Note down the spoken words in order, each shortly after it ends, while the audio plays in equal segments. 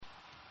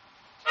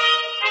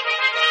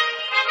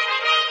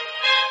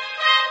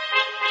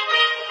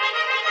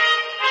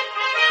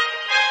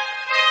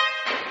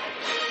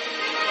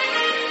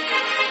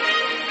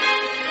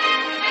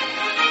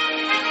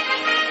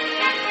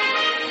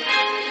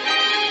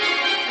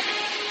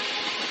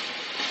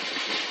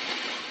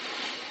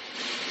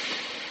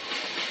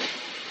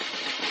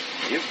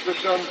If the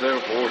Son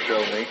therefore shall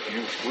make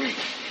you free,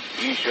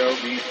 ye shall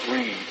be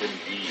free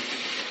indeed.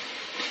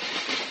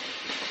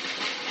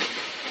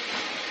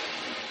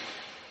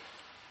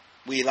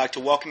 We'd like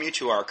to welcome you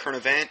to our current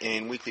event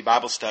and weekly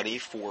Bible study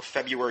for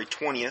February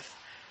 20th,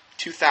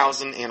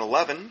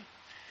 2011.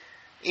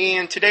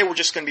 And today we're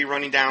just going to be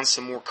running down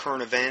some more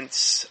current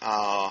events.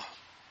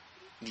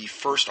 The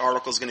first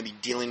article is going to be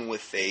dealing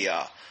with the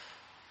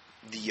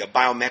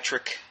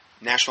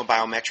national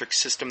biometric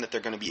system that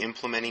they're going to be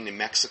implementing in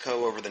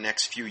Mexico over the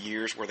next few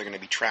years, where they're going to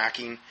be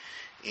tracking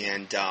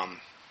and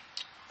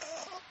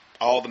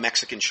all the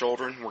Mexican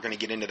children. We're going to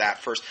get into that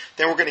first.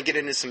 Then we're going to get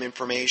into some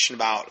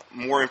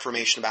more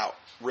information about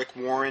Rick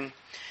Warren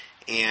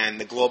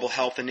and the Global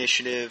Health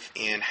Initiative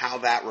and how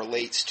that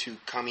relates to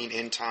coming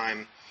in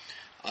time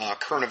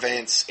current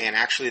events and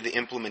actually the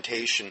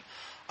implementation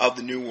of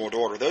the New World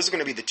Order. Those are going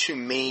to be the two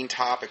main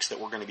topics that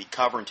we're going to be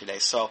covering today.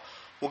 So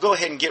we'll go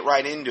ahead and get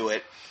right into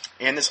it.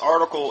 And this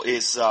article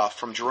is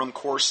from Jerome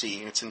Corsi,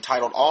 and it's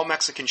entitled, All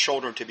Mexican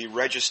Children to be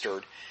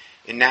Registered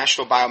in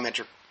National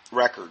Biometric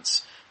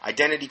Records.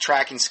 Identity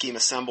Tracking Scheme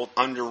Assembled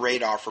Under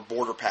Radar for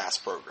Border Pass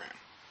Program.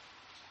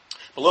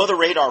 Below the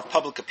radar of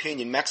public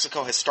opinion,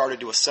 Mexico has started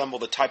to assemble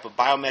the type of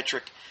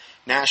biometric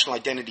national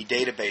identity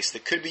database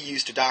that could be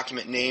used to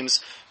document names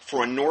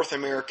for a North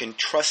American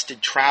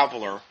trusted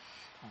traveler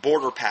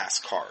border pass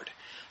card.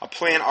 A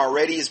plan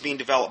already is being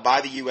developed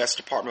by the U.S.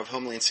 Department of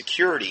Homeland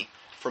Security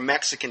for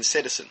Mexican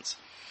citizens.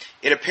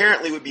 It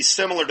apparently would be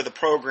similar to the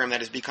program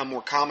that has become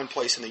more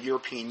commonplace in the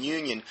European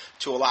Union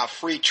to allow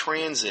free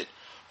transit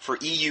for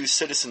EU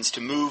citizens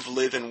to move,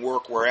 live, and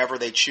work wherever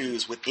they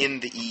choose within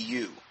the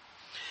EU,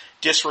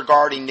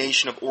 disregarding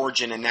nation of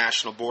origin and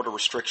national border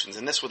restrictions.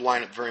 And this would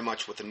line up very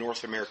much with the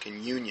North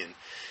American Union.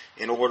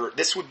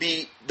 This would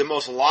be the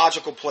most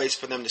logical place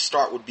for them to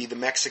start, would be the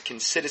Mexican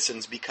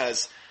citizens,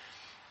 because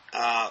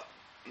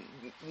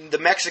the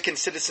Mexican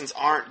citizens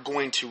aren't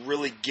going to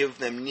really give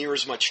them near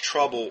as much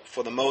trouble,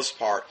 for the most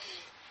part,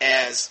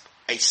 as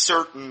a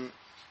certain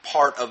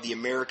part of the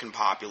American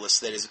populace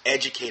that is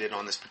educated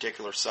on this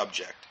particular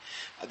subject.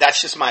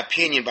 That's just my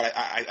opinion, but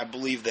I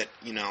believe that,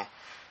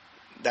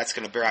 that's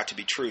going to bear out to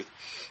be truth.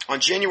 On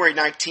January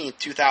 19th,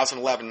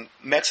 2011,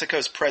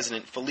 Mexico's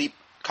President Felipe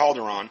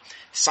Calderon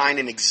signed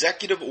an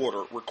executive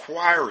order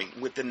requiring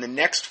within the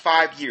next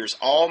 5 years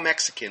all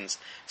Mexicans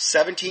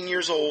 17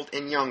 years old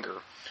and younger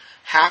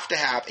have to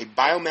have a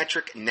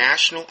biometric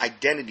national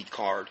identity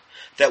card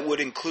that would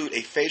include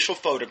a facial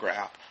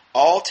photograph,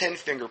 all 10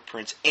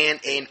 fingerprints, and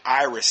an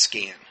iris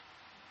scan.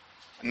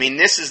 I mean,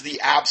 this is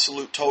the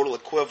absolute total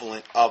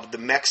equivalent of the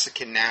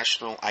Mexican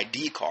national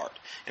ID card.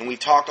 And we've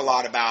talked a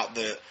lot about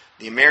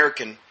the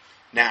American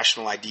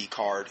national ID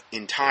card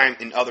in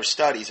other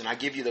studies, and I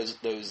give you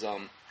those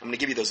I'm going to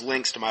give you those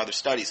links to my other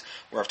studies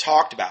where I've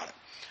talked about it.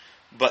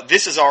 But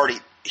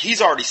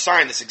he's already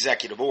signed this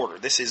executive order.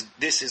 This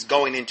is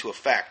going into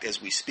effect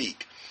as we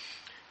speak.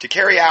 To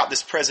carry out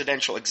this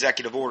presidential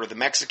executive order, the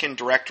Mexican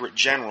Directorate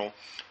General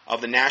of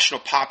the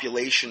National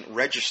Population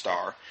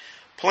Register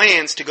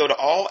plans to go to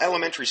all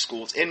elementary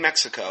schools in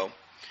Mexico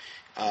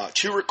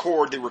to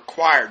record the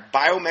required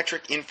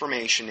biometric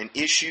information and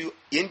issue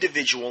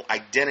individual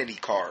identity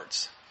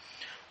cards.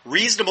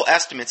 Reasonable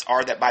estimates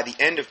are that by the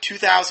end of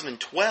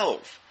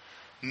 2012,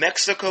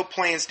 Mexico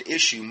plans to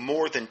issue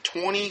more than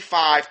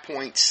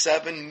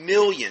 25.7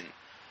 million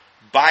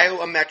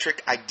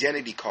biometric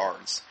identity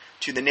cards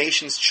to the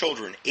nation's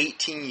children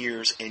 18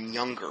 years and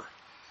younger.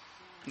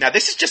 Now,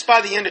 this is just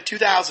by the end of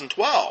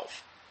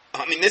 2012.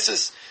 I mean,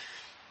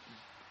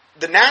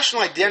 the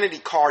national identity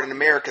card in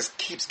America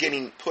keeps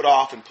getting put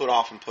off and put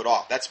off and put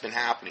off. That's been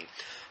happening.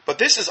 But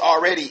this is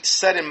already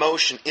set in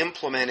motion,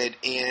 implemented,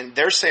 and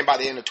they're saying by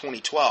the end of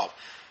 2012,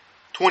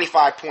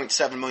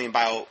 25.7 million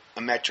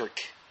biometric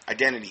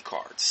identity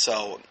cards.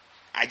 So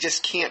I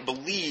just can't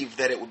believe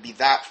that it would be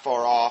that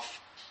far off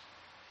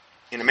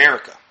in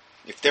America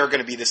if they're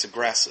going to be this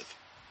aggressive.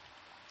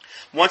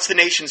 Once the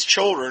nation's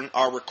children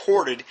are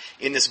recorded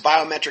in this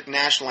biometric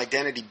national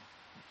identity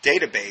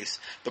database,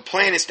 the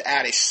plan is to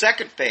add a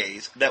second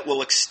phase that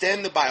will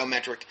extend the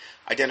biometric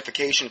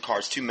identification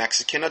cards to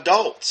Mexican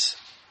adults,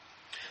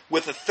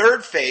 with a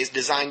third phase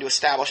designed to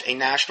establish a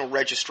national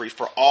registry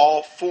for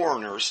all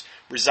foreigners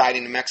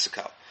residing in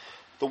Mexico.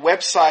 The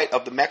website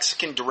of the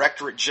Mexican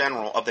Directorate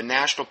General of the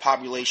National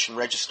Population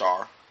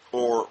Register,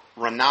 or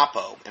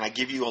RENAPO, and I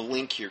give you a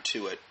link here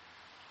to it,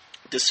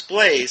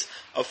 displays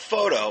a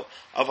photo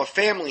of a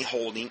family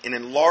holding an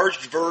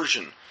enlarged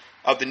version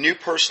of the new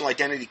personal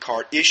identity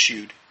card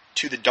issued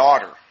to the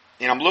daughter.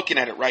 And I'm looking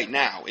at it right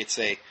now.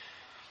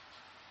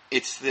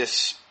 It's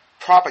this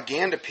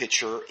propaganda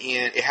picture,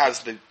 and it has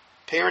the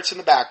parents in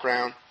the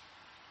background.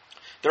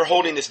 They're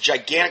holding this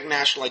gigantic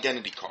national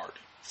identity card.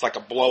 It's like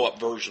a blow-up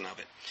version of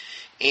it.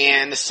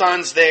 And the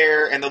son's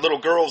there, and the little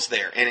girl's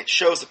there. And it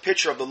shows a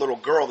picture of the little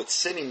girl that's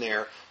sitting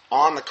there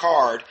on the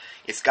card.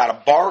 It's got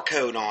a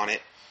barcode on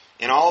it,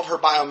 and all of her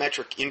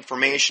biometric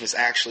information is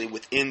actually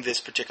within this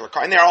particular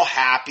card. And they're all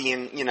happy,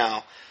 and,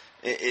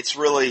 it's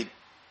really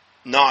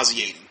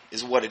nauseating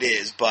is what it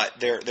is. But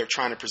they're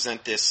trying to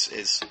present this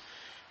as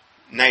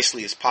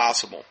nicely as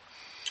possible.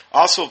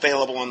 Also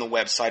available on the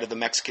website of the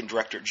Mexican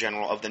Director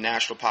General of the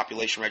National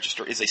Population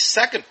Register is a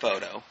second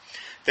photo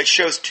that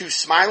shows two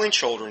smiling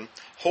children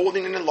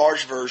holding an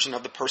enlarged version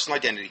of the personal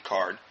identity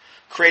card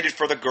created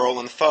for the girl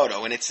in the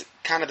photo. And it's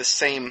kind of the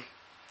same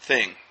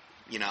thing,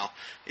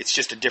 it's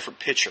just a different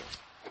picture.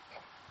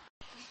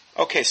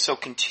 Okay, so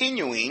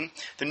continuing,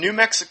 the new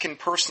Mexican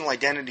personal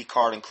identity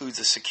card includes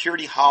a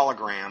security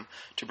hologram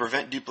to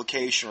prevent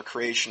duplication or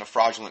creation of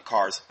fraudulent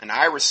cards, an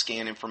iris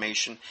scan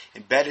information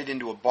embedded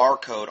into a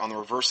barcode on the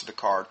reverse of the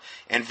card,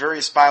 and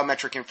various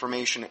biometric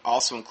information. It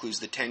also includes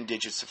the 10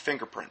 digits of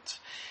fingerprints.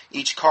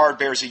 Each card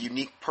bears a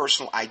unique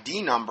personal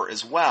ID number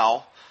as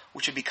well,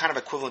 which would be kind of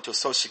equivalent to a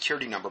social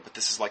security number, but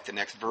this is like the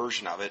next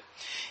version of it,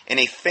 and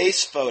a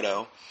face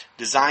photo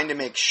designed to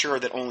make sure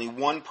that only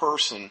one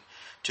person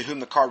to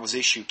whom the card was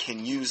issued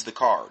can use the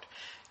card.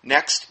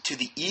 Next to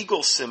the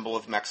eagle symbol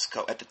of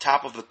Mexico at the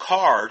top of the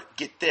card,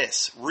 get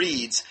this,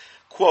 reads,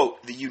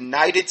 quote, the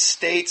United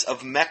States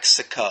of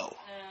Mexico.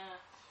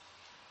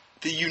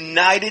 The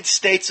United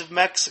States of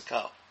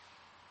Mexico.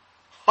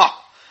 Huh.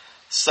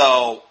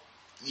 So,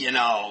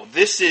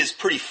 this is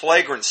pretty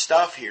flagrant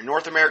stuff here.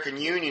 North American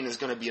Union is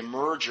going to be a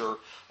merger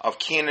of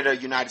Canada,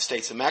 United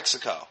States, and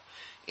Mexico.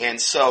 And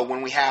so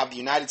when we have the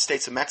United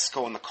States of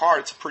Mexico on the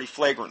card, it's a pretty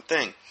flagrant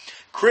thing.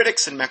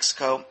 Critics in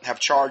Mexico have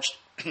charged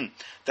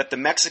that the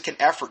Mexican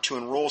effort to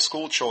enroll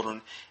school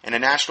children in a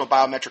national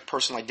biometric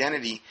personal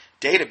identity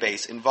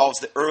database involves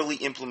the early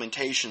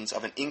implementations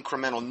of an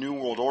incremental New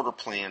World Order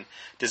plan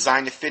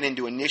designed to fit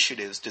into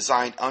initiatives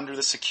designed under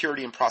the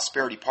Security and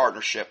Prosperity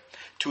Partnership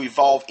to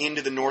evolve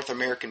into the North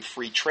American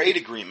Free Trade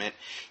Agreement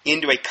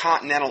into a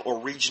continental or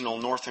regional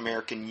North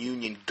American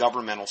Union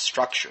governmental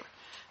structure.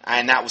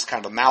 And that was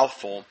kind of a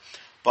mouthful,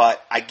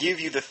 but I give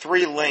you the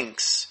 3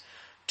 links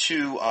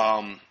to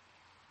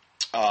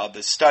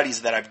the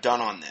studies that I've done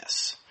on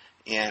this,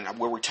 and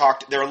where we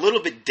talked, they're a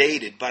little bit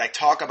dated, but I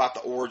talk about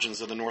the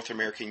origins of the North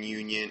American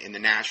Union and the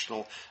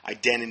National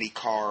Identity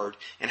Card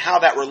and how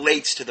that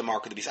relates to the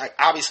Mark of the Beast. I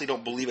obviously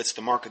don't believe it's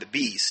the Mark of the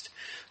Beast,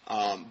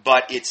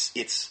 but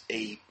it's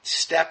a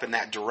step in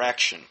that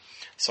direction.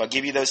 So I'll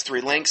give you those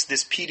 3 links.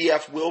 This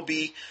PDF will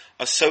be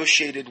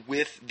associated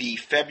with the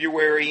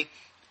February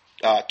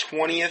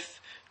 20th,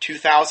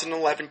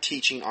 2011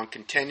 teaching on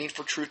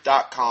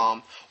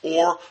contendingfortruth.com,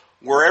 or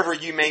wherever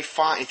you may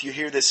find, if you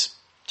hear this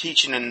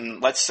teaching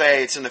and let's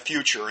say it's in the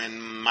future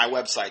and my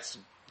website's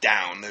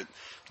down, the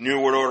New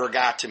World Order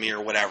got to me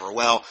or whatever.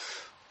 Well,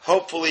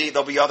 hopefully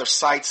there'll be other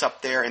sites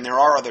up there, and there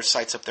are other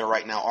sites up there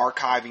right now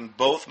archiving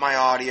both my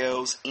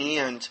audios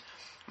and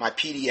my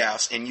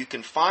PDFs, and you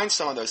can find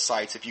some of those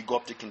sites if you go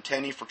up to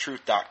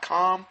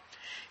contendingfortruth.com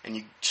and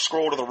you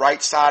scroll to the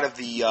right side of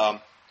the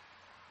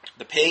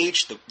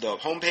page, the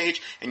home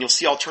page, and you'll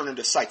see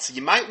alternative sites. So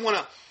you might want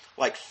to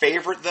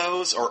favorite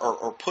those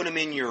or put them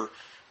in your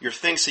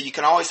thing so you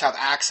can always have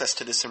access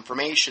to this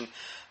information.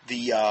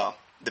 The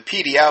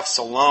PDFs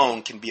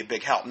alone can be a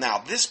big help. Now,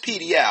 this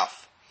PDF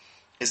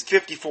is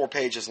 54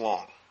 pages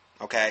long,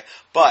 okay?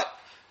 But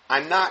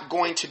I'm not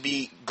going to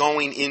be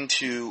going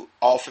into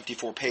all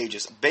 54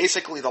 pages.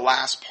 Basically, the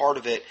last part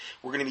of it,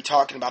 we're going to be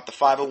talking about the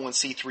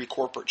 501c3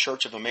 Corporate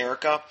Church of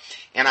America,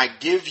 and I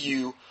give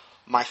you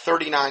my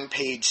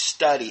 39-page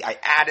study. I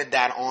added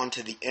that on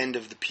to the end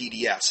of the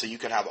PDF so you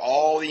could have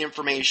all the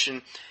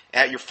information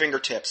at your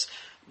fingertips.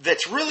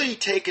 That's really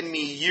taken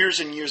me years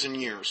and years and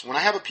years. When I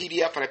have a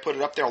PDF and I put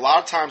it up there, a lot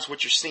of times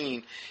what you're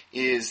seeing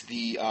is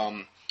the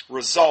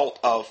result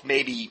of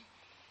maybe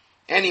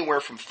anywhere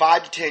from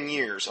 5 to 10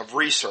 years of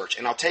research.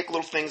 And I'll take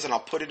little things and I'll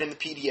put it in the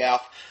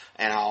PDF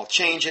and I'll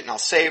change it and I'll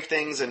save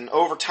things. And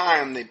over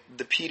time,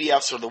 the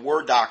PDFs or the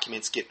Word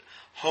documents get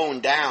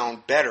honed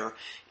down better,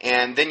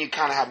 and then you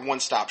kind of have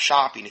one-stop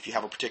shopping if you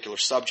have a particular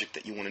subject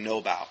that you want to know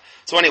about.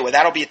 So anyway,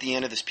 that'll be at the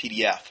end of this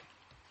PDF.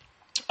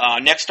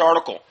 Next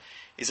article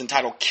is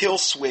entitled Kill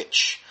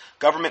Switch,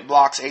 Government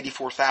Blocks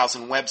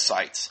 84,000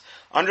 Websites.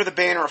 Under the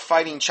banner of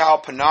fighting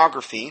child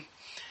pornography,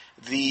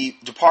 the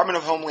Department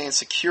of Homeland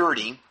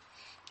Security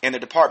and the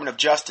Department of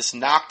Justice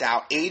knocked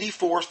out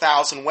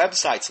 84,000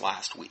 websites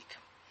last week.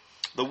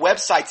 The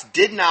websites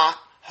did not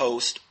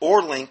host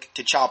or link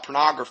to child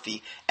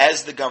pornography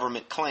as the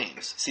government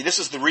claims. See, this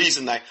is the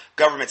reason the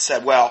government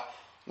said, well,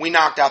 we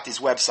knocked out these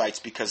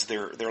websites because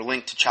they're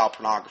linked to child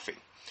pornography.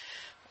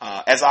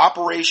 As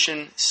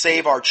Operation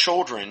Save Our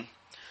Children,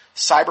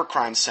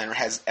 Cybercrime Center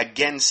has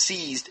again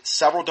seized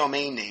several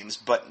domain names,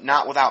 but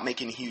not without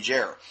making a huge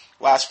error.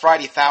 Last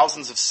Friday,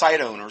 thousands of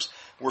site owners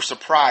were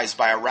surprised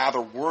by a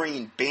rather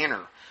worrying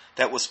banner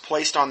that was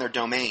placed on their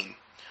domain.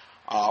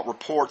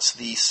 Reports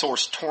the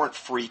source Torrent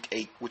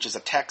Freak, which is a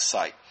tech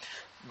site.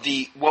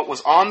 What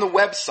was on the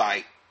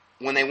website,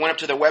 when they went up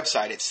to their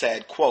website, it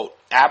said, quote,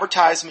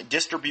 advertisement,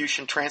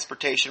 distribution,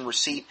 transportation,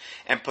 receipt,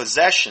 and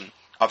possession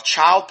of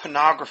child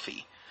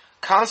pornography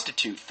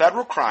constitute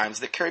federal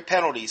crimes that carry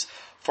penalties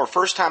for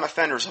first-time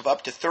offenders of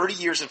up to 30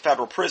 years in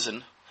federal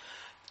prison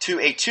to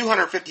a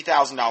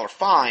 $250,000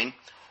 fine,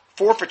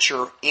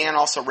 forfeiture, and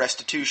also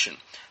restitution.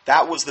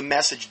 That was the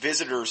message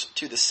visitors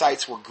to the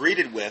sites were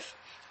greeted with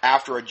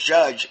after a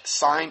judge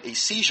signed a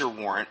seizure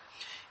warrant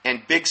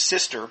and Big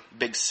Sis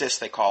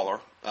they call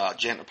her,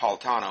 Janet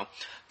Napolitano,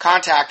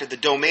 contacted the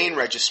domain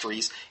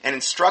registries and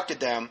instructed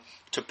them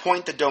to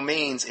point the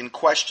domains in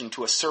question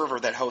to a server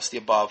that hosts the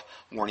above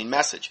warning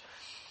message.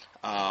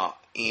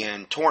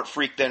 And Torrent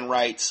Freak then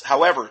writes,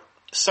 however,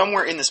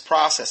 somewhere in this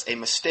process a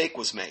mistake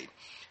was made,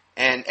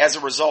 and as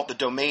a result the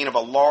domain of a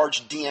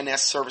large DNS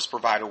service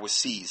provider was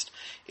seized.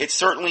 It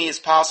certainly is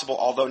possible,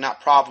 although not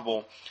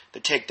probable,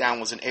 the takedown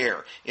was an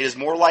error. It is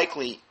more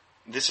likely,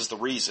 this is the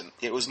reason,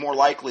 it was more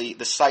likely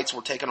the sites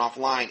were taken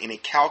offline in a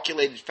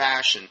calculated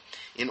fashion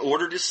in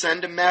order to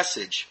send a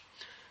message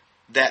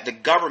that the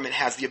government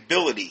has the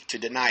ability to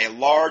deny a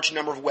large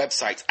number of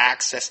websites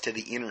access to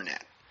the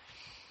internet.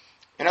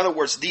 In other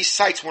words, these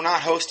sites were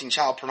not hosting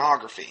child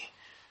pornography.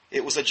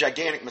 It was a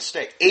gigantic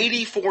mistake.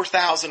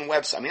 84,000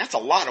 websites. I mean, that's a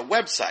lot of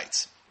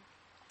websites.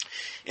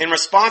 In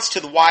response to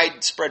the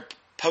widespread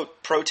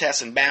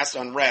protests and mass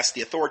unrest,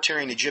 the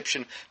authoritarian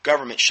Egyptian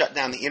government shut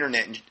down the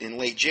internet in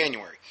late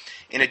January.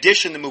 In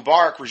addition, the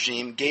Mubarak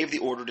regime gave the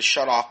order to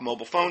shut off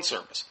mobile phone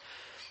service.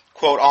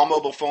 Quote, all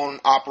mobile phone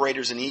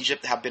operators in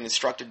Egypt have been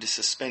instructed to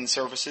suspend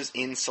services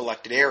in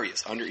selected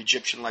areas. Under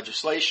Egyptian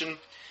legislation,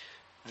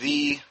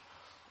 the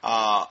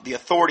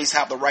authorities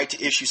have the right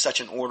to issue such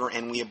an order,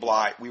 and we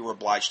were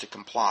obliged to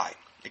comply.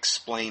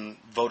 Explained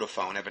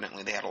Vodafone.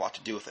 Evidently, they had a lot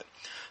to do with it.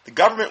 The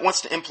government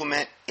wants to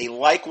implement a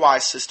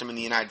likewise system in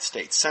the United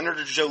States.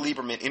 Senator Joe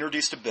Lieberman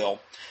introduced a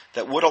bill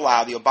that would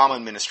allow the Obama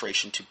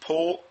administration to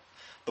pull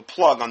the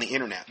plug on the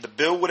internet. The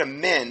bill would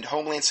amend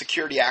Homeland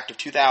Security Act of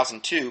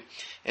 2002,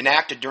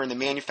 enacted during the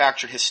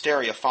manufactured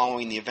hysteria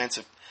following the events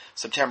of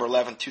September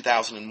 11,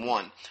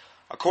 2001.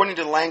 According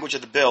to the language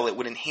of the bill, it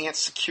would enhance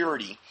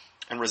security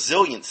and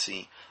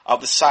resiliency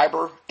of the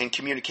cyber and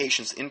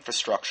communications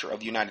infrastructure of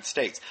the United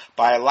States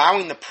by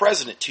allowing the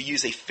president to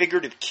use a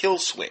figurative kill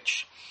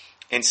switch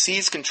and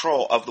seize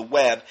control of the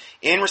web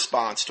in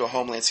response to a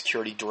Homeland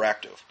Security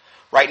directive.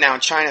 Right now in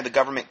China, the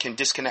government can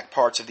disconnect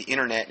parts of the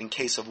internet in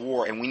case of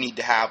war, and we need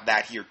to have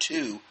that here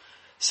too,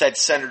 said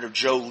Senator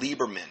Joe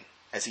Lieberman,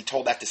 as he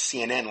told that to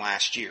CNN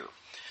last year.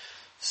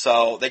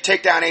 So they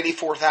take down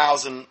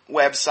 84,000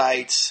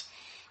 websites.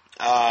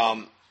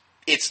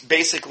 It's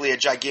basically a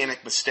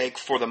gigantic mistake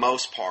for the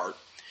most part.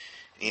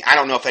 I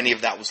don't know if any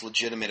of that was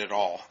legitimate at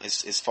all,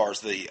 as far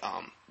as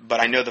but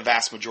I know the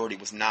vast majority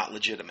was not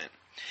legitimate.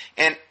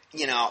 And,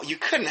 you know, you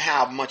couldn't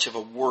have much of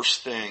a worse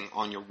thing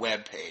on your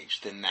web page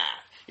than that.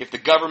 If the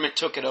government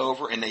took it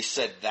over and they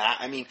said that,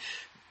 I mean,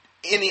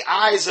 in the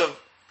eyes of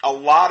a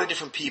lot of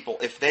different people,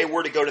 if they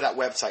were to go to that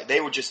website,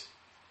 they would just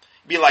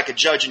be like a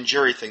judge and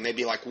jury thing. They'd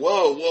be like,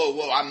 whoa, whoa,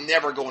 whoa, I'm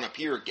never going up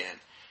here again.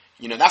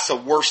 You know, that's the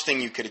worst thing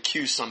you could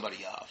accuse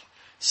somebody of.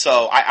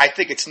 So I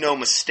think it's no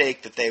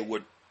mistake that they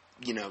would,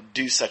 you know,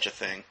 do such a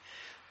thing.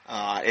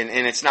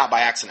 And it's not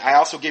by accident. I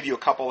also give you a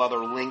couple other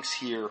links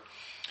here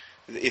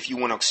if you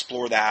want to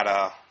explore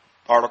that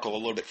article a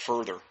little bit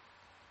further.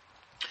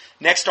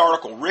 Next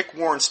article, Rick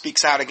Warren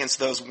speaks out against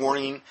those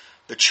warning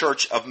the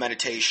Church of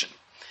Meditation.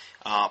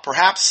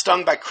 Perhaps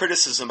stung by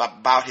criticism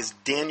about his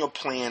Daniel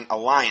Plan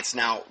Alliance.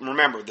 Now,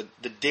 remember,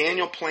 the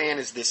Daniel Plan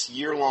is this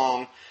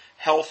year-long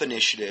health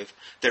initiative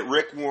that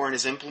Rick Warren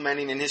is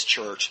implementing in his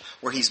church,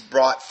 where he's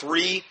brought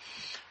 3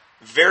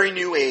 very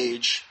new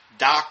age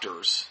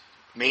doctors,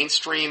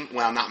 mainstream,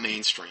 well, not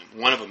mainstream,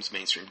 one of them's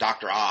mainstream,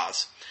 Dr.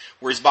 Oz,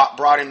 where he's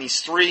brought in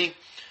these 3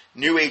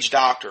 new age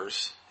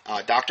doctors.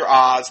 Dr.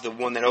 Oz, the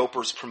one that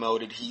Oprah's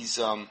promoted,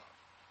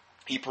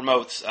 he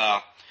promotes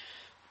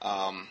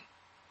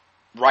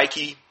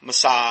Reiki,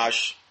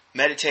 massage,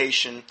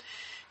 meditation.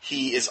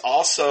 He is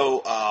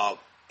also,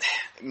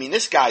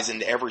 this guy's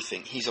into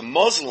everything. He's a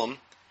Muslim.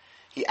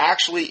 He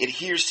actually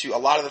adheres to a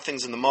lot of the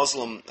things in the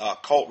Muslim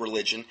cult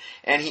religion,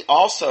 and he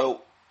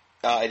also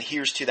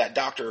adheres to that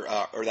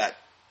that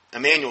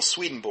Emanuel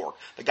Swedenborg,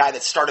 the guy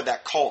that started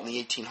that cult in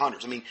the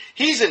 1800s. I mean,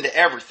 he's into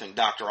everything,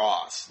 Dr.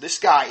 Oz. This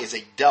guy is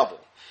a double.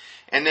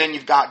 And then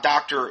you've got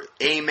Dr.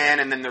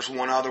 Amen, and then there's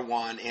one other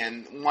one,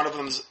 and one of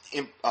them's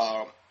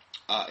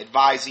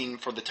advising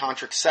for the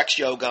tantric sex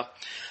yoga.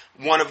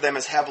 One of them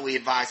is heavily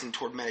advising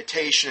toward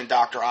meditation, and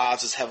Dr.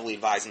 Oz is heavily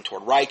advising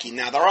toward Reiki.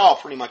 Now, they're all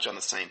pretty much on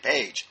the same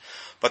page.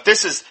 But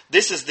this is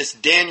this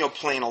Daniel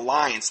Plan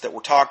Alliance that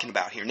we're talking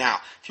about here. Now,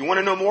 if you want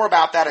to know more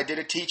about that, I did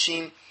a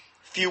teaching a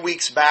few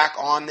weeks back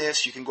on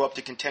this. You can go up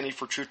to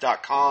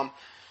contendingfortruth.com,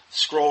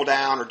 scroll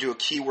down, or do a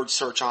keyword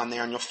search on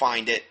there, and you'll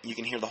find it. You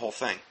can hear the whole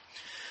thing.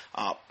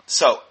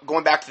 So,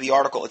 going back to the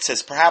article, it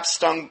says, perhaps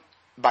stung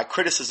by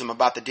criticism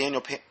about the Daniel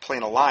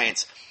Plan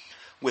Alliance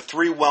with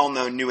 3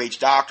 well-known New Age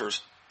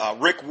doctors,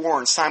 Rick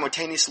Warren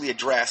simultaneously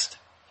addressed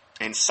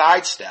and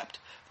sidestepped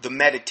the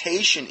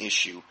meditation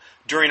issue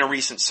during a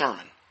recent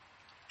sermon.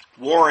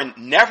 Warren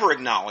never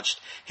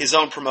acknowledged his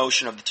own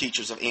promotion of the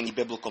teachers of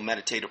anti-biblical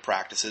meditative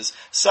practices,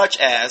 such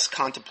as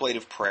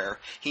contemplative prayer.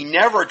 He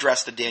never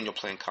addressed the Daniel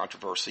Plan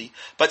controversy,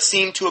 but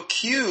seemed to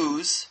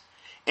accuse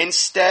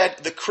instead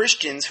the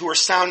Christians who are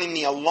sounding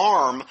the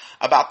alarm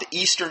about the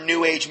Eastern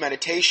New Age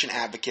meditation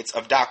advocates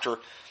of Dr.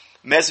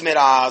 Mezmet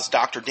Oz,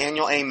 Dr.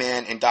 Daniel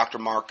Amen, and Dr.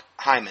 Mark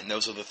Hyman.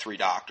 Those are the three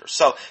doctors.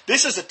 So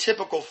this is a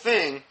typical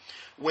thing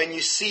when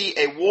you see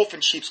a wolf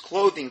in sheep's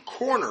clothing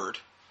cornered.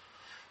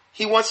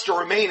 He wants to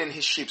remain in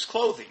his sheep's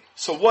clothing.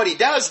 So what he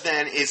does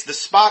then is the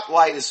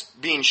spotlight is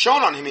being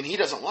shown on him, and he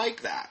doesn't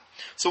like that.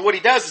 So what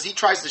he does is he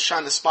tries to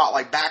shine the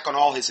spotlight back on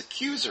all his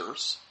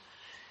accusers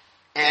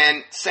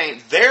and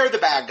saying, they're the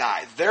bad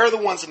guy. They're the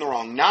ones in the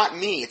wrong, not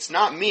me. It's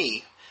not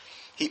me.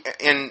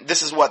 And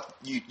this is what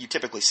you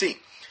typically see.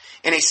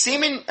 In a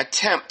seeming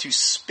attempt to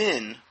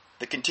spin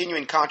the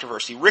continuing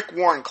controversy, Rick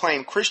Warren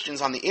claimed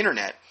Christians on the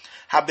internet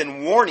have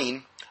been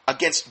warning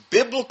against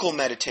biblical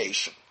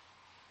meditation.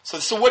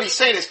 So what he's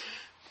saying is,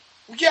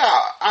 yeah,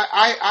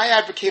 I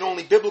advocate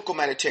only biblical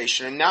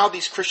meditation, and now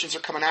these Christians are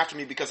coming after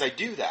me because I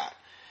do that.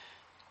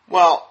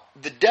 Well,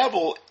 the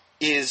devil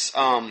is,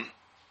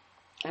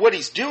 what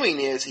he's doing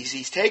is,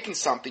 he's taking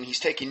something, he's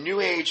taking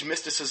New Age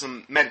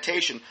mysticism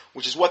meditation,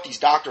 which is what these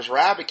doctors are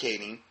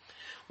advocating,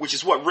 which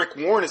is what Rick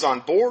Warren is on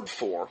board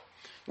for,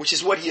 which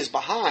is what he is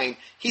behind.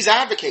 He's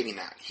advocating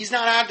that. He's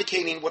not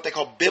advocating what they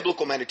call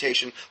biblical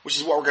meditation, which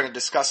is what we're going to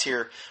discuss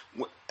here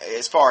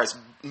as far as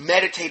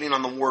meditating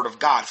on the Word of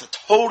God. It's a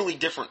totally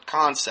different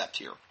concept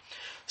here.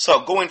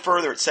 So going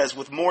further, it says,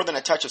 with more than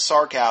a touch of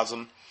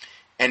sarcasm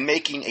and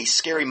making a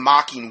scary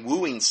mocking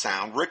wooing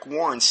sound, Rick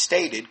Warren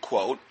stated,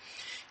 quote,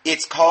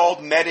 "It's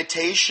called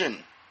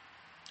meditation.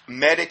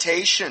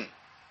 Meditation.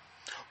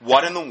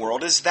 What in the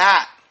world is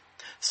that?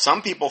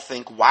 Some people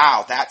think,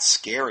 wow, that's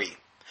scary.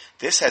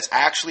 This has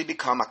actually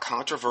become a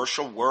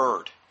controversial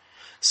word.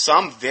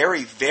 Some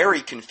very,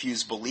 very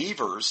confused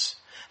believers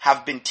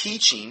have been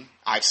teaching,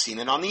 I've seen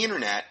it on the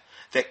internet,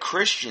 that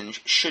Christians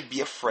should be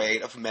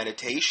afraid of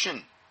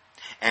meditation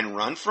and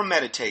run from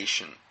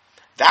meditation.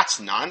 That's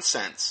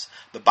nonsense.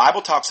 The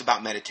Bible talks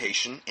about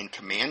meditation and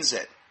commands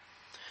it."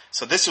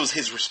 So this was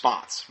his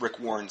response, Rick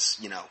Warren's,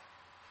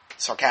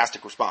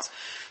 sarcastic response.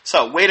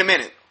 So, wait a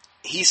minute.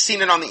 He's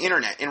seen it on the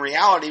internet. In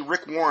reality,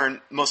 Rick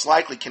Warren most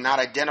likely cannot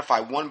identify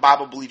one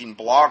Bible-believing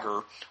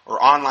blogger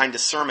or online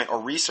discernment or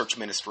research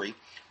ministry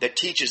that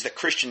teaches that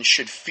Christians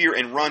should fear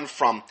and run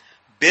from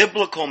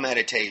biblical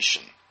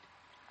meditation.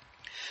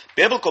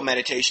 Biblical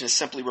meditation is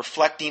simply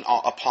reflecting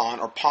upon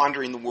or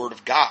pondering the Word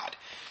of God.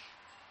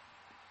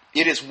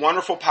 It is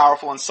wonderful,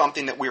 powerful, and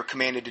something that we are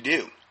commanded to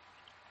do.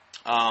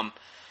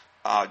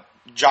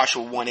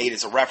 Joshua 1:8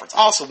 is a reference.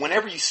 Also,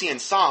 whenever you see in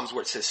Psalms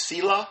where it says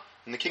Selah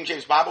in the King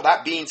James Bible,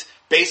 that means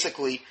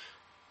basically,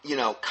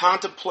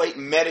 contemplate,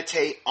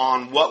 meditate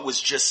on what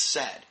was just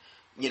said.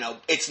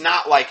 It's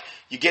not like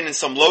you get in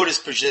some lotus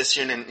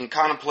position and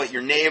contemplate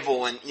your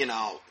navel and,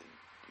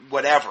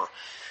 whatever.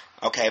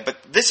 Okay,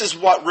 but this is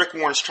what Rick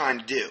Warren's trying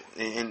to do.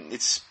 And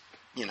it's,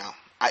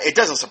 it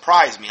doesn't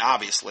surprise me,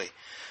 obviously.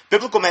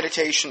 Biblical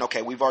meditation,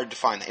 okay, we've already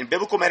defined that. In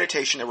biblical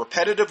meditation, a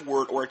repetitive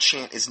word or a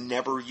chant is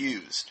never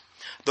used.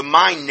 The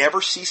mind never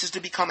ceases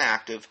to become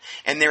active,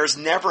 and there is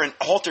never an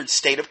altered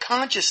state of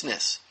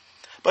consciousness.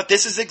 But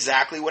this is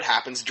exactly what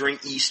happens during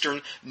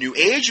Eastern New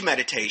Age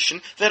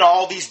meditation that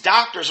all these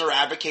doctors are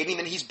advocating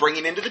and he's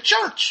bringing into the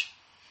church.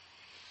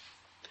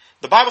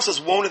 The Bible says,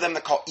 woe to them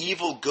that call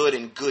evil good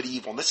and good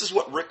evil. And this is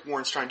what Rick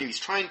Warren's trying to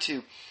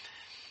do.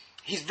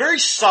 He's very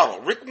subtle.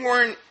 Rick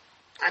Warren,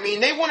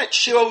 they wouldn't have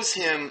chose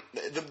him,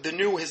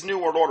 his New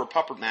World Order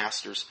puppet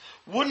masters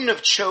wouldn't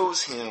have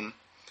chose him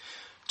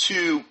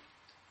to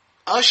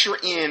usher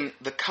in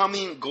the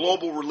coming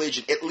global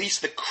religion, at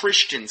least the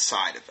Christian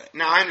side of it.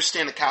 Now, I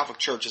understand the Catholic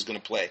Church is going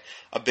to play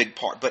a big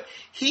part, but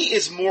he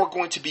is more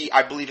going to be,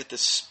 I believe, at the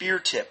spear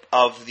tip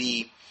of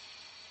the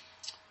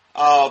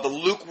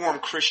lukewarm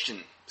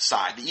Christian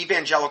side, the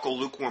evangelical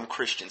lukewarm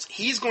Christians.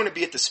 He's going to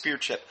be at the spear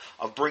tip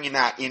of bringing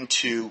that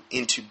into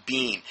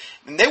being.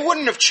 And they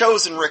wouldn't have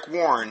chosen Rick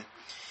Warren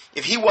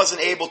if he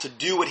wasn't able to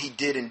do what he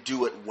did and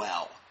do it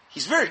well.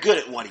 He's very good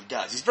at what he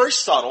does. He's very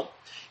subtle.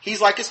 He's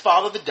like his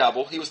father, the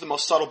devil. He was the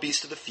most subtle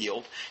beast of the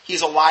field.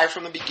 He's a liar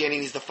from the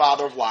beginning. He's the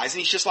father of lies. And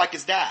he's just like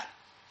his dad.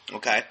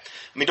 Okay?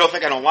 Don't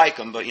think I don't like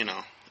him, but,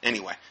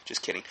 Anyway,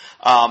 just kidding.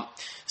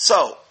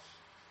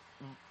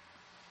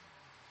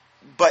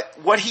 But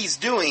what he's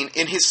doing,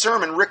 in his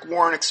sermon, Rick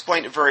Warren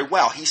explained it very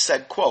well. He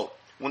said, quote,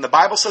 when the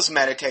Bible says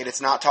meditate, it's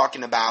not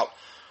talking about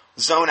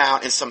zone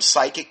out in some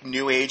psychic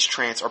New Age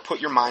trance or put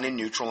your mind in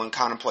neutral and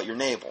contemplate your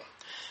navel.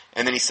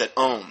 And then he said,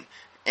 Om.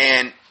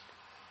 And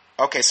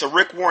okay, so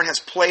Rick Warren has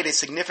played a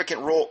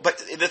significant role, but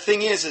the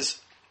thing is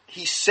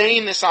he's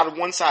saying this out of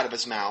one side of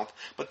his mouth,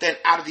 but then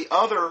out of the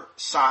other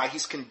side,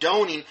 he's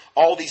condoning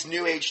all these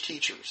New Age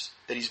teachers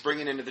that he's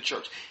bringing into the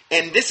church.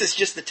 And this is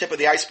just the tip of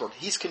the iceberg.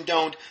 He's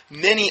condoned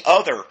many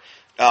other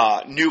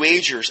New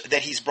Agers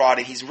that he's brought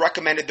in. He's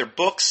recommended their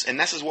books, and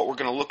this is what we're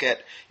going to look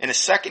at in a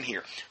second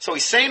here. So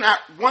he's saying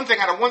one thing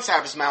out of one side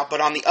of his mouth,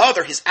 but on the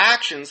other, his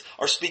actions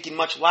are speaking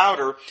much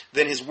louder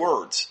than his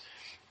words.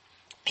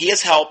 He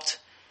has helped,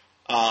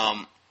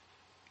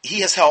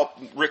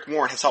 Rick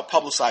Warren has helped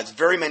publicize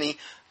very many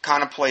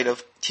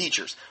contemplative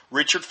teachers.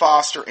 Richard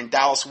Foster and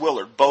Dallas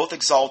Willard, both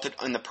exalted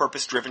in the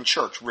purpose-driven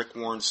church. Rick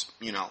Warren's,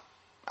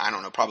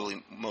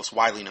 probably most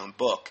widely known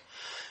book.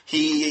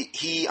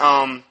 He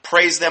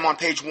praised them on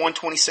page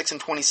 126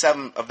 and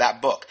 27 of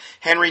that book.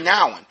 Henry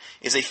Nouwen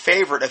is a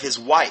favorite of his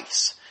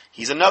wife's.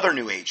 He's another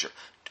New Ager.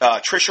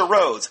 Tricia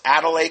Rhodes,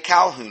 Adelaide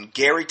Calhoun,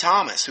 Gary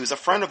Thomas, who's a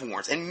friend of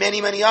Warren's, and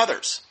many, many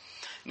others.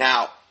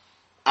 Now,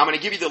 I'm going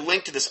to give you the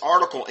link to this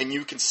article, and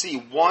you can see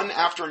one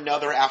after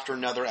another,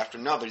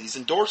 these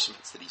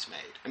endorsements that he's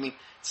made. I mean,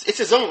 it's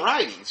his own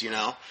writings, you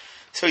know.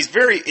 So it's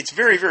very,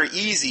 very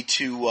easy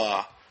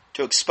to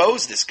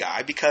expose this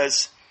guy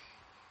because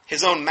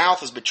his own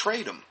mouth has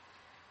betrayed him.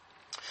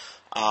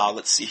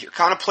 Let's see here.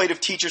 Contemplative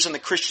teachers in the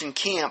Christian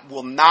camp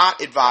will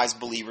not advise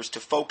believers to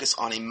focus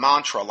on a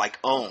mantra like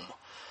Om,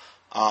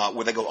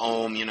 where they go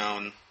Om, you know,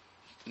 and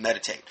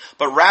meditate,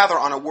 but rather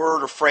on a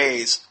word or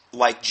phrase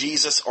like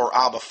Jesus or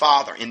Abba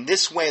Father. In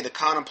this way, the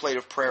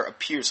contemplative prayer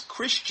appears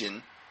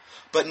Christian,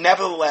 but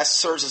nevertheless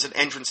serves as an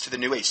entrance to the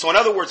New Age. So in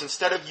other words,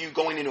 instead of you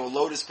going into a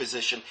lotus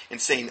position and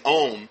saying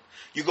Om,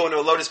 you go into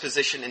a lotus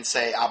position and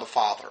say Abba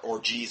Father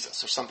or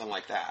Jesus or something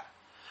like that.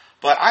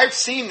 But I've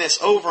seen this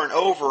over and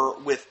over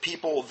with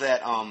people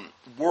that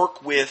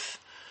work with,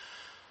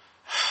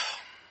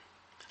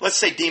 let's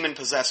say,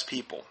 demon-possessed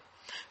people.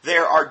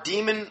 There are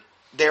demons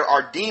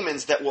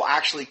that will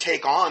actually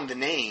take on the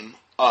name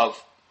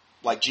of,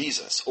 like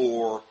Jesus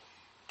or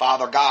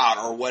Father God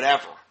or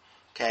whatever.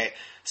 Okay,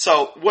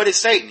 so what is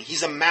Satan?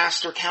 He's a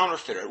master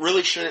counterfeiter. It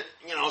really shouldn't,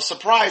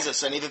 surprise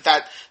us any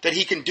that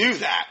he can do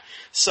that.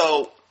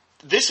 So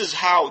this is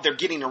how they're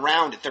getting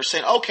around it. They're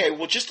saying, okay,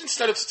 well, just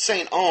instead of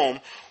saying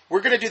Om,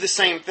 we're going to do the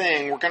same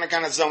thing. We're going to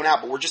kind of zone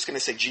out, but we're just going to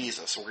say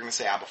Jesus, or we're going to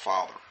say Abba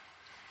Father.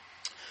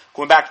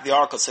 Going back to the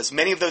article, it says,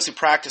 many of those who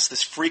practice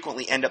this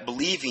frequently end up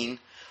believing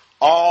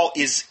all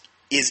is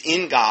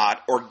in God,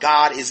 or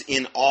God is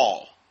in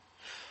all,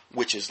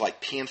 which is like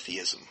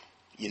pantheism,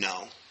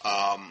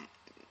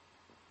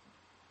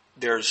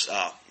 There's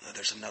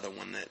another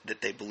one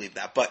that they believe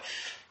that, but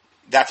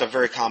that's a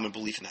very common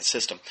belief in that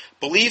system.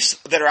 Beliefs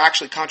that are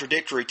actually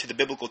contradictory to the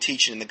biblical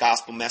teaching and the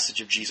gospel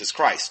message of Jesus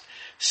Christ.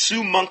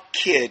 Sue Monk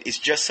Kidd is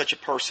just such a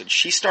person.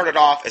 She started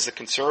off as a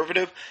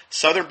conservative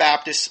Southern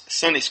Baptist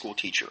Sunday school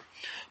teacher,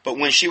 but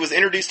when she was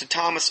introduced to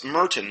Thomas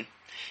Merton,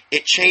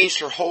 it changed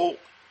her whole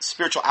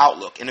spiritual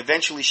outlook, and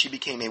eventually she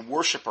became a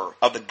worshiper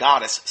of the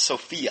goddess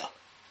Sophia,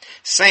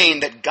 saying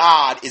that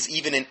God is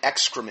even an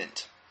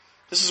excrement.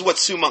 This is what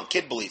Sue Monk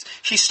Kidd believes.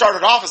 She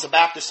started off as a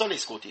Baptist Sunday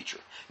school teacher.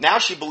 Now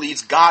she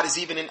believes God is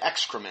even an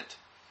excrement.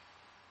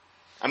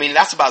 I mean,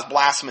 that's about as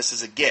blasphemous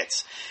as it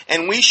gets.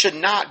 And we should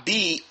not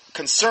be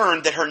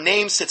concerned that her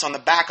name sits on the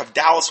back of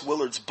Dallas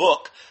Willard's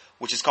book,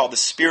 which is called The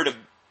Spirit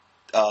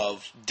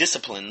of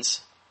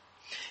Disciplines.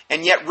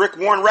 And yet Rick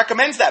Warren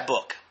recommends that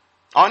book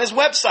on his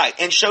website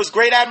and shows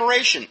great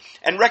admiration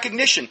and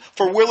recognition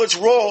for Willard's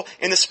role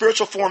in the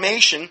spiritual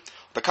formation,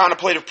 the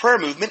contemplative prayer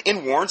movement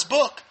in Warren's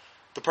book,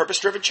 The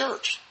Purpose-Driven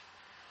Church.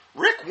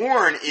 Rick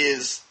Warren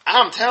is,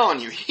 I'm telling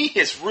you, he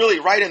is really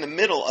right in the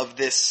middle of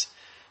this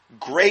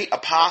great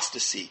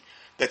apostasy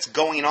that's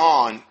going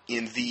on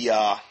in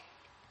the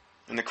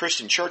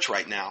Christian church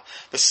right now.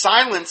 This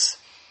silence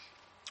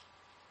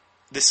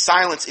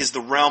is the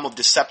realm of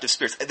deceptive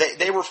spirits.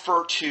 They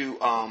refer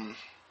to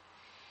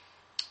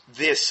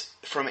this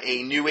from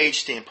a New Age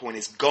standpoint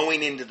as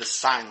going into the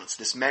silence,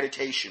 this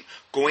meditation,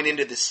 going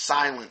into this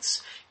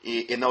silence,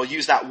 and they'll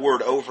use that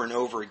word over and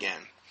over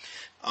again.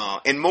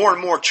 And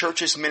more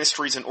churches,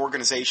 ministries, and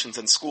organizations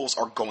and schools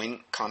are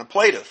going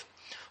contemplative.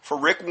 For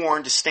Rick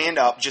Warren to stand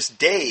up just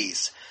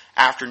days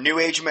after New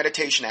Age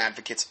meditation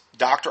advocates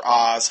Dr.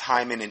 Oz,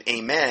 Hyman, and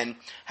Amen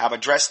have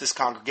addressed this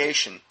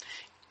congregation,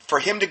 for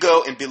him to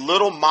go and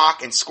belittle,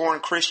 mock, and scorn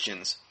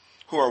Christians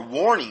who are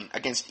warning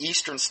against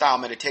Eastern-style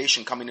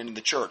meditation coming into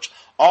the church,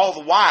 all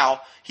the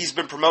while he's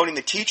been promoting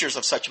the teachers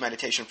of such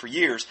meditation for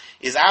years,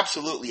 is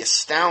absolutely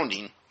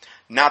astounding,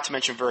 not to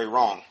mention very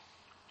wrong.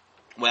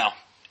 Well,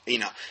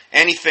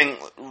 anything,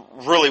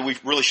 we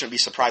really shouldn't be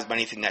surprised by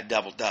anything that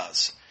devil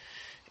does.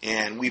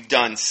 And we've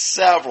done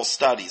several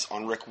studies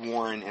on Rick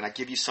Warren, and I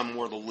give you some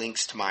more of the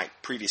links to my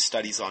previous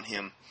studies on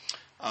him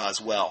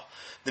as well.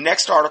 The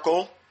next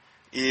article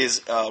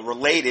is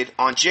related.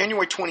 On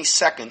January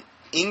 22nd,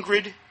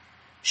 Ingrid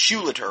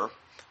Schulater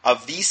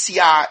of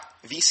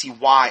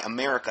VCY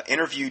America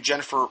interviewed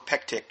Jennifer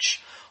Pektich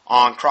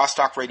on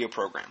Crosstalk radio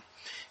program,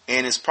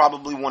 and is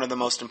probably one of the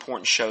most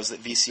important shows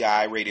that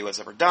VCI Radio has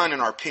ever done, in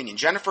our opinion.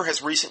 Jennifer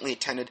has recently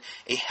attended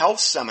a health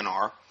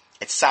seminar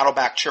at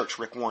Saddleback Church,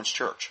 Rick Warren's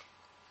church.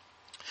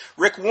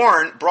 Rick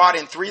Warren brought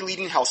in 3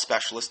 leading health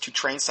specialists to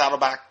train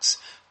Saddleback's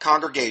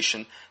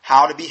congregation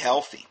how to be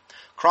healthy.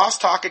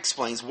 Crosstalk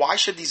explains why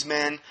should these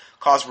men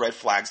cause red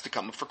flags to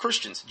come up for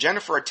Christians.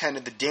 Jennifer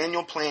attended the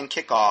Daniel Plan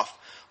kickoff,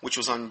 which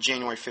was on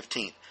January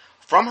 15th.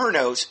 From her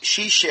notes,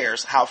 she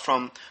shares how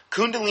from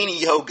Kundalini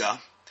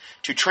Yoga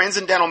to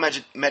transcendental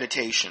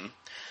meditation,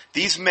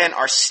 these men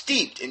are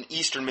steeped in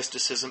Eastern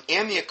mysticism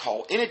and the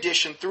occult. In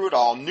addition, through it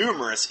all,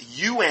 numerous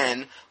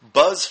UN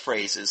buzz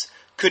phrases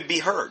could be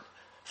heard.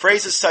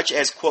 Phrases such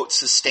as, quote,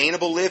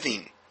 sustainable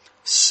living,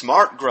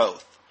 smart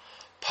growth,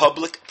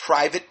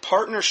 public-private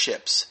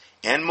partnerships,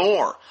 and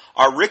more.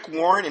 Are Rick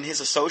Warren and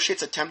his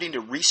associates attempting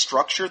to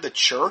restructure the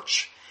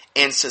church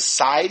and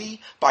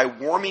society by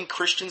warming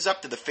Christians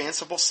up to the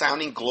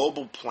fanciful-sounding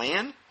global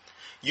plan?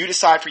 You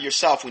decide for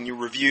yourself when you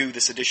review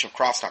this edition of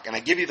Crosstalk. And I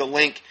give you the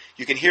link.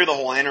 You can hear the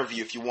whole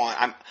interview if you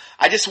want.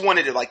 I just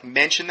wanted to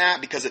mention that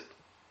because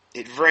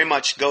it very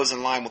much goes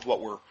in line with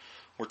what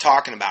we're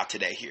talking about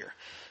today here.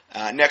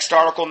 Next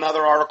article,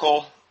 another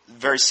article,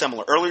 very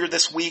similar. Earlier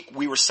this week,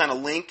 we were sent a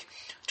link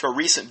to a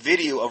recent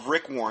video of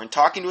Rick Warren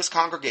talking to his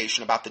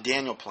congregation about the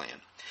Daniel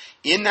Plan.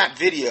 In that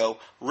video,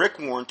 Rick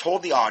Warren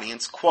told the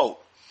audience,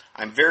 quote,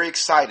 "I'm very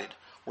excited.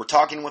 We're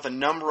talking with a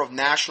number of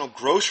national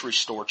grocery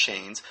store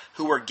chains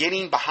who are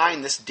getting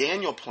behind this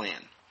Daniel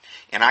Plan.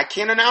 And I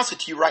can't announce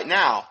it to you right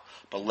now,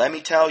 but let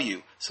me tell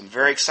you some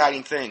very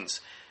exciting things.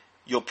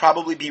 You'll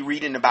probably be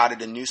reading about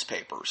it in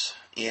newspapers."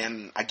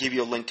 And I give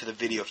you a link to the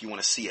video if you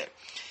want to see it.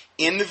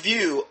 In the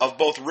view of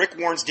both Rick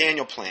Warren's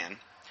Daniel Plan,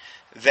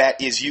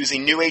 that is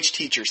using New Age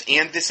teachers,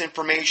 and this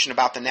information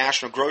about the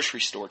national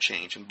grocery store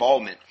chain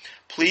involvement,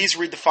 please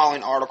read the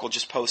following article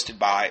just posted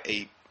by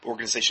an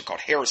organization called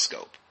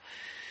Harriscope.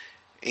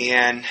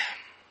 And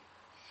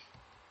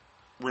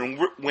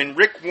when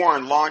Rick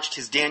Warren launched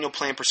his Daniel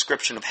Plan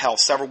prescription of health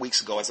several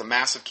weeks ago as a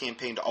massive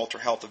campaign to alter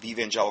health of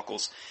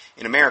evangelicals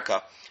in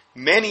America,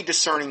 many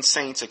discerning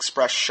saints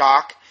expressed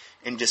shock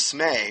and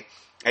dismay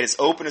at his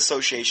open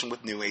association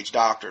with New Age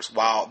doctors.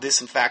 While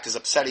this, in fact, is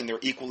upsetting, there are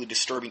equally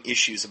disturbing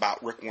issues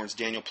about Rick Warren's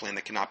Daniel Plan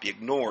that cannot be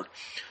ignored.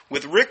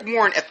 With Rick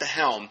Warren at the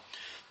helm,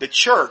 the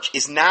church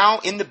is now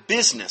in the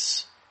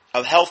business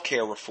of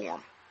healthcare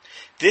reform.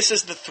 This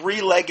is the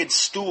three-legged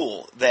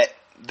stool that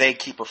they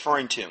keep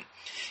referring to.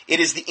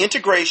 It is the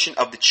integration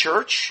of the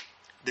church,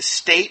 the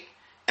state,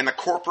 and the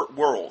corporate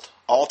world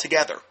all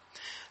together.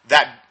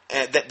 That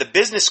the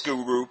business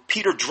guru,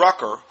 Peter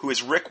Drucker, who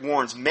is Rick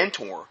Warren's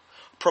mentor,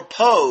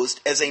 proposed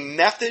as a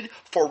method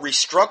for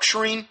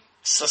restructuring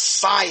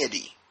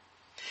society.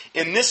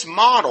 In this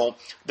model,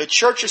 the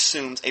church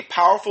assumes a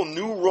powerful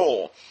new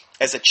role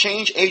as a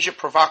change agent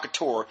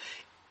provocateur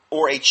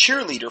or a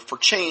cheerleader for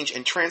change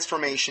and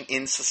transformation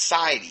in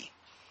society.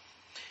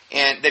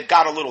 And they've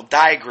got a little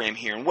diagram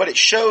here. And what it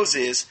shows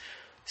is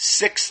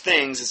 6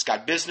 things. It's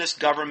got business,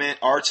 government,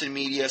 arts and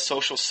media,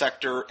 social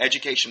sector,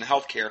 education, and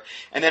healthcare.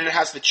 And then it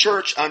has the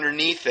church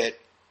underneath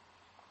it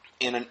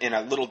in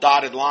a little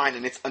dotted line,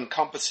 and it's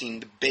encompassing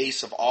the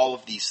base of all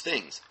of these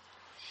things.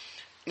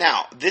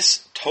 Now,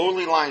 this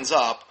totally lines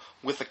up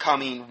with the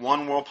coming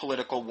one world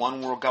political,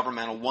 one world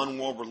governmental, one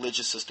world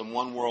religious system,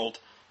 one world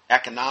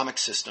economic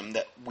system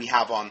that we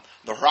have on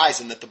the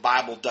horizon that the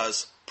Bible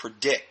does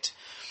predict.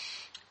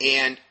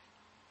 And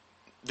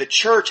the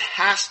church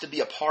has to be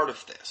a part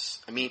of this.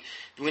 I mean,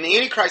 when the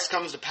Antichrist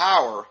comes to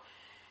power,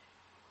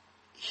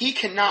 he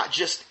cannot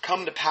just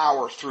come to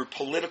power through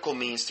political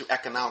means, through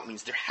economic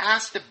means. There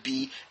has to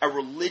be a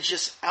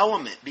religious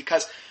element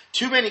because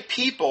too many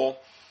people,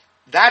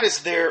 that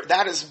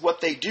is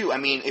what they do. I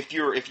mean, if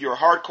you're a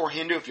hardcore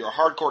Hindu, if you're a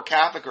hardcore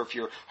Catholic, or if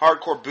you're a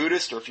hardcore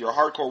Buddhist, or if you're a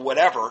hardcore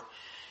whatever,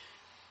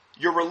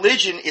 your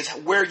religion is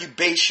where you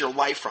base your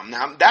life from.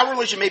 Now, that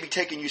religion may be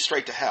taking you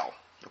straight to hell.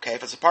 Okay,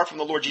 if it's apart from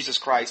the Lord Jesus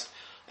Christ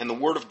and the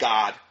Word of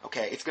God,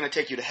 okay, it's going to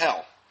take you to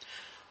hell.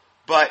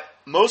 But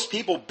most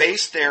people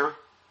base their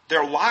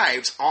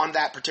lives on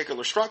that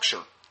particular structure.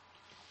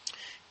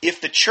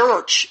 If the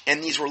church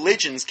and these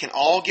religions can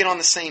all get on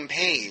the same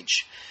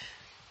page,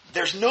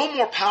 there's no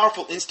more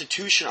powerful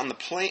institution on the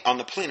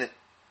planet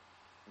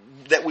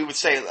that we would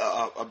say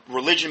a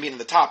religion being at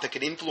the top that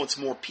could influence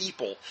more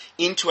people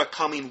into a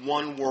coming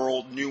one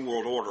world, new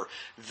world order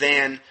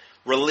than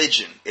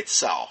religion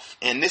itself.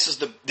 And this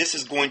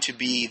is going to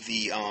be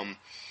the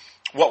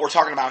what we're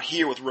talking about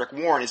here with Rick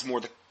Warren is more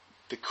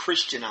the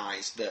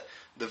Christianized,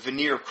 the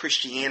veneer of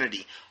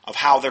Christianity of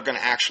how they're going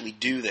to actually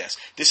do this.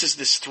 This is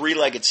this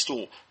three-legged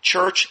stool.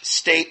 Church,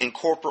 state, and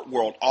corporate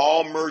world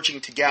all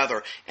merging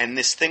together, and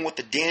this thing with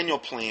the Daniel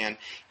Plan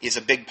is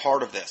a big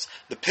part of this.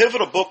 The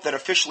pivotal book that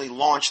officially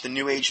launched the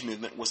New Age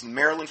movement was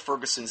Marilyn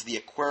Ferguson's The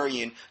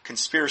Aquarian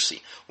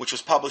Conspiracy, which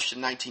was published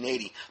in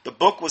 1980. The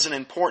book was an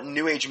important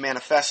New Age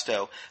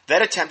manifesto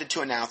that attempted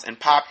to announce and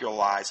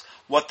popularize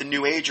what the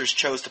New Agers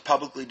chose to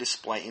publicly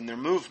display in their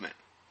movement.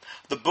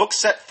 The book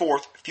set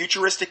forth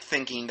futuristic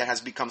thinking that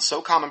has become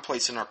so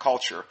commonplace in our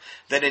culture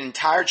that an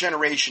entire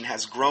generation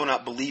has grown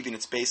up believing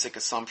its basic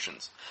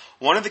assumptions.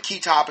 One of the key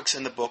topics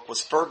in the book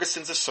was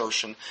Ferguson's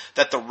assertion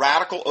that the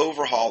radical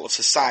overhaul of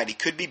society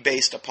could be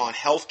based upon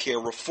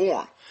healthcare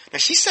reform. Now,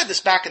 she said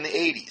this back in the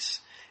 80s,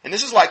 and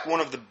this is like one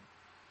of the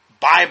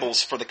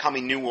Bibles for the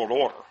coming New World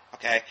Order.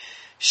 Okay,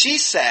 she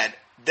said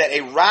that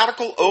a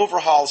radical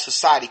overhaul of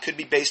society could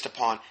be based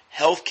upon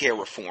healthcare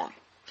reform,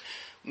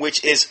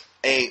 which is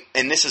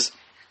and this is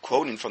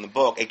quoting from the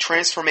book, a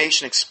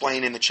transformation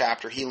explained in the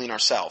chapter Healing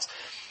Ourselves.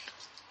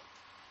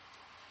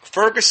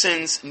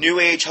 Ferguson's New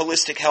Age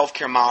holistic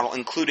healthcare model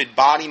included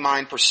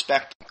body-mind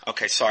perspective.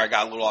 Okay, sorry, I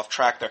got a little off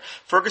track there.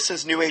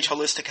 Ferguson's New Age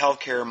holistic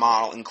healthcare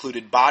model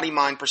included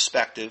body-mind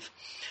perspective,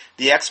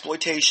 the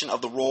exploitation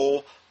of the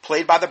role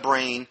played by the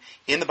brain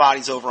in the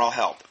body's overall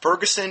health.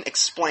 Ferguson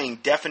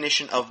explained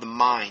definition of the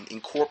mind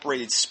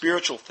incorporated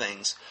spiritual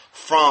things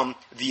from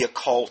the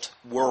occult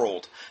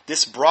world.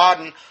 This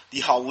broadened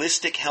the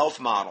holistic health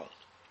model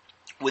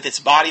with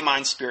its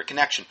body-mind-spirit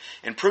connection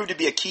and proved to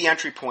be a key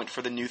entry point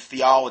for the new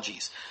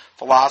theologies,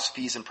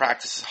 philosophies, and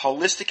practices.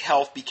 Holistic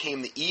health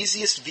became the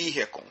easiest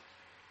vehicle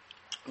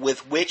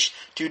with which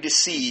to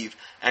deceive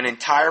an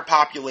entire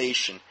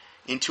population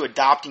into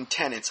adopting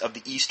tenets of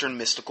the Eastern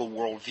mystical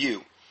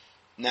worldview.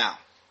 Now,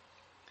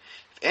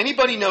 if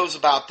anybody knows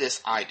about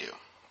this, I do.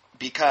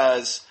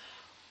 Because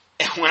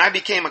when I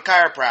became a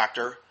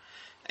chiropractor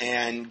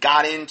and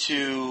got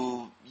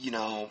into,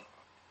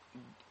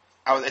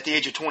 I was at the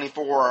age of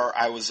 24,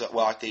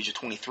 at the age of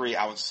 23,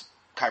 I was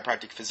a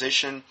chiropractic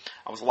physician.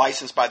 I was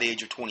licensed by the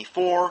age of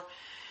 24.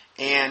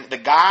 And the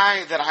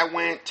guy that I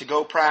went to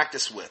go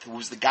practice with, who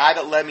was the guy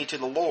that led me to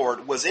the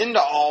Lord, was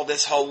into all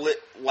this whole,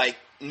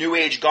 New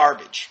Age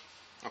garbage.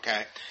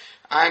 Okay?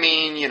 I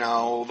mean,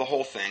 the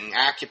whole thing.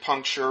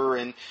 Acupuncture,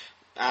 and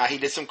he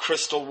did some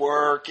crystal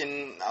work,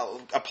 and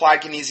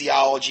applied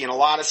kinesiology, and a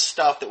lot of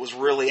stuff that was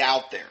really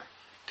out there.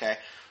 Okay?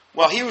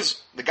 Well, he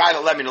was the guy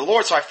that led me to the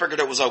Lord, so I figured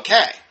it was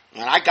okay.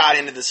 And I got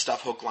into this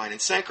stuff hook, line, and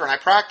sinker, and I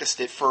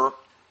practiced it for,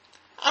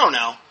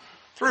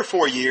 3 or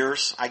 4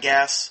 years, I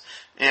guess.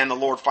 And the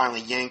Lord finally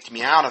yanked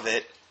me out of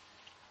it.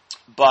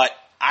 But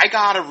I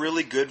got a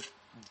really good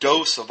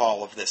dose of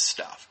all of this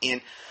stuff.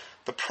 And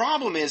the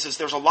problem is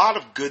there's a lot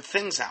of good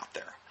things out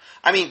there.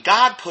 I mean,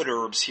 God put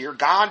herbs here.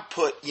 God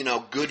put,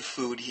 good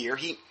food here.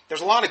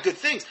 There's a lot of good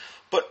things.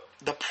 But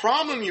the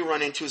problem you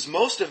run into is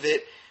most of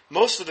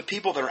the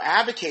people that are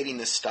advocating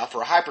this stuff,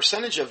 or a high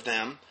percentage of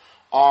them,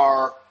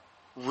 are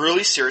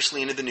really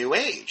seriously into the New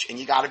Age. And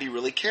you got to be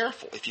really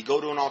careful. If you go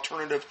to an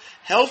alternative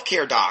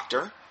healthcare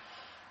doctor,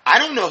 I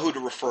don't know who to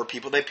refer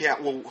people. They say,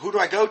 well, who do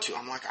I go to?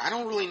 I'm like, I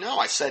don't really know.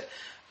 I said,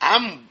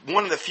 I'm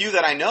one of the few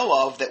that I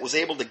know of that was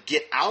able to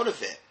get out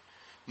of it.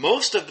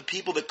 Most of the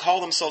people that call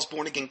themselves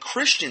born-again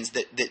Christians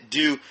that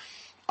do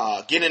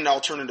get into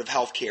alternative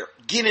healthcare,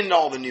 get into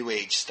all the New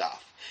Age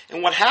stuff.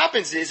 And what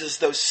happens is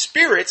those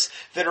spirits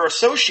that are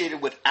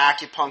associated with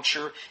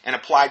acupuncture and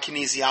applied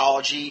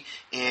kinesiology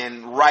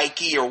and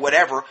Reiki or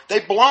whatever, they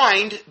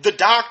blind the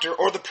doctor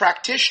or the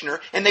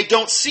practitioner, and they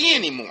don't see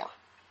anymore.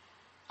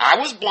 I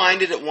was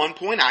blinded at one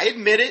point. I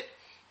admit it.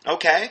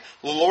 Okay?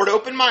 The Lord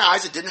opened my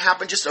eyes. It didn't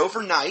happen just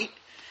overnight.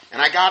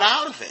 And I got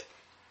out of it.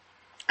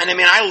 And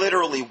I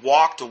literally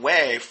walked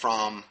away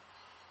from,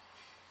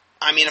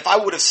 if I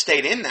would have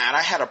stayed in that,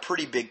 I had a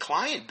pretty big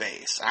client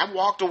base. I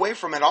walked away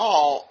from it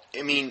all.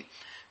 The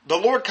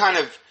Lord kind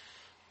of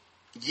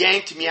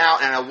yanked me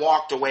out, and I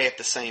walked away at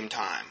the same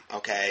time.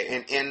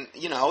 Okay? And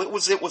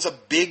it was a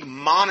big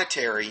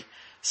monetary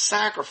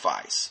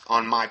sacrifice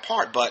on my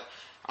part. But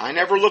I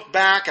never looked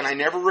back, and I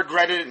never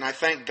regretted it, and I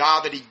thank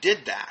God that He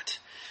did that.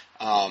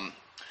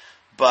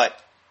 But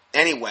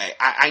anyway,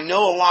 I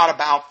know a lot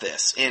about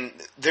this, and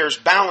there's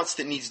balance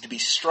that needs to be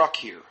struck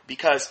here,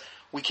 because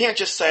we can't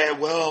just say,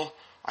 well,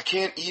 I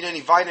can't eat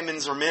any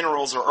vitamins or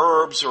minerals or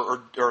herbs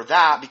or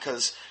that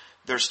because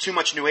there's too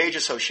much New Age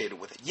associated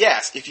with it.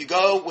 Yes, if you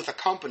go with a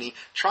company,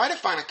 try to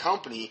find a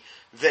company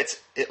that's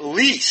at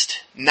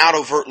least not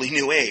overtly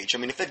New Age.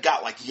 If they've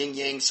got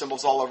yin-yang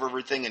symbols all over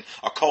everything and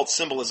occult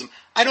symbolism,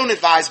 I don't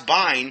advise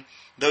buying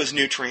those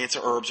nutrients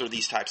or herbs or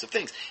these types of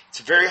things.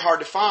 It's very hard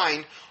to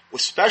find,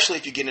 especially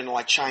if you get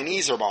into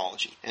Chinese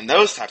herbology and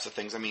those types of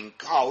things.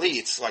 Golly,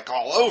 it's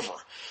all over.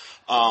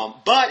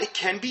 But it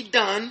can be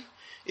done.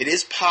 It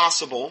is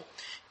possible.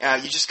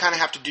 You just kind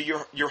of have to do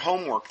your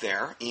homework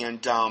there,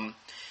 and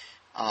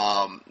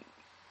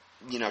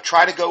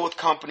try to go with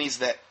companies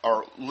that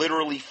are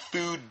literally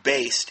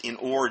food-based in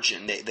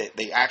origin.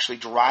 They actually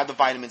derive the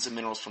vitamins and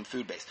minerals from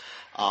food-based.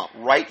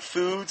 Right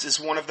Foods is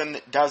one of them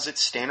that does it.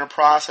 Standard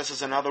Process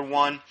is another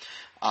one.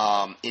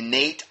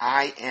 Innate,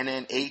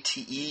 INNATE,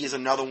 is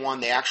another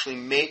one. They actually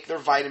make their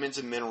vitamins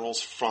and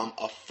minerals from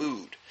a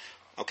food.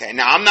 Okay,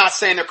 now I'm not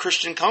saying they're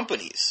Christian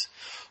companies,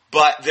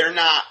 but they're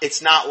not.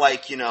 It's not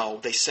like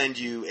they send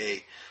you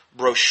a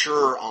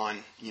brochure on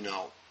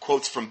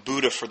quotes from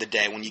Buddha for the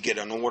day when you get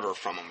an order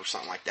from them or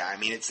something like that.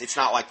 It's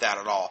not like that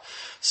at all.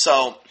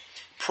 So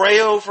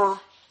pray over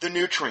the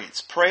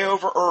nutrients. Pray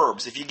over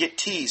herbs. If you get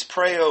teas,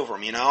 pray over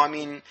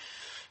them.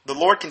 The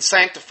Lord can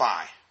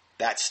sanctify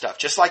that stuff,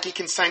 just like He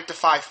can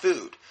sanctify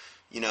food.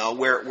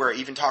 Where it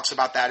even talks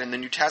about that in the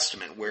New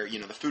Testament, where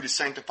the food is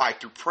sanctified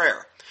through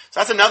prayer. So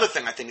that's another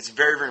thing I think is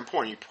very, very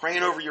important. You're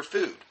praying over your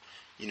food,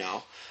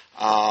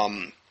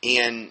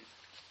 and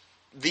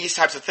these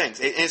types of things.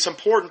 And it's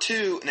important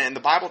too, and the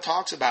Bible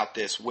talks about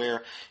this,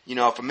 where,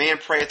 if a man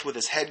prayeth with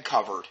his head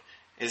covered,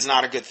 it is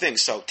not a good thing.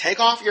 So take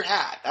off your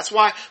hat. That's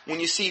why when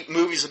you see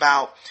movies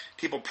about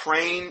people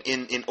praying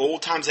in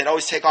old times, they'd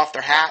always take off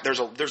their hat. There's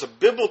a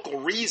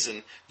biblical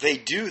reason they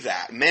do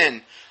that.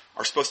 Men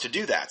are supposed to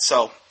do that.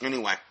 So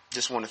anyway,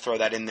 just want to throw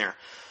that in there.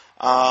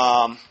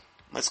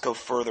 Let's go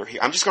further here.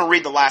 I'm just going to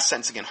read the last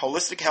sentence again.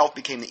 Holistic health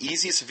became the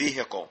easiest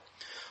vehicle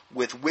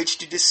with which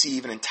to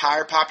deceive an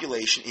entire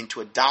population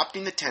into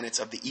adopting the tenets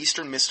of the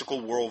Eastern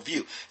mystical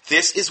worldview.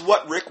 This is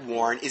what Rick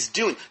Warren is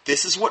doing.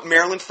 This is what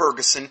Marilyn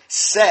Ferguson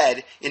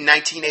said in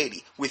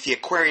 1980 with the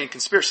Aquarian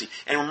conspiracy.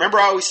 And remember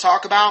I always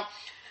talk about,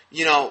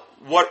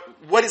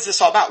 what is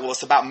this all about? Well,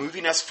 it's about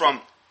moving us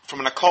from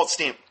an occult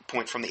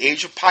standpoint, from the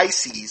age of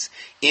Pisces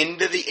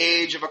into the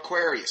age of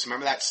Aquarius.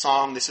 Remember that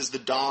song, This is the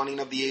Dawning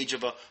of the Age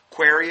of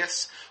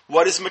Aquarius?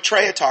 What does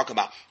Maitreya talk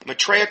about?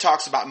 Maitreya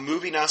talks about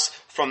moving us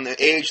from the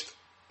age,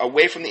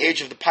 away from the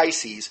age of the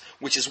Pisces,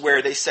 which is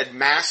where they said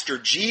Master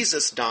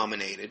Jesus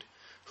dominated,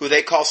 who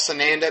they call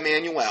Sananda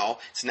Emanuel.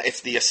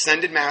 It's the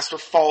ascended master,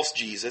 false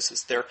Jesus.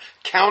 It's their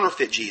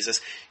counterfeit Jesus.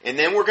 And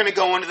then we're going to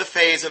go into the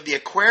phase of the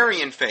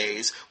Aquarian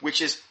phase,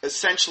 which is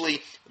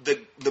essentially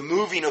the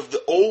moving of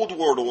the old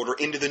world order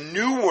into the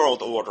new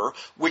world order,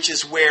 which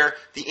is where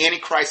the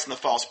Antichrist and the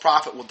false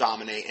prophet will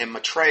dominate, and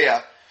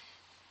Maitreya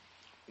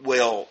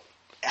will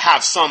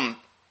have some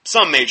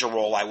major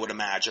role, I would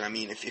imagine. I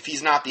mean, if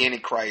he's not the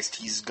Antichrist,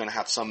 he's going to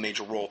have some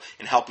major role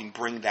in helping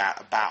bring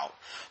that about.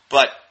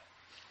 But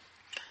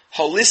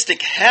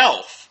holistic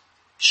health,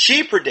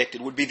 she predicted,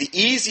 would be the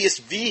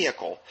easiest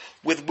vehicle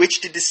with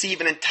which to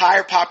deceive an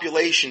entire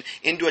population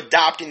into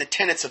adopting the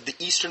tenets of the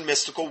Eastern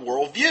mystical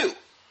worldview.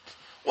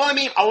 Well, I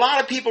mean, a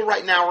lot of people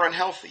right now are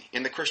unhealthy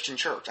in the Christian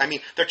church. I mean,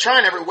 they're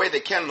trying every way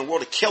they can in the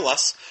world to kill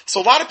us. So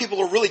a lot of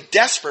people are really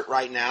desperate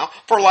right now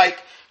for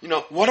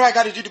what do I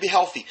got to do to be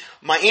healthy?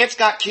 My aunt's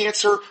got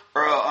cancer,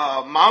 or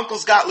my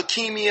uncle's got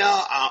leukemia.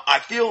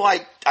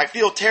 I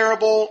feel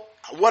terrible.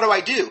 What do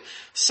I do?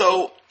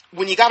 So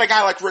when you got a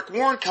guy like Rick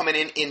Warren coming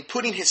in and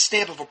putting his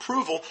stamp of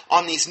approval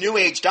on these New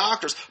Age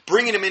doctors,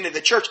 bringing them into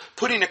the church,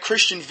 putting a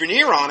Christian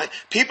veneer on it,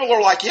 people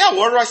are like, yeah,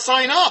 where do I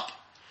sign up?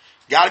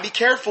 Got to be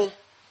careful.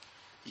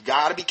 You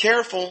got to be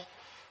careful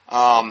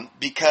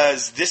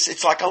because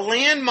it's like a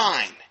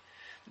landmine.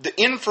 The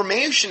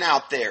information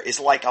out there is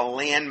like a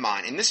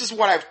landmine, and this is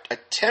what I've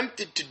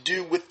attempted to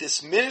do with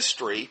this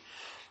ministry.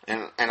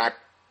 And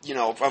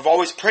I've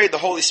always prayed the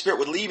Holy Spirit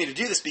would lead me to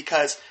do this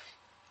because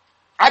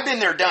I've been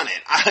there, done it.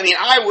 I mean,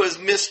 I was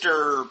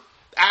Mr.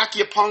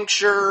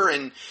 Acupuncture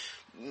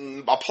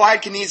and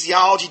applied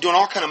kinesiology, doing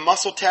all kind of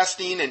muscle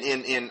testing,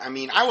 and I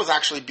mean, I was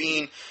actually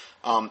being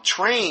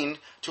trained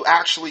to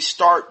actually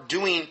start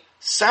doing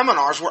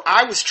seminars where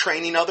I was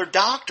training other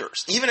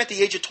doctors. Even at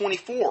the age of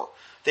 24,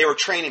 they were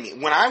training me.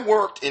 When I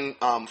worked in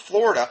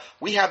Florida,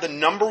 we had the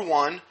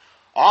 #1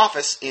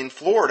 office in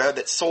Florida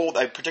that sold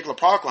a particular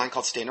product line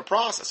called Standard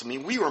Process. I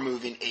mean, we were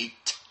moving a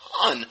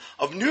ton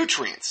of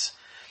nutrients.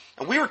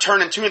 And we were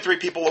turning 2 and 3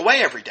 people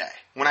away every day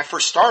when I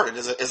first started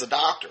as a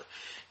doctor.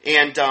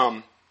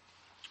 And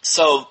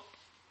so,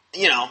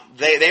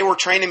 they were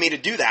training me to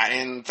do that.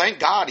 And thank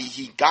God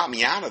he got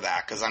me out of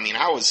that. Because, I mean,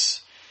 I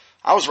was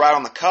right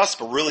on the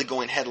cusp of really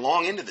going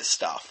headlong into this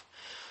stuff.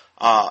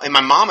 And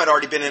my mom had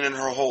already been in it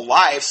her whole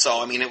life.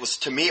 So, I mean, it was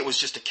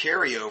just a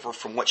carryover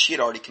from what she had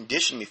already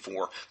conditioned me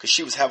for. Because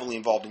she was heavily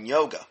involved in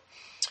yoga.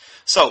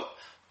 So,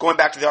 going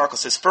back to the article, it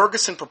says,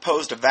 Ferguson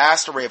proposed a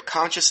vast array of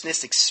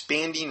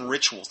consciousness-expanding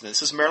rituals. Now,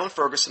 this is Marilyn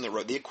Ferguson that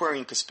wrote The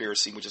Aquarian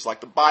Conspiracy, which is like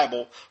the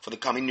Bible for the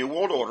coming New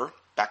World Order,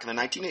 back in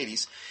the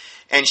 1980s.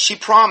 And she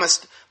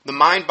promised the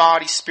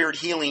mind-body-spirit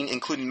healing,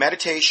 including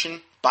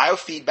meditation,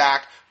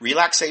 biofeedback,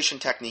 relaxation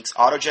techniques,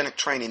 autogenic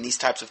training, these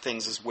types of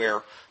things is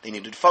where they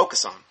needed to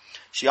focus on.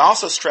 She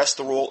also stressed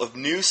the role of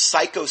new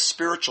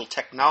psycho-spiritual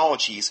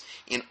technologies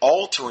in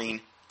altering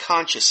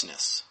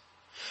consciousness.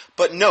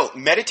 But note,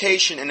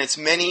 meditation and its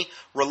many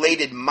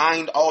related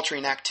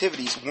mind-altering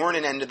activities weren't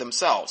an end to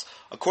themselves.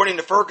 According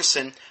to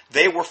Ferguson,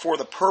 they were for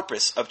the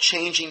purpose of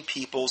changing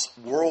people's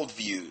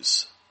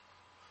worldviews.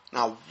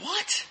 Now,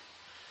 what?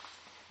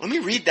 Let me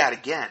read that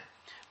again.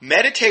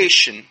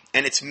 Meditation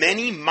and its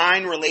many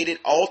mind-related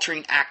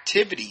altering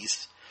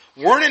activities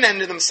weren't an end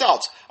to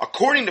themselves.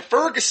 According to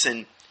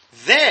Ferguson,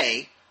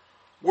 they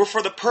were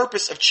for the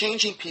purpose of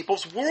changing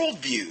people's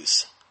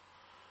worldviews.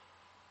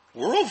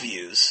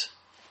 Worldviews?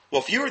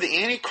 Well, if you are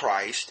the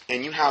Antichrist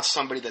and you have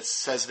somebody that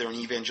says they're an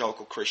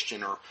evangelical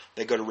Christian or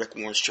they go to Rick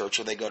Warren's church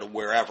or they go to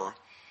wherever,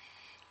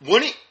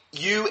 wouldn't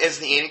you as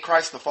the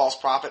Antichrist and the false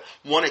prophet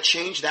want to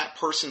change that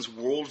person's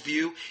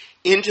worldview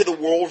into the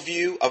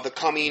worldview of the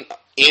coming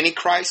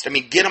Antichrist? I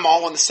mean, get them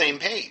all on the same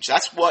page.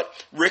 That's what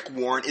Rick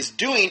Warren is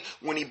doing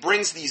when he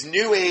brings these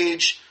New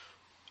Age,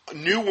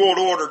 New World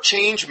Order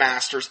change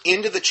masters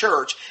into the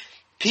church.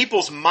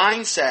 People's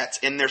mindsets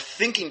and their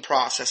thinking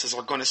processes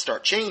are going to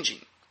start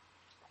changing.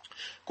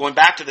 Going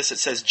back to this, it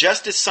says,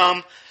 just as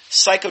some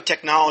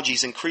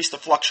psychotechnologies increase the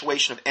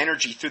fluctuation of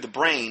energy through the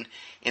brain,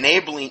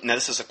 enabling, now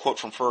this is a quote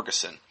from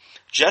Ferguson,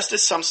 just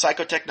as some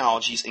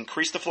psychotechnologies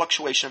increase the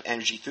fluctuation of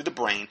energy through the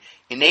brain,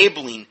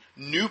 enabling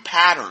new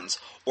patterns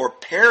or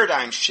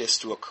paradigm shifts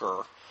to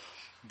occur,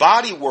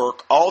 body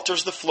work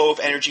alters the flow of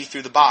energy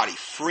through the body,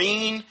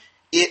 freeing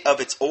it of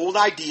its old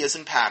ideas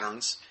and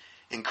patterns,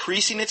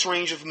 increasing its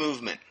range of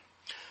movement.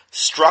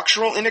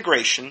 Structural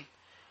integration,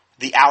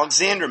 the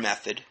Alexander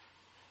method,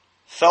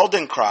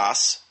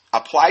 Feldenkrais,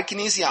 applied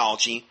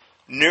kinesiology,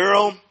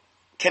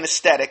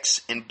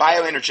 neurokinesthetics and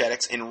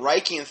bioenergetics and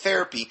Reiki and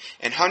therapy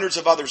and hundreds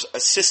of other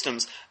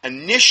systems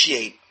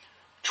initiate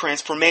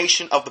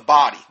transformation of the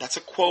body. That's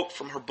a quote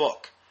from her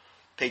book,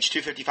 page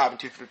 255 and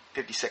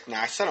 256.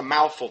 Now, I said a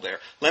mouthful there.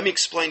 Let me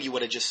explain to you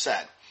what I just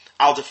said.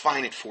 I'll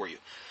define it for you.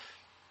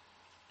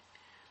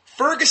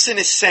 Ferguson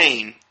is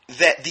saying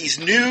that these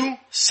new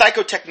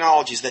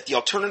psychotechnologies that the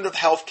alternative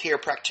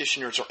healthcare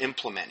practitioners are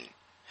implementing,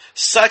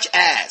 such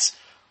as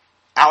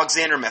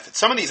Alexander Method,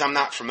 some of these I'm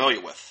not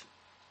familiar with,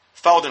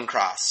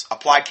 Feldenkrais,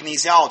 applied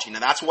kinesiology. Now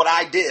that's what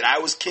I did. I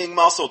was king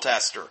muscle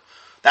tester.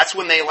 That's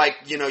when they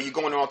you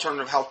go into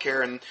alternative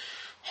healthcare and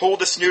hold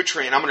this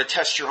nutrient, I'm going to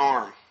test your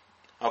arm.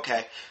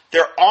 Okay?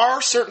 There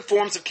are certain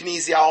forms of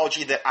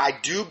kinesiology that I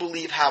do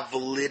believe have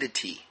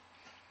validity.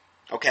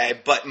 Okay?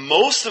 But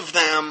most of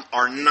them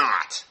are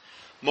not.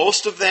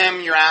 Most of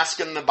them, you're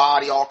asking the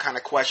body all kind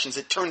of questions.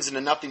 It turns into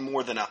nothing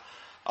more than a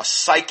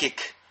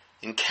psychic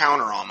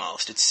encounter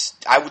almost.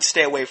 I would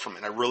stay away from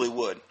it. I really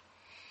would.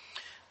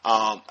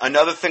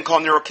 Another thing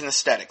called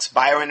neurokinesthetics,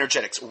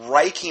 bioenergetics,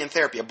 Reiki and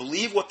therapy. I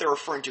believe what they're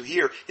referring to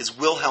here is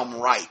Wilhelm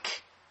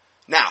Reich.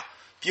 Now,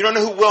 if you don't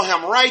know who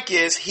Wilhelm Reich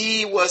is,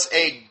 he was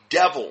a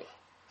devil,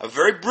 a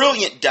very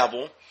brilliant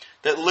devil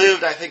that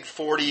lived, I think,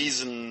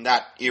 40s and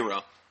that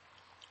era.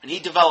 And he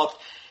developed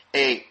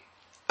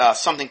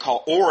something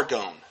called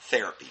orgone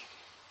therapy.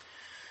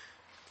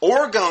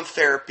 Orgone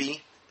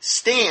therapy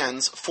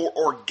stands for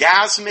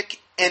orgasmic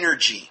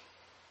energy.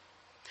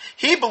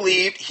 He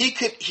believed he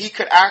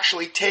could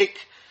actually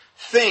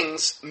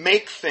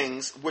make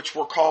things which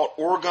were called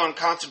orgone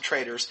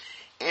concentrators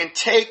and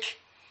take,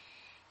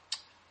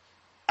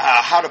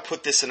 how to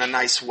put this in a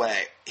nice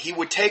way, he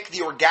would take the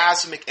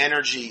orgasmic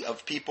energy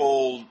of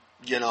people,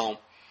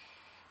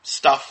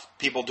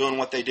 people doing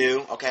what they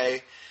do,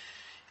 okay,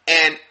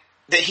 and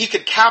that he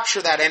could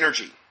capture that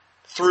energy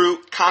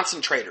through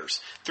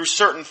concentrators, through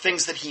certain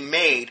things that he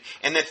made,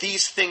 and that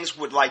these things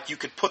would, you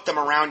could put them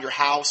around your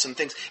house and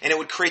things, and it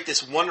would create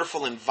this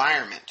wonderful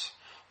environment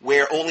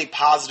where only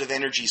positive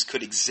energies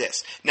could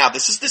exist. Now,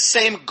 this is the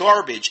same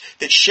garbage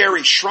that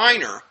Sherry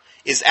Shriner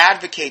is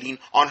advocating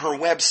on her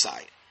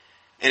website.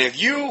 And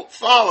if you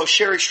follow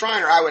Sherry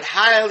Shriner, I would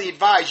highly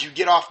advise you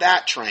get off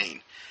that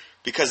train,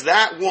 because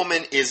that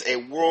woman is a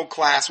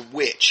world-class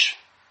witch,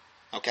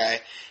 okay?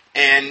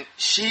 And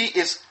she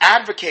is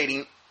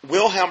advocating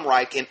Wilhelm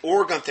Reich and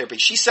orgone therapy.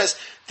 She says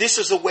this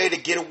is a way to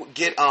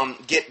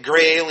get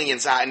gray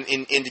aliens out and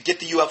to get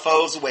the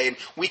UFOs away, and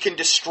we can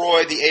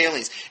destroy the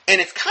aliens.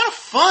 And it's kind of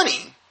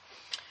funny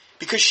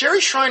because Sherry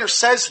Shriner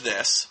says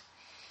this,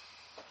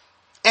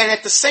 and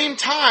at the same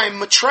time,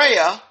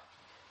 Maitreya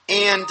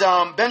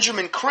and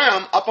Benjamin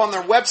Creme up on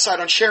their website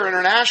on Share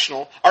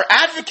International are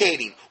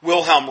advocating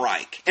Wilhelm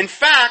Reich. In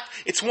fact,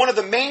 it's one of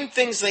the main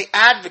things they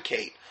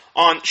advocate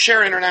on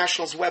Share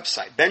International's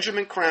website.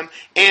 Benjamin Creme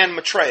and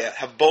Maitreya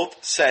have both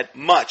said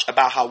much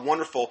about how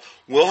wonderful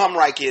Wilhelm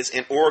Reich is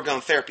in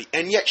orgone therapy.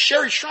 And yet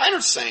Sherry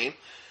Shriner's saying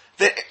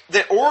that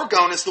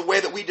orgone is the way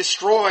that we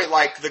destroy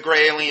the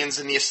gray aliens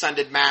and the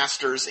ascended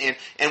masters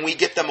and we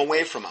get them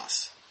away from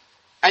us.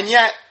 And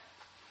yet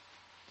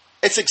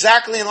it's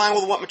exactly in line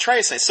with what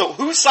Maitreya is saying. So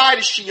whose side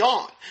is she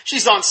on?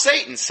 She's on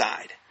Satan's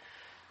side.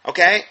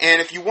 Okay?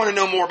 And if you want to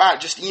know more about it,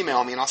 just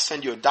email me and I'll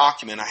send you a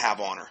document I have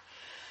on her.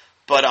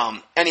 But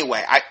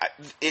anyway,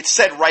 it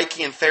said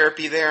Reiki and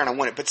therapy there, and I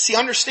want it. But see,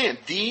 understand,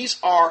 these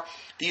are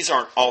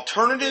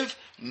alternative,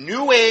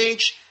 new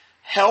age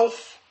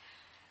health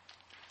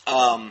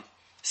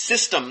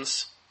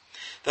systems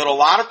that a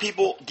lot of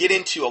people get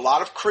into. A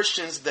lot of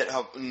Christians that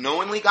have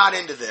knowingly got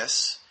into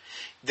this.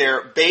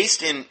 They're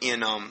based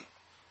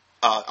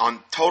on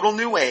total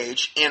new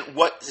age, and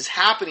what is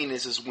happening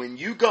is when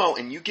you go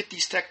and you get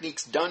these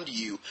techniques done to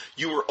you,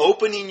 you are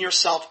opening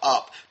yourself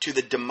up to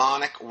the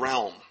demonic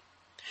realm.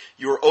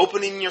 You're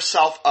opening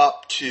yourself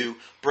up to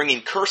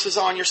bringing curses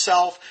on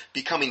yourself,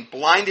 becoming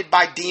blinded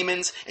by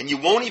demons, and you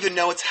won't even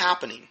know it's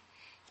happening.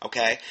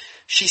 Okay?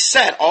 She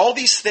said all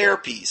these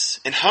therapies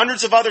and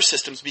hundreds of other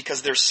systems,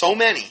 because there's so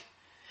many,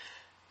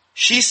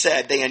 she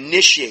said they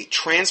initiate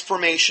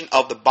transformation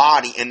of the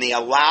body and they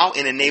allow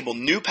and enable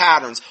new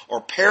patterns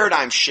or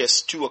paradigm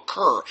shifts to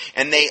occur,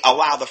 and they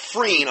allow the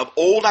freeing of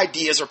old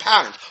ideas or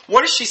patterns.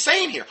 What is she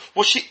saying here?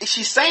 Well,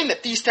 she's saying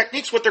that these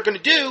techniques, what they're going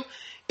to do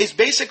is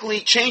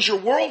basically change your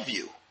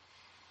worldview,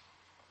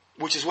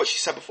 which is what she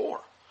said before.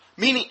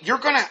 Meaning, you're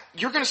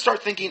gonna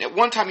start thinking. At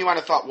one time, you might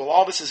have thought, "Well,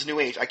 all this is New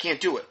Age. I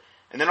can't do it."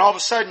 And then all of a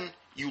sudden,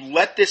 you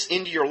let this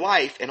into your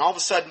life, and all of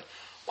a sudden,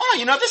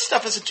 wow, this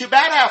stuff isn't too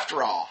bad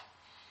after all.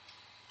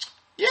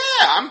 Yeah,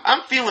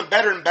 I'm feeling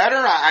better and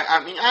better.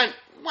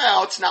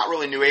 Well, it's not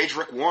really New Age.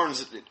 Rick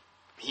Warren's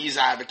he's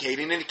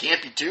advocating it. It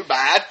can't be too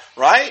bad,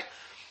 right?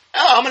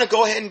 Oh, I'm going to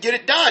go ahead and get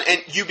it done.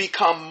 And you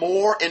become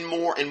more and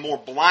more and more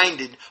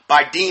blinded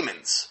by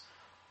demons.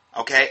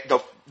 Okay?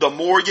 The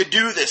more you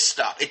do this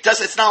stuff.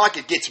 It's not like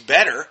it gets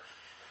better.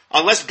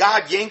 Unless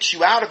God yanks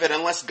you out of it,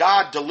 unless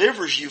God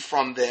delivers you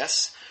from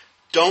this,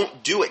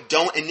 don't do it.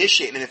 Don't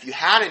initiate it. And if you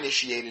had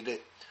initiated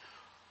it,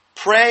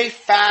 pray,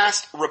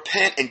 fast,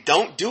 repent, and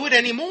don't do it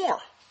anymore.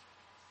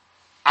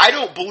 I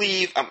don't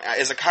believe,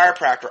 as a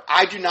chiropractor,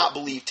 I do not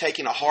believe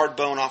taking a hard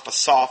bone off a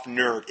soft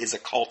nerve is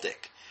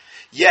occultic.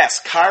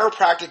 Yes,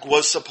 chiropractic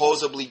was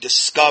supposedly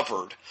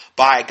discovered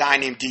by a guy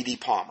named D.D.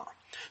 Palmer,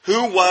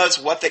 who was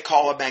what they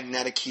call a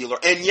magnetic healer.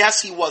 And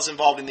yes, he was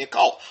involved in the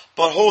occult.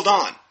 But hold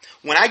on.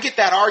 When I get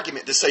that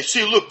argument to say,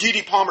 see, look,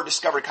 D.D. Palmer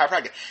discovered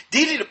chiropractic.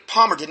 D.D.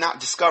 Palmer did not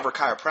discover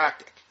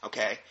chiropractic,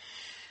 okay?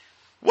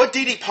 What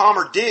D.D.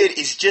 Palmer did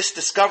is just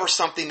discover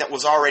something that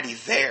was already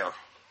there.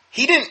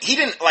 He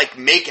didn't like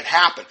make it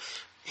happen.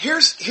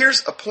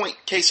 Here's a point,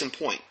 case in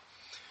point.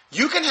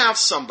 You can have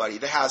somebody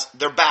that has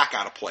their back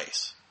out of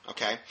place,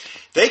 okay?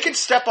 They can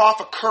step off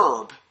a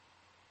curb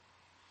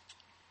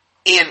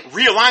and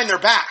realign their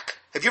back.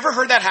 Have you ever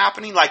heard that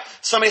happening? Like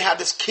somebody had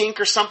this kink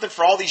or something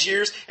for all these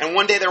years, and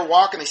one day they were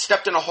walking, they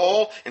stepped in a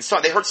hole, and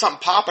so they heard something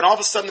pop, and all of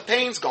a sudden the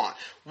pain's gone.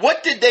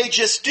 What did they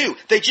just do?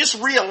 They just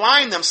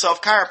realigned themselves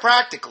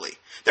chiropractically.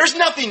 There's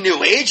nothing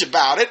new age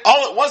about it.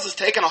 All it was is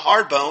taking a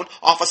hard bone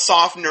off a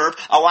soft nerve,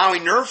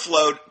 allowing nerve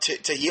flow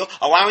to heal,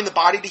 allowing the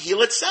body to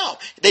heal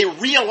itself. They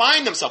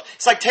realign themselves.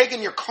 It's like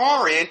taking your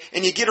car in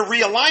and you get a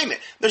realignment.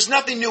 There's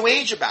nothing new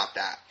age about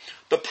that.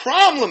 The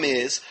problem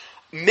is,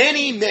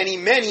 many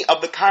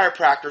of the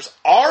chiropractors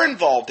are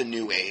involved in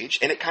New Age,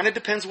 and it kind of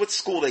depends what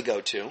school they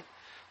go to.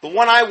 The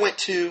one I went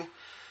to,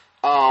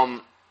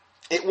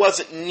 it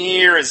wasn't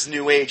near as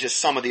New Age as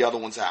some of the other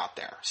ones out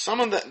there. Some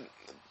of the,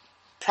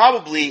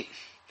 probably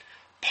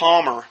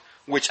Palmer,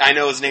 which I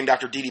know is named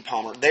after D.D.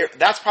 Palmer,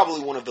 that's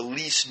probably one of the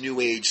least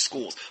New Age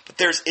schools. But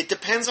it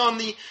depends on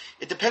the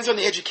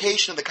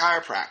education of the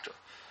chiropractor.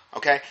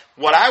 Okay,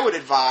 what I would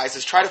advise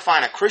is try to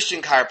find a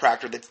Christian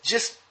chiropractor that's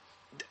just,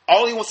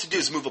 all he wants to do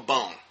is move a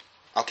bone,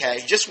 okay?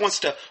 He just wants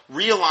to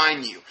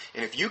realign you.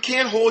 And if you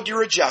can't hold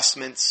your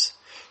adjustments,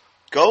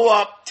 go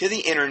up to the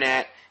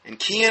internet and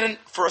key in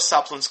for a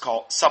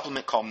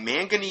supplement called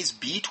Manganese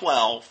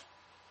B12.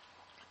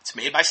 It's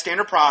made by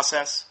Standard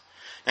Process.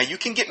 Now, you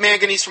can get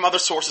manganese from other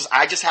sources.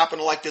 I just happen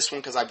to like this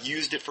one because I've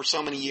used it for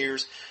so many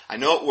years. I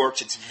know it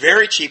works. It's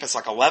very cheap. It's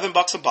like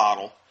 $11 a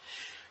bottle.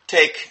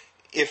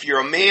 If you're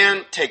a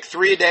man, take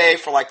 3 a day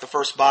for like the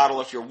first bottle.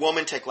 If you're a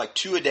woman, take like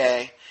 2 a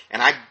day.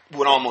 And I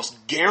would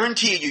almost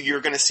guarantee you're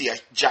going to see a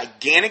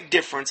gigantic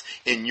difference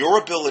in your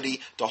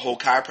ability to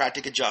hold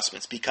chiropractic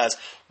adjustments, because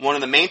one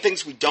of the main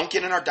things we don't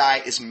get in our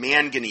diet is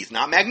manganese.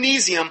 Not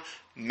magnesium,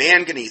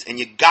 manganese. And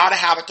you got to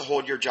have it to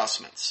hold your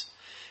adjustments.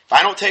 If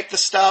I don't take the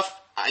stuff,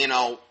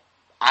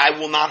 I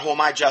will not hold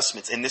my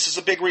adjustments. And this is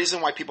a big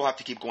reason why people have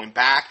to keep going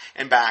back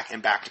and back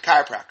and back to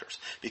chiropractors,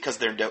 because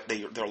they're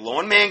low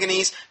in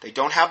manganese. They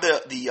don't have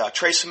the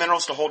trace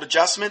minerals to hold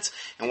adjustments.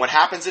 And what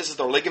happens is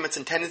their ligaments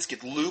and tendons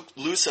get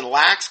loose and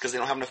lax because they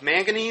don't have enough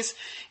manganese,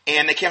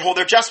 and they can't hold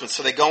their adjustments.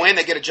 So they go in,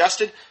 they get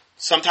adjusted.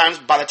 Sometimes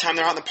by the time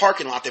they're out in the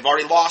parking lot, they've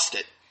already lost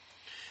it.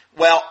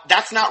 Well,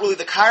 that's not really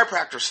the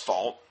chiropractor's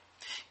fault.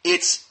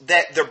 It's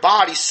that their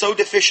body's so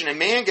deficient in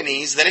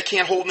manganese that it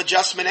can't hold an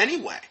adjustment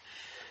anyway.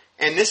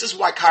 And this is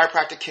why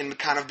chiropractic can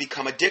kind of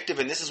become addictive,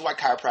 and this is why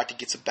chiropractic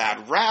gets a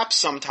bad rap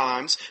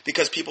sometimes,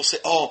 because people say,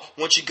 oh,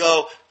 once you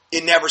go,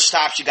 it never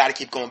stops, you got to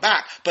keep going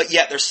back. But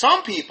yet there's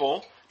some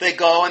people, they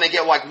go and they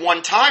get like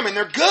one time and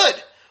they're good.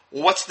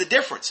 Well, what's the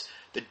difference?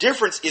 The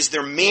difference is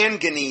their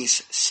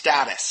manganese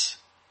status.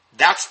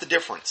 That's the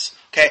difference.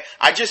 Okay,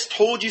 I just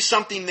told you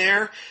something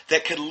there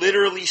that could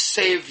literally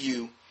save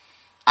you,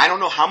 I don't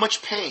know how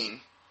much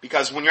pain,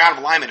 because when you're out of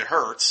alignment it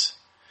hurts,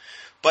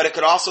 but it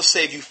could also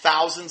save you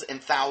thousands and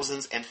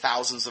thousands and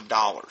thousands of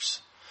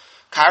dollars.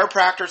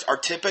 Chiropractors are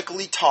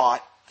typically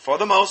taught, for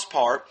the most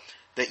part,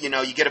 that,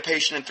 you get a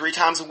patient in 3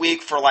 times a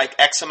week for like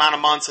X amount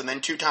of months, and then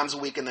 2 times a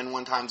week, and then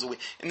 1 time a week.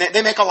 And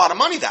they make a lot of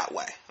money that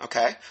way,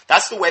 okay?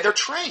 That's the way they're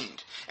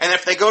trained. And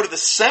if they go to the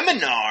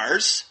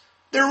seminars,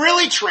 they're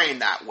really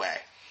trained that way.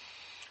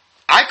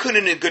 I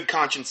couldn't in good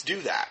conscience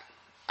do that.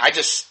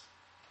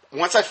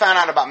 Once I found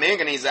out about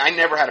manganese, I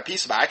never had a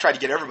piece about it. I tried to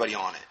get everybody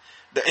on it.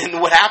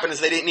 And what happened is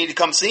they didn't need to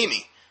come see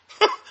me.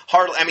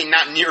 Hardly,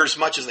 not near as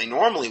much as they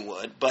normally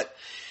would, but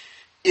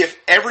if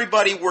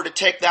everybody were to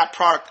take that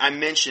product I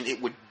mentioned,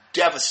 it would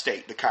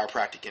devastate the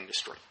chiropractic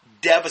industry.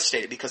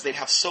 Devastate it, because they'd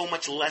have so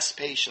much less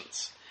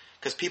patients.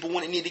 Because people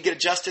wouldn't need to get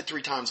adjusted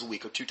 3 times a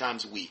week or 2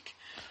 times a week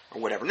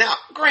or whatever. Now,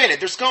 granted,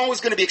 there's always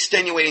going to be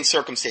extenuating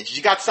circumstances.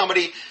 You got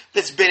somebody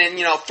that's been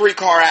in, 3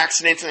 car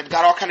accidents and they've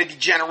got all kind of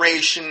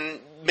degeneration.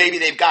 Maybe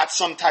they've got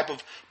some type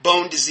of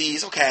bone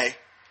disease. Okay,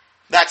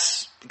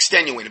 that's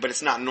extenuated, but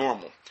it's not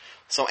normal.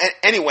 So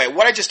anyway,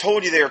 what I just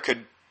told you there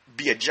could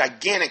be a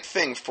gigantic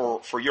thing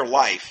for your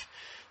life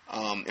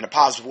in a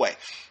positive way.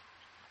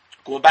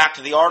 Going back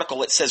to the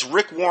article, it says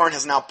Rick Warren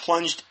has now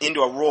plunged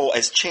into a role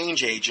as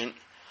change agent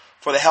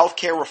for the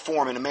healthcare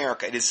reform in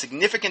America. It is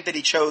significant that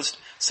he chose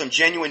some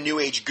genuine New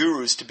Age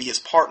gurus to be his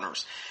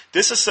partners.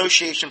 This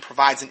association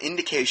provides an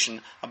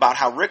indication about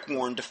how Rick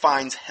Warren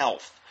defines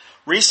health.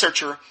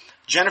 Researcher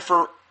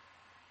Jennifer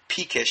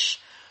Pekish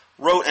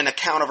wrote an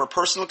account of her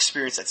personal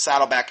experience at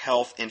Saddleback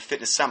Health and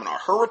Fitness Seminar.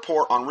 Her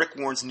report on Rick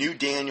Warren's New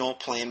Daniel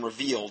plan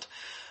revealed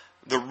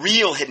the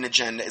real hidden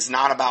agenda is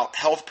not about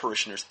health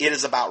parishioners. It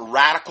is about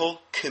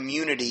radical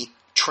community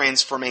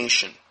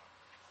transformation.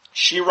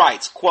 She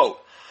writes,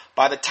 quote,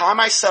 "By the time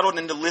I settled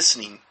into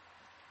listening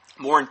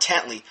more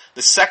intently,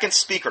 the second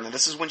speaker," now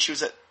this is when she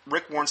was at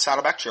Rick Warren's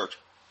Saddleback Church,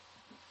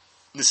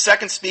 "the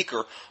second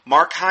speaker,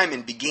 Mark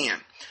Hyman,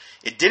 began.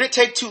 It didn't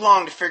take too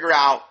long to figure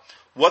out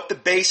what the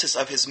basis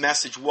of his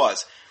message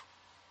was.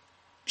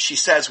 She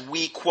says,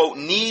 we, quote,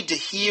 need to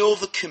heal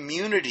the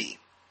community.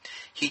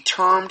 He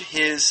termed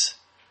his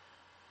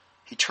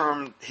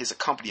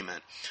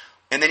accompaniment.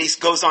 And then he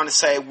goes on to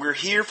say, we're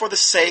here for the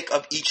sake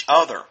of each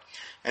other.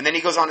 And then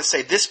he goes on to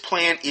say, this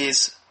plan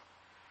is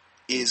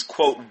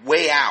quote,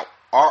 way out.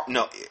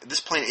 This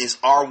plan is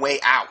our way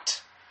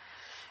out.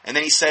 And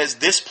then he says,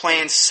 this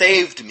plan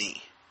saved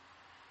me.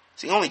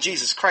 See, only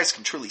Jesus Christ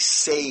can truly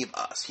save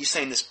us. He's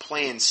saying this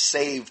plan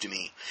saved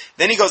me.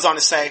 Then he goes on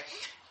to say,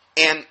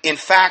 and in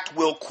fact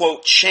will,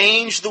 quote,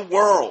 change the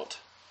world.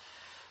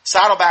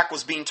 Saddleback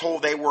was being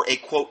told they were a,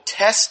 quote,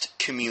 test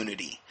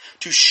community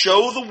to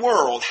show the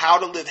world how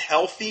to live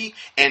healthy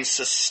and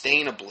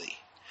sustainably.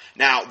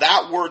 Now,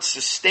 that word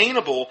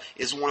sustainable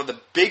is one of the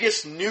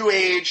biggest New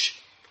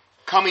Age,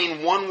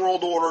 coming one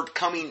world order,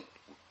 coming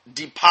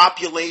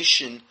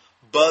depopulation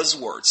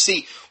buzzwords.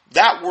 See,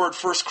 that word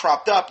first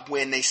cropped up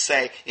when they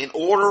say, in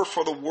order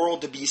for the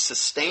world to be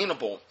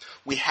sustainable,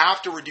 we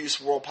have to reduce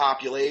world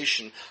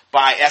population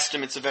by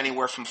estimates of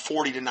anywhere from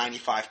 40 to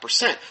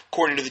 95%.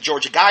 According to the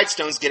Georgia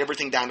Guidestones, get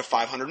everything down to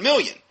 500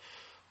 million.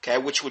 Okay,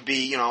 which would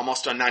be,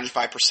 almost a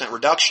 95%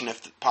 reduction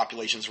if the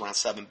population is around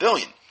 7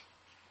 billion.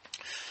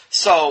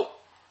 So,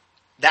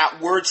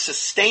 that word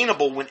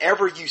sustainable,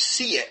 whenever you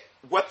see it,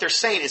 what they're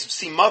saying is,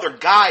 see, Mother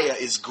Gaia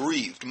is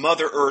grieved.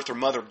 Mother Earth or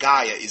Mother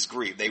Gaia is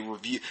grieved.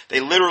 They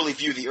literally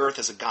view the Earth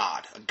as a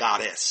god, a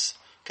goddess.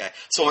 Okay,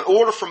 so in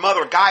order for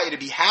Mother Gaia to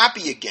be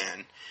happy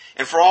again,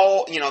 and for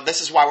all,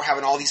 this is why we're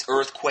having all these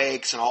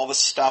earthquakes and all this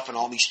stuff and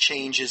all these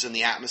changes in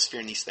the atmosphere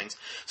and these things.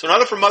 So in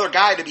order for Mother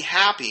Gaia to be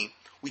happy,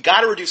 we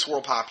got to reduce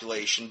world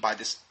population by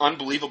this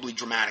unbelievably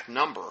dramatic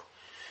number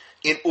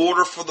in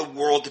order for the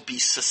world to be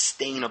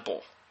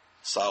sustainable.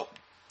 So,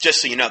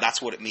 just so you know,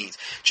 that's what it means.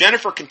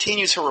 Jennifer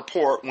continues her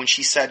report when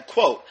she said,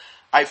 quote,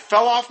 I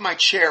fell off my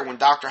chair when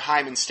Dr.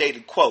 Hyman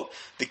stated, quote,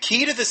 the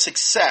key to the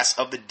success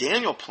of the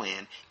Daniel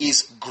Plan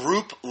is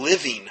group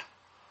living.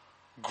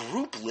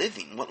 Group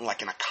living? What,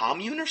 like in a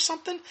commune or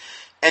something?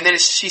 And then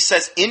she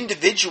says,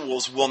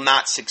 individuals will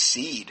not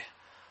succeed.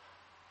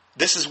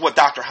 This is what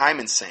Dr.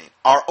 Hyman's saying.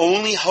 Our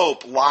only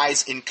hope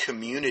lies in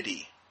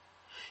community.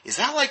 Is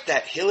that like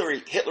that Hillary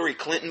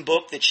Clinton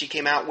book that she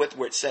came out with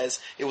where it says,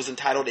 it was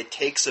entitled, It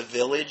Takes a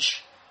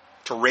Village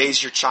to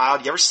Raise Your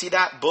Child? You ever see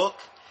that book?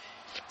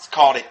 It's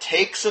called It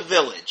Takes a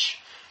Village.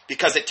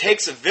 Because it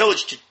takes a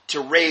village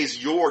to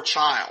raise your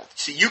child.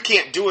 See, you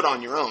can't do it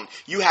on your own.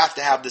 You have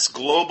to have this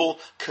global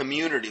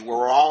community where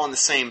we're all on the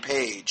same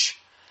page.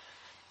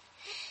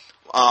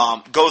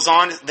 It goes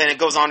on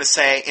to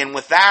say, and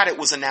with that it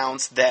was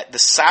announced that the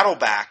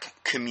Saddleback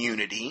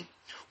community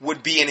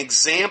would be an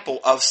example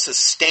of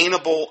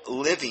sustainable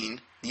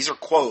living, these are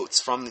quotes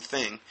from the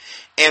thing,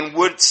 and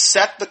would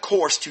set the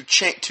course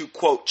to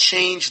quote,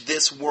 change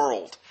this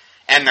world.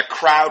 And the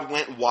crowd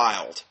went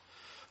wild.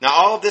 Now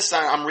all of this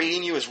I'm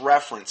reading you is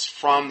reference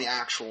from the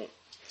actual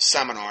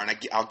seminar,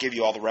 and I'll give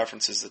you all the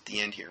references at the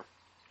end here.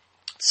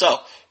 So,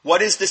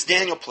 what is this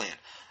Daniel Plan?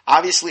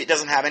 Obviously it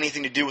doesn't have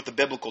anything to do with the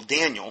biblical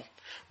Daniel.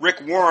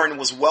 Rick Warren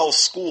was well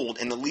schooled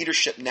in the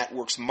Leadership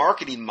Network's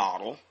marketing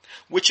model,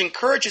 which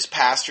encourages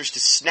pastors to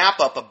snap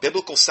up a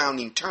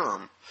biblical-sounding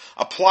term,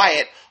 apply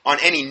it on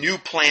any new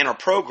plan or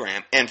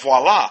program, and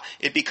voila,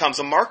 it becomes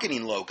a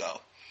marketing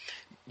logo.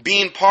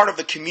 Being part of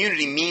the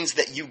community means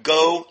that you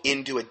go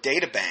into a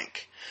data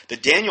bank. The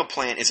Daniel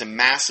Plan is a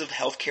massive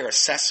healthcare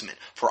assessment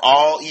for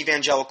all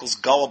evangelicals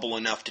gullible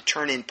enough to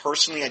turn in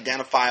personally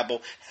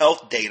identifiable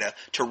health data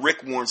to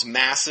Rick Warren's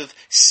massive,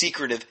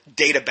 secretive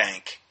data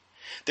bank.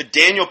 The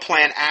Daniel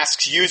Plan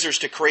asks users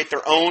to create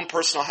their own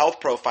personal health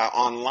profile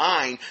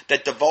online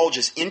that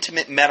divulges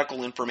intimate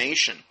medical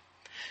information.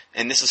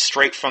 And this is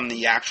straight from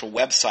the actual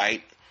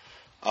website,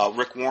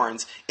 Rick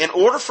Warren's. In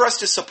order for us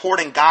to support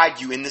and guide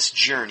you in this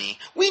journey,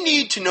 we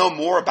need to know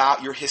more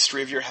about your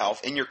history of your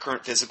health and your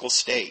current physical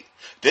state.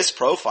 This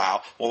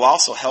profile will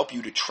also help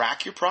you to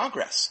track your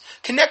progress,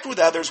 connect with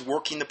others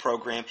working the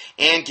program,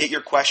 and get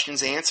your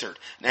questions answered.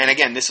 And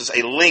again, this is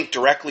a link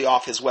directly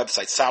off his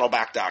website,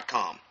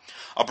 saddleback.com.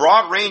 A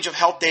broad range of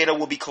health data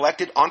will be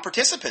collected on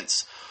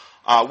participants.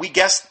 We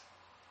guess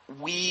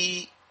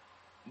the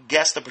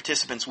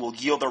participants will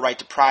yield their right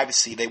to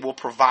privacy. They will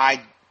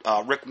provide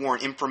Rick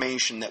Warren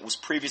information that was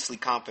previously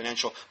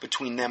confidential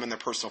between them and their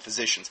personal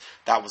physicians.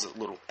 That was a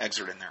little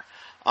excerpt in there.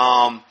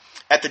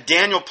 At the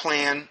Daniel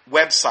Plan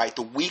website,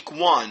 the week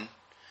 1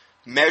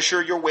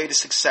 Measure Your Way to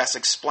Success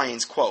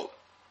explains, quote,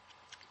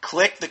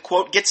 click the,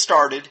 quote, Get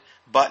Started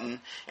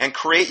button and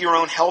create your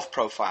own health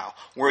profile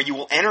where you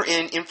will enter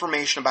in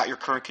information about your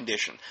current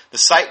condition. The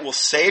site will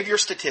save your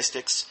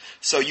statistics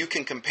so you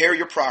can compare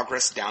your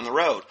progress down the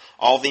road.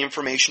 All the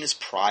information is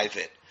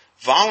private,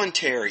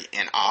 voluntary,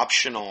 and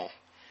optional.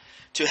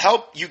 To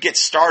help you get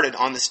started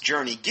on this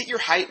journey, get your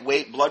height,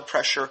 weight, blood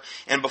pressure,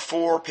 and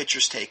before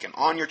pictures taken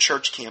on your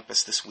church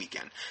campus this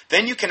weekend.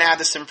 Then you can add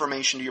this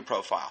information to your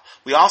profile.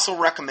 We also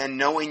recommend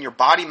knowing your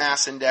body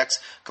mass index,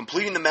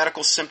 completing the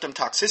medical symptom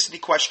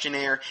toxicity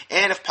questionnaire,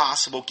 and if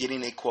possible,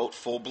 getting a, quote,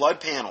 full blood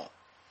panel.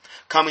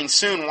 Coming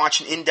soon, watch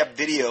an in-depth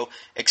video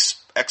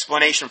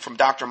explanation from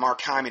Dr.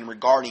 Mark Hyman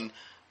regarding,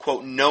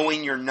 quote,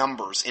 knowing your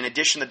numbers. In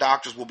addition, the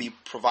doctors will be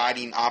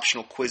providing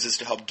optional quizzes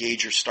to help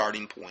gauge your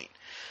starting point.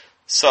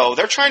 So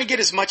they're trying to get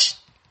as much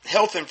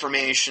health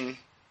information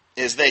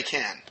as they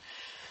can.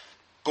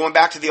 Going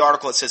back to the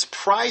article, it says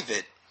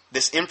private,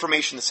 this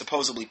information that's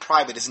supposedly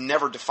private is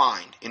never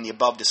defined in the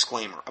above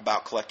disclaimer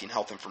about collecting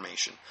health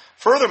information.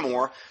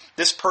 Furthermore,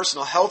 this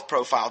personal health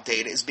profile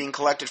data is being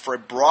collected for a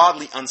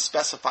broadly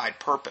unspecified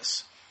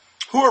purpose.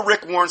 Who are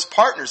Rick Warren's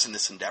partners in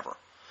this endeavor?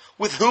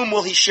 With whom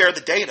will he share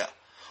the data?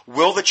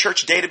 Will the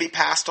church data be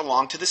passed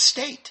along to the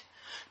state?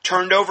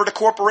 Turned over to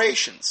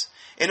corporations?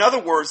 In other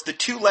words, the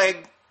two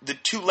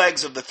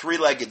legs of the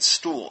three-legged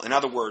stool. In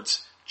other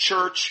words,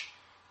 church,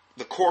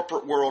 the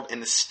corporate world,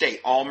 and the state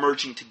all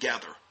merging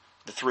together.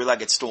 The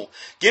three-legged stool.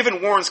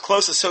 Given Warren's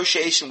close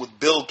association with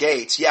Bill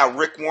Gates, yeah,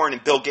 Rick Warren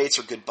and Bill Gates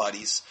are good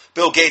buddies.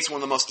 Bill Gates, one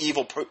of the most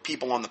evil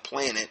people on the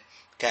planet.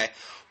 Okay,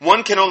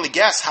 one can only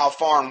guess how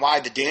far and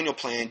wide the Daniel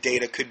Plan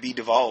data could be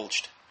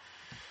divulged.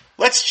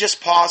 Let's just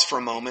pause for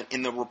a moment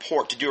in the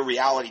report to do a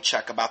reality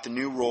check about the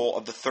new role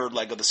of the third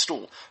leg of the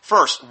stool.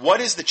 First,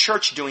 what is the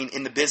church doing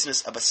in the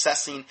business of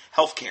assessing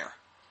healthcare?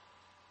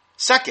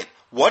 Second,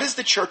 what is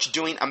the church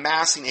doing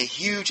amassing a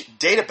huge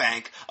data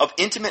bank of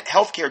intimate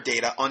healthcare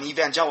data on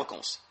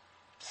evangelicals?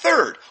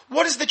 Third,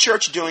 what is the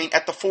church doing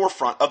at the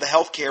forefront of the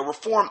healthcare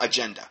reform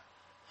agenda?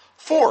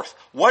 Fourth,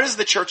 what is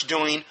the church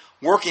doing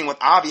working with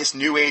obvious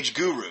New Age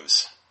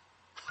gurus?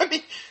 I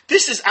mean,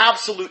 this is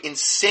absolute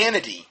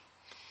insanity.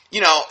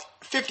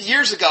 50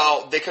 years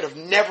ago, they could have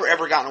never,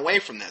 ever gotten away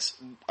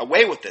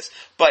with this.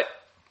 But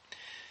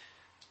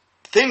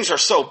things are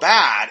so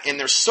bad, and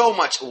there's so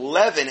much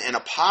leaven and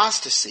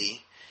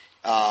apostasy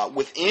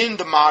within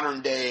the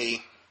modern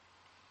day,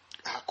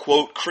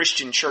 quote,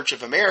 Christian Church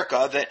of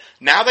America, that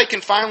now they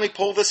can finally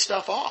pull this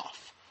stuff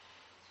off.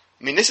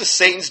 I mean, this is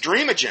Satan's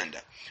dream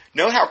agenda.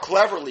 Note how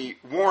cleverly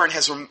Warren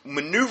has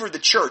maneuvered the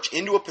church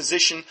into a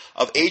position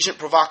of agent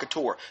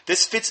provocateur.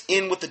 This fits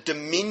in with the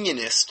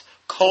dominionist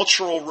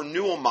cultural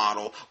renewal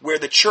model where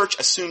the church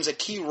assumes a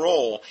key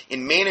role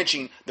in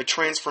managing the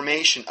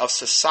transformation of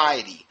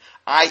society,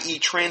 i.e.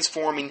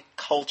 transforming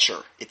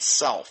culture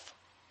itself.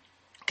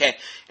 Okay,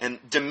 and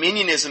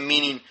dominionism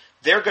meaning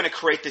they're going to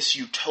create this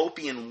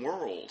utopian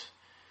world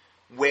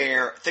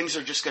where things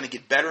are just going to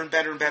get better and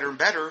better and better and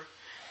better,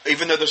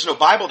 even though there's no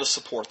Bible to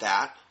support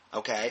that.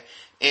 Okay,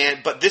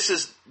 but this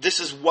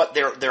is what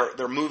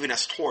they're moving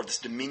us toward, this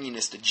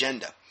dominionist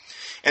agenda.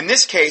 In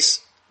this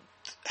case,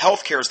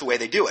 healthcare is the way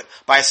they do it.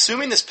 By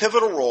assuming this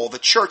pivotal role, the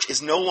church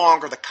is no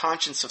longer the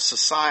conscience of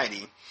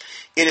society.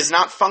 It is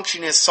not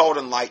functioning as salt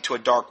and light to a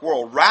dark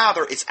world.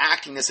 Rather, it's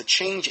acting as a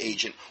change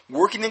agent,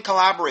 working in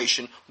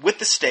collaboration with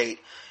the state,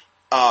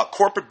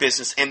 corporate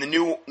business, and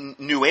the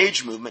New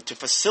Age movement to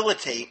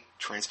facilitate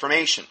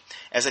transformation.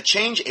 As a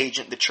change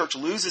agent, the church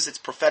loses its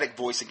prophetic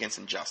voice against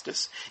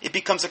injustice. It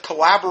becomes a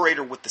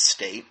collaborator with the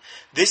state.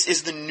 This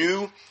is the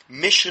new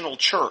missional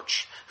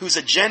church, whose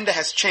agenda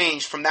has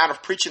changed from that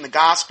of preaching the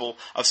gospel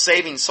of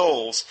saving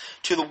souls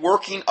to the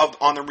working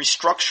on the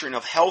restructuring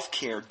of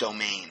healthcare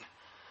domain.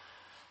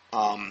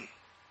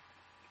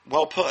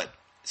 Well put.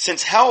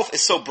 Since health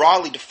is so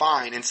broadly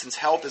defined, and since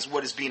health is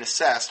what is being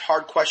assessed,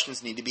 hard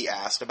questions need to be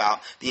asked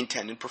about the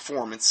intended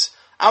performance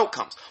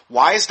outcomes.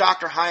 Why is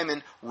Dr.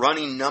 Hyman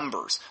running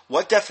numbers?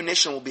 What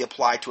definition will be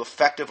applied to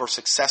effective or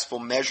successful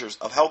measures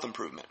of health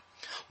improvement?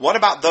 What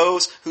about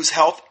those whose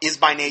health is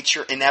by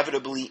nature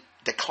inevitably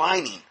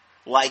declining,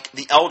 like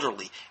the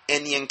elderly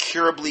and the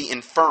incurably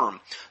infirm,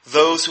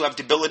 those who have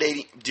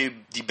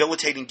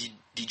debilitating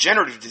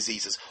degenerative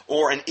diseases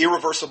or an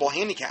irreversible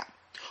handicap?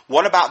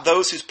 What about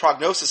those whose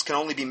prognosis can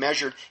only be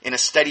measured in a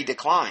steady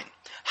decline?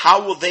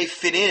 How will they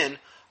fit in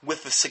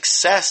with the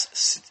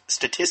success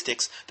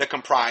statistics that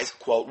comprise,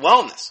 quote,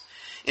 wellness?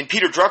 In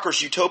Peter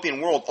Drucker's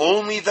utopian world,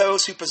 only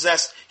those who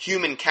possess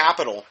human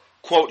capital,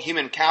 quote,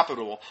 human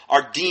capital,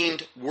 are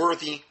deemed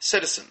worthy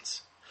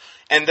citizens.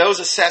 And those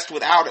assessed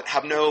without it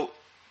have no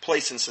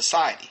place in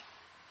society.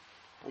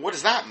 What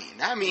does that mean?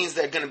 That means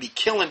they're going to be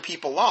killing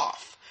people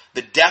off.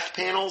 The death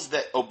panels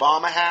that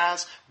Obama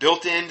has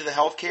built into the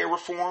healthcare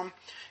reform,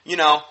 you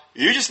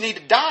just need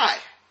to die.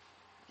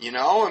 You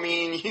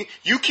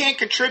can't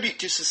contribute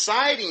to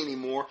society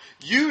anymore.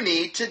 You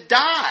need to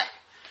die.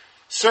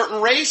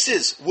 Certain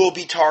races will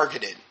be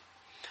targeted.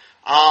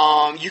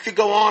 You could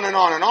go on and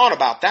on and on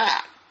about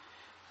that.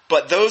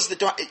 But those that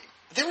don't...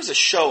 There was a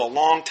show a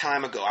long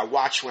time ago I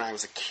watched when I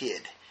was a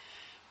kid.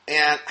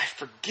 And I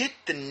forget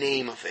the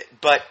name of it,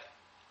 but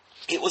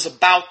it was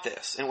about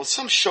this. And it was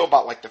some show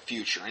about, the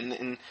future.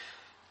 And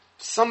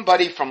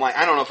somebody from,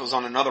 I don't know if it was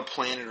on another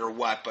planet or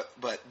what,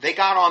 but they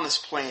got on this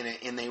planet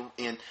and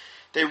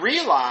they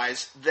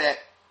realized that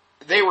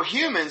they were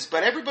humans,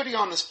 but everybody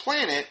on this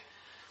planet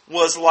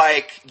was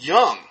like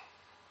young.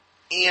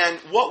 And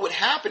what would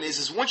happen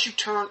is once you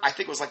turn, I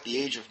think it was like the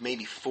age of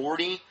maybe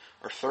 40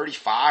 or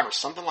 35 or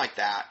something like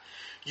that,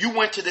 you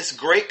went to this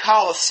great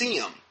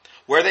Coliseum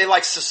where they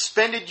like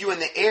suspended you in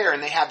the air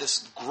and they had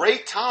this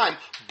great time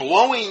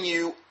blowing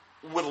you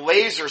with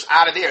lasers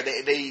out of the air.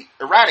 They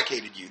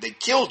eradicated you. They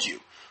killed you.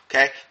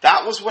 Okay?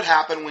 That was what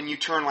happened when you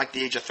turn like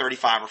the age of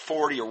 35 or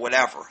 40 or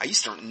whatever. I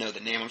used to know the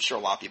name. I'm sure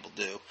a lot of people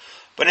do.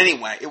 But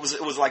anyway, it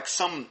was like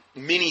some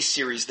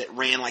mini-series that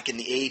ran like in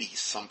the 80s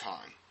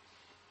sometime.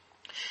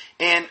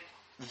 And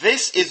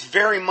this is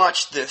very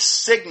much the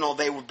signal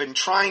they've been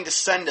trying to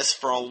send us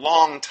for a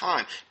long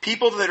time.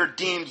 People that are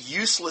deemed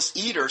useless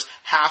eaters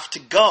have to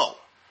go.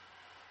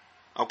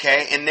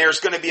 Okay? And there's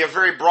going to be a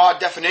very broad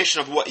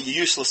definition of what a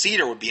useless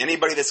eater would be.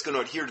 Anybody that's going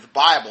to adhere to the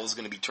Bible is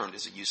going to be termed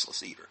as a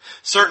useless eater.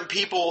 Certain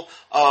people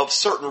of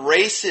certain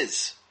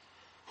races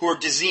who are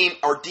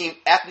deemed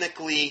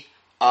ethnically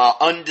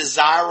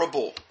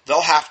undesirable,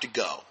 they'll have to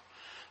go.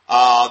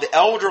 The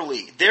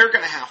elderly, they're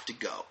going to have to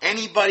go.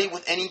 Anybody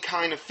with any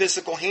kind of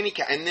physical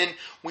handicap. And then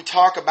we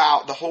talk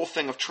about the whole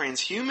thing of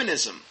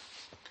transhumanism.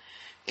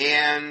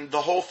 And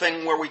the whole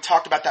thing where we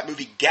talked about that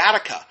movie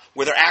Gattaca,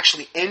 where they're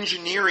actually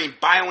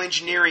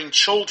bioengineering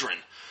children.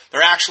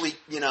 They're actually,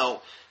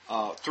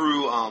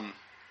 through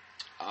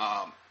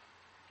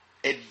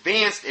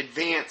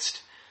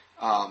advanced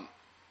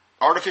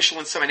artificial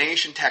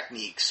insemination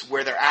techniques,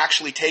 where they're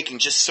actually taking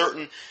just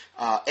certain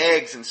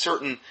eggs and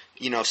certain,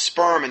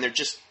 sperm, and they're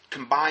just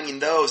combining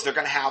those. They're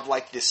going to have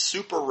like this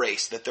super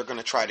race that they're going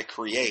to try to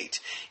create.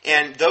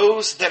 And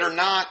those that are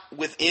not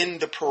within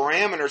the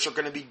parameters are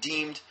going to be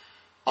deemed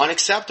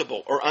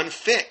unacceptable or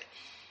unfit.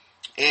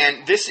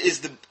 And this is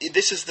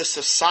the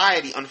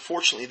society,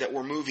 unfortunately, that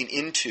we're moving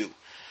into.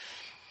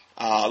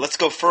 Let's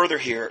go further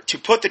here. To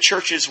put the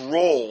church's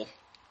role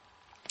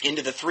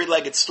into the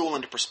three-legged stool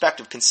into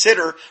perspective,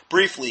 consider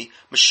briefly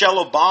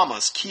Michelle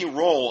Obama's key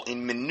role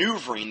in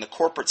maneuvering the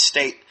corporate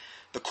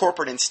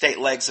and state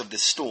legs of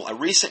this stool. A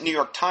recent New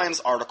York Times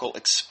article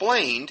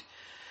explained,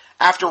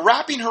 after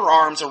wrapping her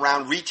arms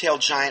around retail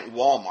giant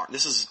Walmart,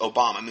 this is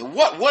Obama. I mean,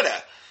 what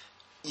a,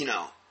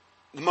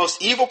 the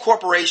most evil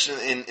corporation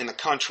in the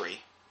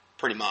country,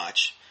 pretty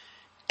much,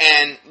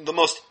 and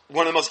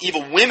one of the most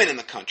evil women in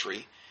the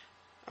country.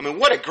 I mean,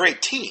 what a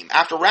great team.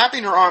 After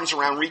wrapping her arms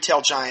around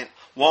retail giant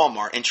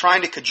Walmart and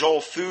trying to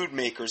cajole food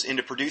makers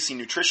into producing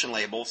nutrition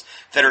labels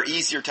that are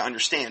easier to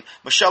understand,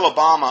 Michelle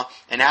Obama,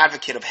 an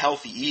advocate of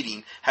healthy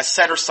eating, has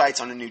set her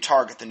sights on a new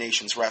target, the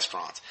nation's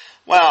restaurants.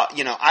 Well,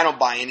 I don't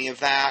buy any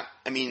of that.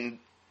 I mean,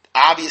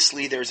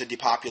 obviously there's a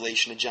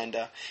depopulation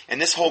agenda, and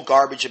this whole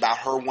garbage about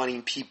her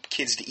wanting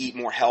kids to eat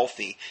more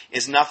healthy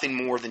is nothing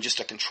more than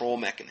just a control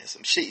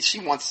mechanism. She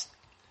wants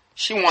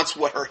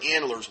what her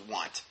handlers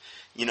want,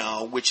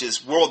 which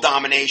is world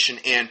domination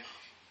and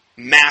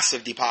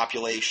massive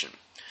depopulation.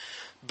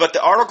 But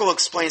the article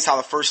explains how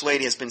the First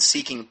Lady has been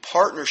seeking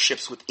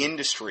partnerships with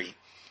industry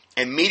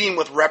and meeting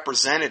with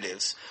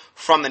representatives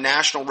from the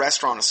National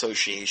Restaurant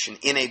Association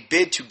in a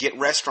bid to get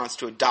restaurants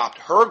to adopt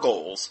her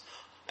goals.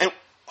 And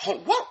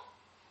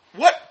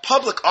what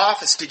public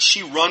office did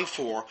she run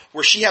for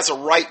where she has a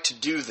right to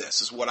do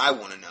this, is what I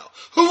want to know.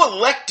 Who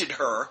elected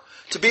her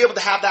to be able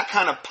to have that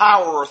kind of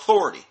power or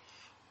authority?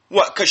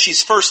 What, because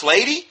she's First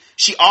Lady?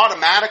 She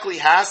automatically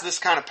has this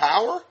kind of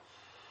power?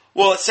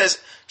 Well, it says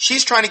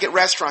she's trying to get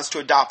restaurants to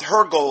adopt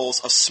her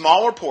goals of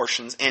smaller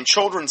portions and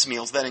children's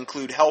meals that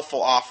include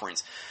healthful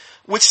offerings,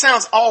 which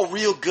sounds all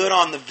real good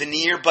on the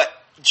veneer, but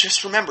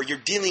just remember, you're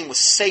dealing with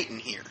Satan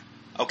here,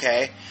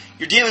 okay?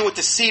 You're dealing with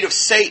the seed of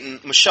Satan,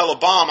 Michelle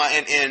Obama,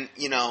 and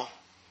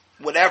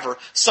whatever.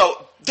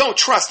 So don't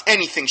trust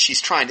anything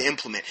she's trying to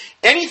implement.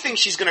 Anything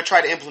she's going to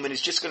try to implement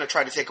is just going to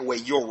try to take away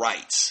your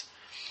rights.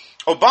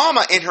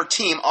 Obama and her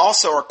team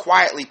also are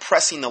quietly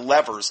pressing the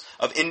levers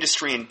of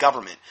industry and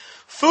government.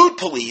 Food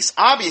police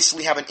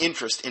obviously have an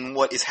interest in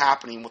what is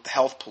happening with the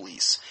health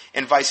police,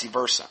 and vice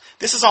versa.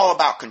 This is all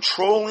about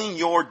controlling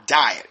your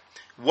diet,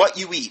 what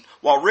you eat.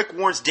 While Rick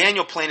Warren's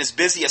Daniel Plan is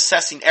busy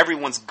assessing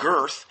everyone's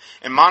girth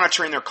and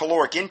monitoring their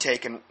caloric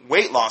intake and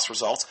weight loss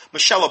results,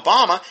 Michelle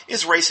Obama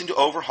is racing to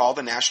overhaul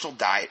the national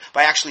diet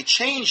by actually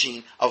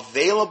changing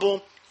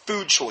available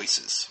food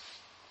choices.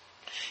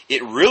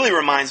 It really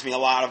reminds me a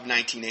lot of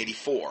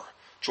 1984,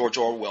 George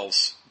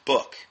Orwell's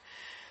book.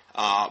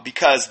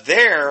 Because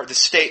there, the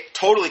state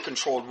totally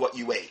controlled what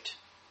you ate.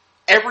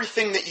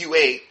 Everything that you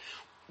ate,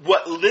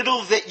 what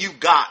little that you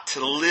got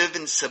to live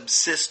and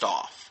subsist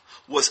off,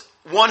 was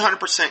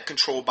 100%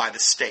 controlled by the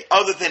state,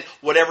 other than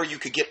whatever you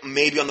could get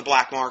maybe on the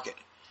black market.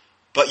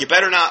 But you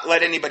better not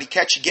let anybody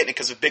catch you getting it,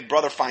 because if Big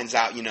Brother finds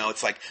out,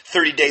 it's like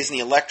 30 days in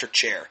the electric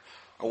chair,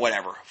 or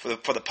whatever,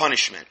 for the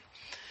punishment.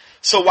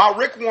 So while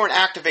Rick Warren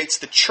activates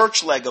the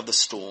church leg of the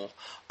stool,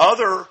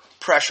 other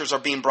pressures are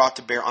being brought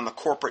to bear on the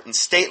corporate and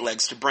state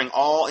legs to bring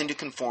all into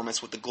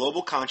conformance with the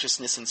global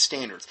consciousness and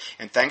standards.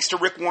 And thanks to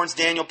Rick Warren's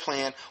Daniel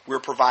Plan, we're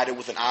provided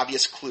with an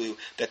obvious clue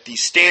that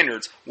these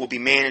standards will be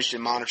managed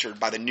and monitored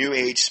by the New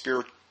Age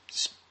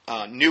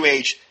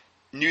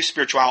new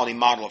spirituality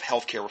model of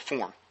healthcare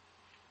reform.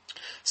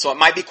 So it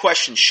might be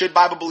questioned, should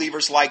Bible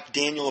believers like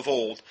Daniel of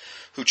old,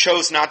 who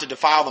chose not to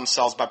defile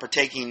themselves by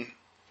partaking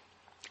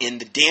in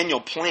the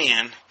Daniel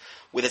plan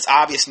with its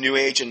obvious New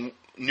Age and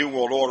New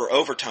World Order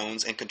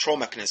overtones and control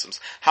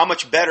mechanisms, how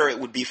much better it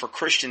would be for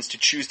Christians to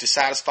choose to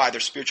satisfy their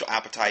spiritual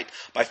appetite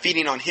by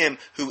feeding on Him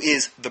who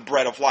is the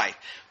bread of life.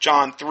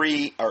 John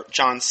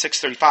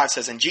 6:35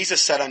 says, "And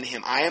Jesus said unto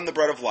him, I am the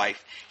bread of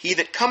life. He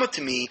that cometh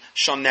to me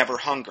shall never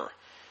hunger."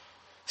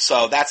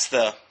 So that's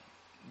the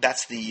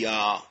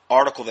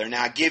article there.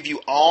 Now I give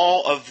you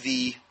all of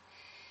the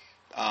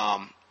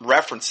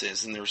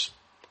references, and there's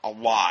a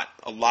lot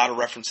of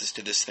references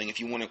to this thing. If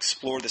you want to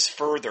explore this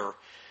further,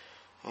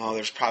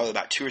 there's probably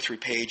about 2 or 3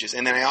 pages.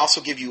 And then I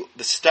also give you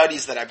the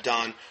studies that I've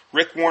done.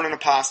 Rick Warren and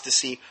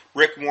Apostasy,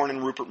 Rick Warren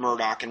and Rupert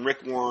Murdoch, and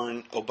Rick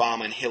Warren,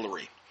 Obama, and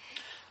Hillary.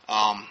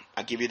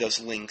 I give you those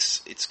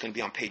links. It's going to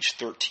be on page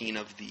 13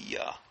 of the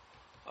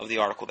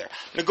article there.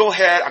 I'm going to go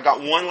ahead. I've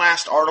got one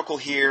last article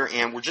here,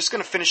 and we're just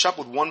going to finish up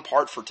with one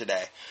part for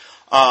today.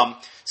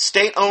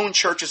 State-owned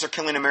churches are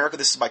killing America.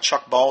 This is by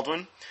Chuck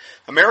Baldwin.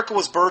 America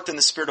was birthed in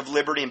the spirit of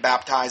liberty and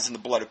baptized in the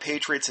blood of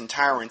patriots and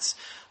tyrants.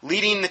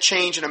 Leading the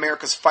change in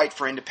America's fight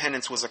for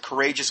independence was a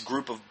courageous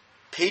group of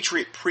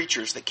patriot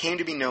preachers that came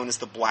to be known as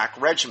the Black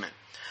Regiment.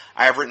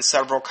 I have written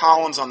several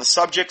columns on the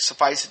subject.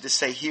 Suffice it to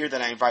say here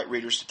that I invite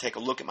readers to take a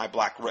look at my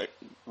Black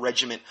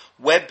Regiment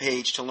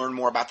webpage to learn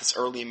more about this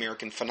early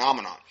American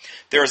phenomenon.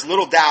 There is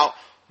little doubt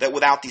that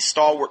without these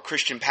stalwart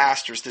Christian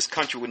pastors, this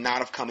country would not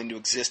have come into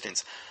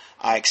existence.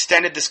 I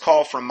extended this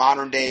call for a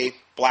modern-day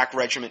Black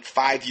Regiment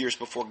 5 years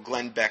before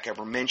Glenn Beck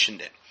ever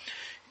mentioned it.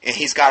 And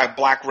he's got a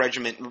Black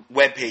Regiment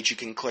webpage you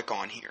can click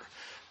on here.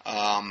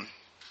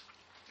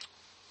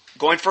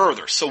 Going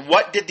further, so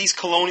what did these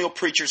colonial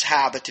preachers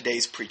have that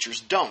today's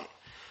preachers don't?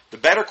 The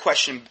better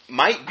question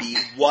might be,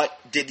 what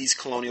did these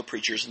colonial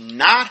preachers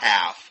not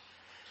have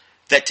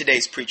that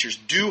today's preachers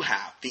do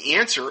have? The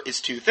answer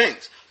is 2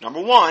 things. Number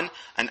 1,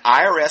 an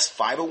IRS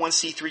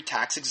 501c3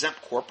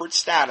 tax-exempt corporate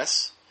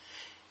status,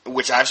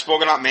 which I've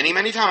spoken about many,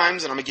 many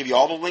times, and I'm going to give you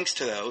all the links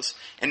to those.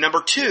 And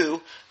number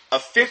 2, a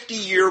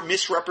 50-year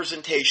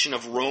misrepresentation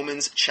of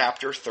Romans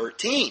chapter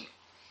 13.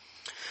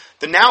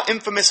 The now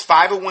infamous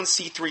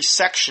 501c3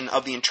 section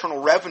of the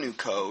Internal Revenue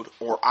Code,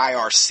 or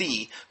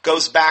IRC,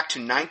 goes back to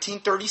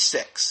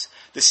 1936.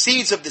 The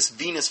seeds of this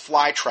Venus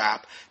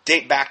flytrap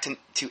date back to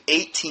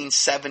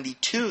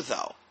 1872,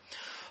 though.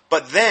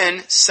 But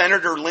then,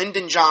 Senator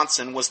Lyndon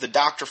Johnson was the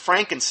Dr.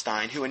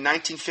 Frankenstein who in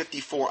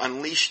 1954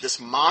 unleashed this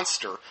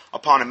monster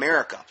upon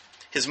America.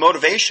 His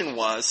motivation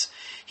was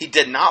he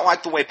did not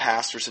like the way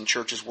pastors and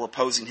churches were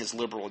opposing his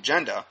liberal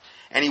agenda,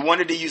 and he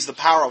wanted to use the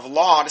power of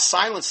law to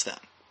silence them.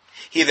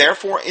 He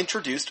therefore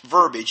introduced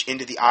verbiage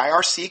into the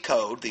IRC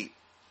code, the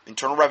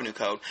Internal Revenue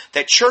Code,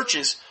 that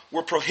churches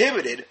were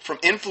prohibited from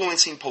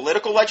influencing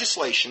political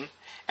legislation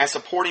and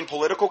supporting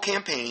political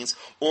campaigns,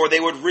 or they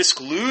would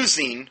risk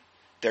losing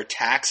their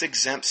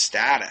tax-exempt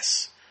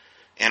status.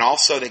 And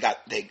also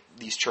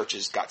these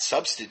churches got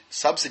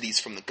subsidies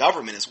from the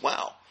government as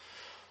well.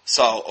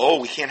 So,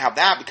 we can't have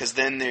that because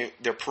then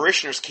their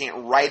parishioners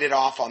can't write it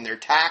off on their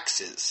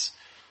taxes.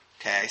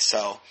 Okay,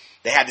 so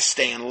they had to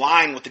stay in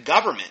line with the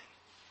government.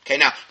 Okay,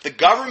 now, the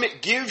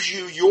government gives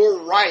you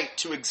your right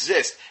to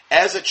exist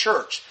as a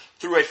church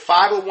through a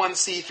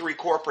 501c3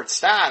 corporate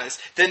status,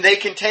 then they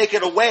can take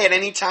it away at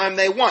any time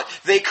they want.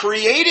 They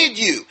created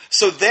you,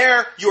 so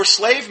they're your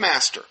slave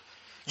master.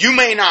 You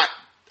may not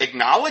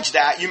acknowledge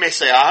that. You may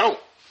say,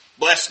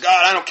 bless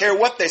God, I don't care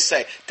what they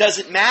say.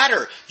 Doesn't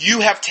matter. You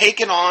have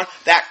taken on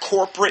that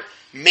corporate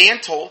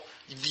mantle.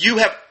 You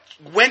have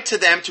went to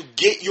them to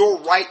get your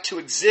right to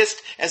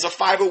exist as a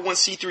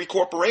 501c3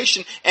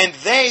 corporation, and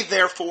they,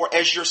 therefore,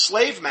 as your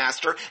slave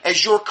master,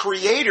 as your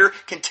creator,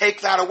 can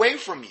take that away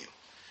from you.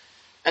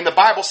 And the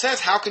Bible says,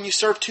 how can you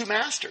serve 2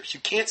 masters? You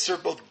can't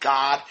serve both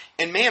God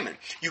and mammon.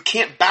 You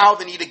can't bow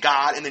the knee to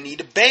God and the knee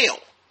to Baal.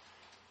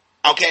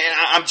 Okay, and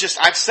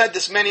I've said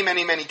this many,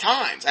 many, many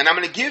times, and I'm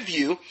going to give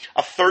you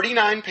a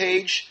 39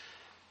 pages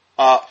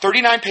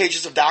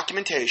of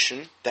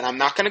documentation that I'm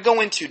not going to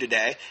go into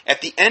today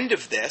at the end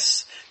of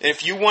this. And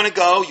if you want to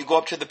go, you go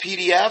up to the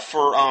PDF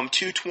for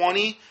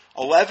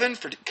 22011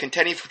 for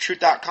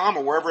contendingfortruth.com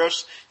or wherever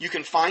else you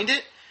can find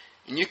it,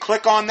 and you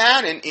click on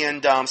that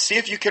and see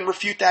if you can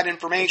refute that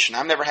information.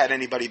 I've never had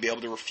anybody be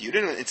able to refute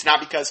it, and it's not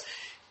because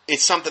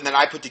it's something that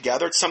I put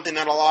together. It's something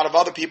that a lot of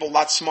other people, a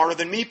lot smarter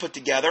than me, put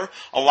together.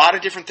 A lot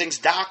of different things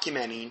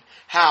documenting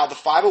how the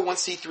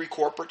 501c3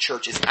 corporate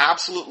church is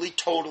absolutely,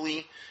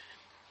 totally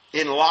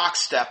in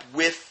lockstep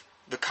with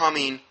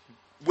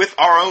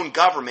our own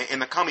government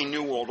and the coming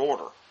New World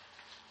Order.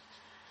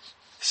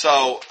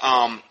 So,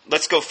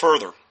 let's go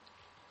further.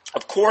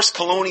 Of course,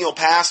 colonial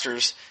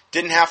pastors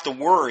didn't have to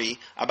worry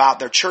about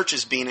their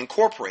churches being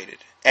incorporated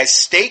as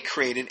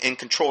state-created and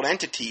controlled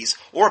entities,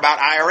 or about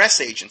IRS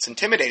agents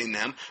intimidating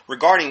them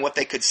regarding what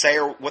they could say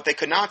or what they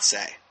could not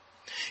say.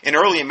 In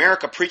early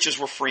America, preachers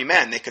were free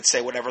men. They could say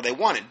whatever they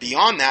wanted.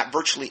 Beyond that,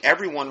 virtually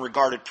everyone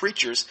regarded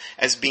preachers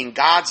as being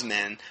God's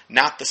men,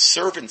 not the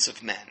servants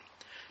of men.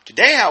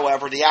 Today,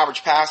 however, the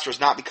average pastor has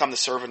not become the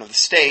servant of the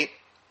state,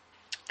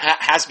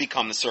 has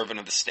become the servant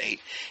of the state,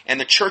 and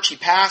the church he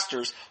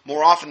pastors,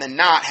 more often than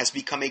not, has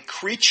become a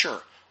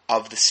creature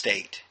of the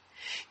state.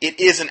 It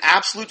is an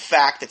absolute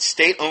fact that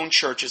state-owned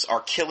churches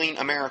are killing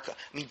America.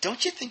 I mean,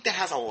 don't you think that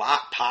has a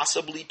lot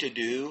possibly to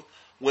do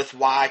with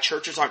why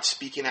churches aren't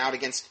speaking out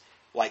against,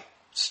 like,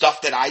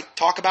 stuff that I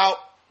talk about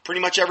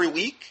pretty much every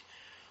week?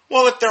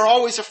 Well, if they're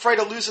always afraid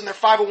of losing their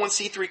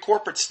 501c3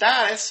 corporate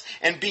status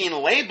and being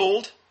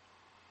labeled,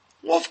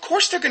 well, of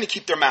course they're going to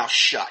keep their mouth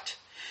shut.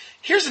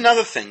 Here's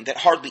another thing that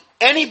hardly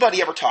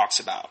anybody ever talks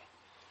about.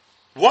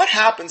 What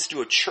happens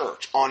to a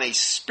church on a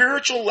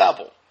spiritual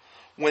level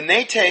when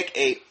they take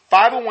a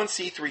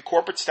 501c3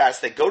 corporate status,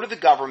 they go to the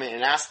government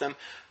and ask them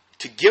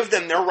to give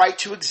them their right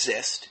to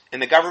exist,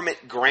 and the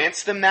government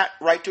grants them that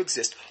right to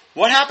exist?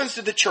 What happens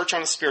to the church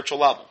on a spiritual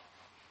level?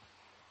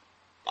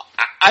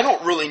 I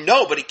don't really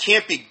know, but it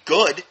can't be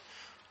good.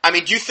 I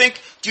mean, do you think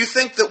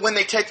that when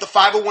they take the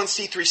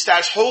 501c3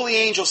 status, holy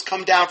angels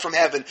come down from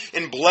heaven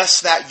and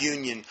bless that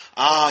union?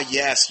 Ah,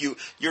 yes,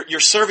 you're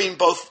serving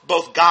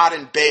both God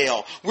and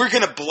Baal. We're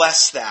going to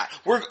bless that.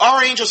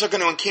 Our angels are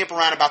going to encamp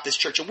around about this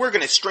church, and we're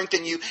going to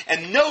strengthen you,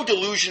 and no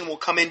delusion will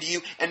come into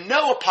you, and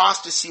no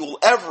apostasy will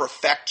ever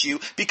affect you,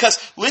 because,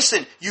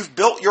 listen, you've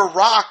built your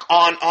rock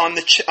on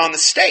the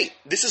state.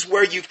 This is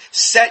where you've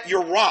set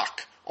your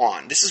rock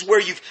on. This is where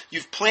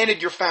you've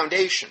planted your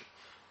foundation.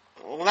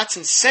 Well, that's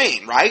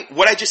insane, right?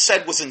 What I just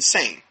said was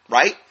insane,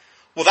 right?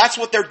 Well, that's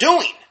what they're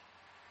doing.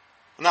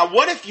 Now,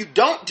 what if you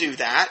don't do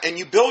that and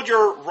you build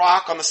your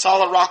rock on the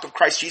solid rock of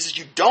Christ Jesus?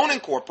 You don't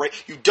incorporate,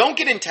 you don't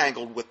get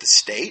entangled with the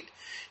state.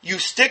 You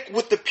stick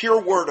with the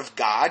pure word of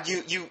God.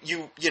 You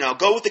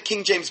go with the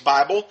King James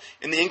Bible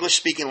in the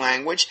English-speaking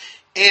language.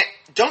 And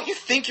don't you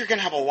think you're going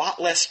to have a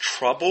lot less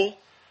trouble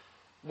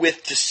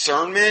with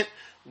discernment,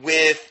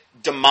 with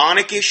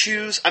demonic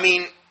issues? I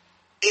mean,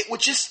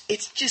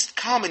 it's just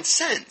common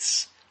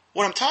sense,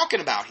 what I'm talking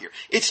about here.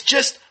 It's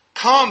just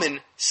common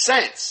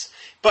sense.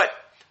 But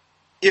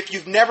if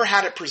you've never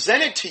had it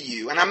presented to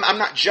you, and I'm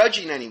not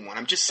judging anyone,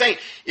 I'm just saying,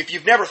 if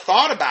you've never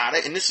thought about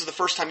it, and this is the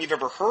first time you've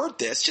ever heard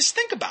this, just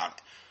think about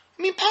it.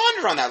 I mean,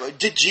 ponder on that.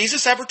 Did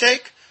Jesus ever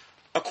take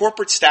a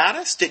corporate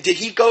status? Did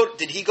he go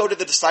to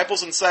the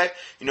disciples and say,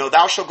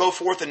 thou shalt go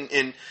forth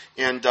and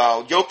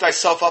yoke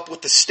thyself up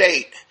with the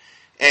state,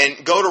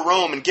 and go to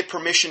Rome and get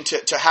permission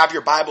to have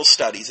your Bible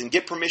studies, and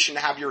get permission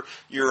to have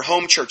your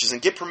home churches,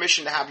 and get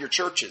permission to have your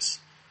churches?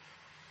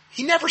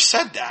 He never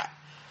said that.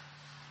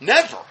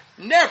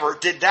 Never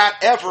did that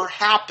ever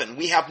happen.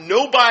 We have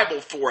no Bible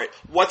for it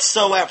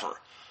whatsoever.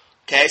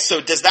 Okay, so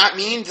does that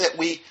mean that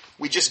we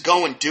just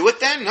go and do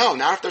it then? No,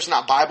 not if there's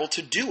not Bible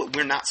to do it.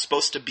 We're not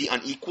supposed to be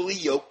unequally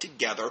yoked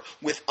together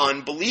with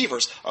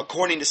unbelievers,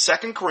 according to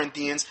 2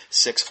 Corinthians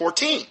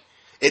 6:14.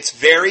 It's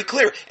very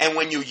clear. And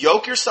when you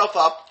yoke yourself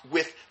up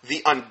with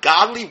the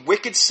ungodly,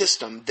 wicked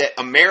system that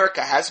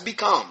America has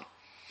become,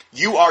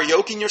 you are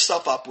yoking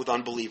yourself up with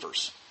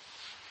unbelievers.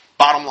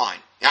 Bottom line.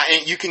 Now,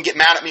 and you can get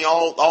mad at me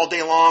all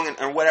day long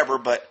or whatever,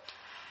 but,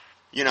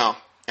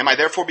 am I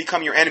therefore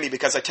become your enemy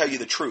because I tell you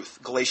the truth?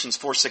 Galatians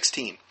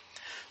 4:16.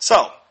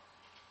 So,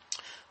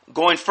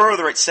 going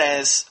further, it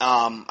says,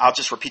 I'll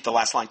just repeat the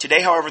last line.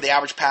 Today, however, the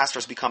average pastor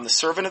has become the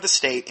servant of the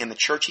state, and the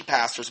church he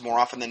pastors, more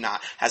often than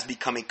not, has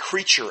become a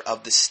creature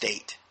of the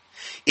state.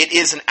 It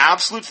is an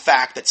absolute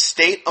fact that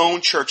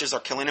state-owned churches are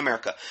killing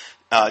America.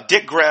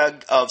 Dick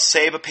Gregg of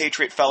Save a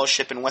Patriot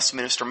Fellowship in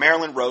Westminster,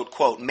 Maryland wrote,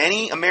 quote,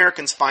 "Many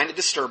Americans find it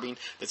disturbing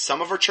that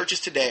some of our churches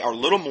today are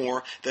little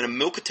more than a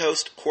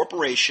milquetoast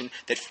corporation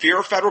that fear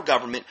a federal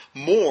government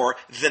more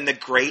than the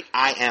great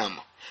I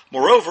Am.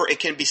 Moreover, it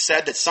can be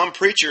said that some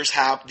preachers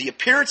have the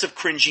appearance of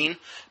cringing,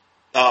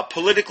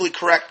 politically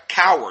correct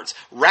cowards,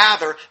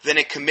 rather than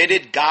a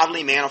committed,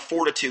 godly man of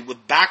fortitude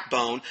with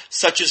backbone,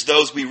 such as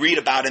those we read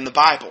about in the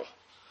Bible."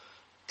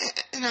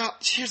 Now,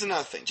 here's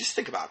another thing. Just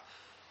think about it.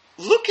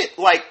 Look at,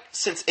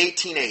 since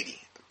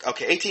 1880.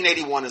 Okay,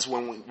 1881 is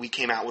when we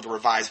came out with a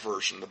revised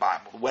version of the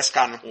Bible.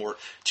 Westcott and Hort,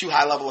 two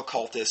high-level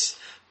occultists,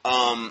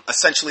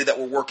 essentially that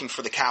were working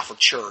for the Catholic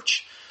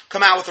Church,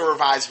 come out with a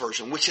revised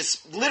version, which has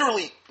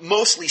literally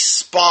mostly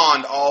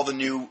spawned all the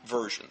new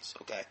versions,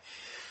 okay?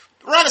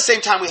 Around the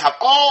same time, we have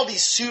all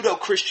these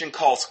pseudo-Christian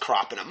cults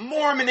cropping up.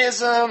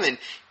 Mormonism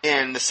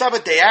and the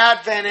Seventh-day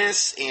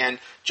Adventists and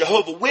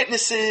Jehovah's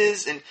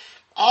Witnesses and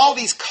all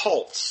these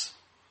cults.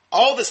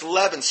 All this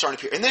leaven starting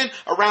to appear. And then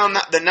around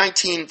the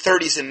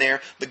 1930s in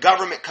there, the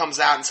government comes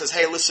out and says,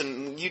 hey,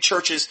 listen, you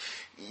churches,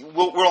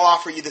 we'll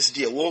offer you this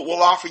deal.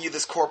 We'll offer you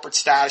this corporate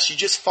status. You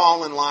just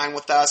fall in line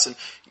with us, and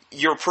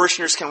your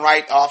parishioners can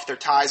write off their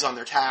tithes on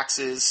their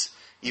taxes,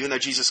 even though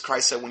Jesus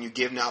Christ said, when you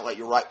give, now let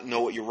your right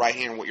know what your right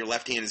hand and what your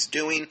left hand is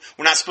doing.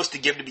 We're not supposed to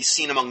give to be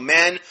seen among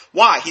men.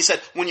 Why? He said,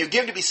 when you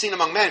give to be seen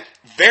among men,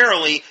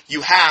 verily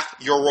you have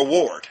your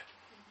reward.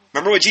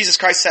 Remember when Jesus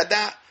Christ said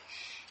that?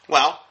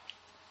 Well,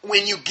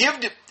 when you give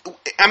to,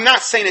 I'm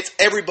not saying it's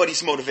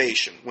everybody's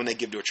motivation when they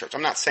give to a church.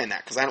 I'm not saying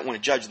that because I don't want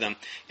to judge them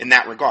in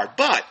that regard.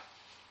 But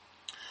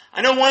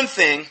I know one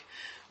thing.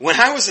 When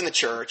I was in the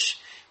church,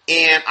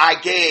 and I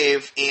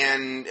gave,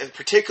 and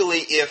particularly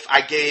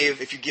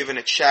if you're given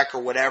a check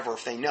or whatever,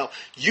 if they know,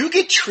 you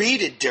get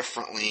treated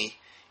differently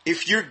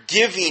if you're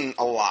giving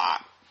a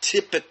lot,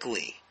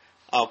 typically.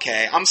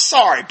 Okay, I'm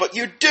sorry, but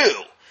you do.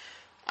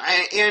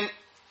 And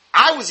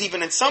I was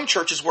even in some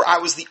churches where I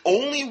was the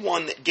only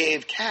one that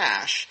gave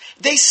cash.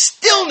 They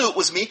still knew it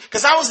was me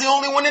because I was the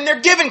only one in there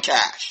giving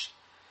cash.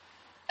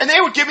 And they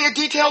would give me a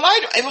detailed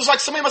item. It was like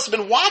somebody must have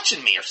been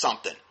watching me or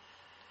something.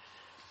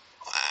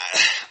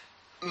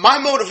 My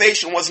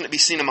motivation wasn't to be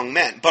seen among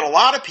men, but a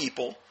lot of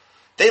people,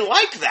 they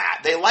like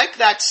that. They like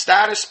that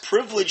status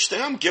privilege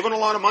thing. I'm giving a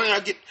lot of money. I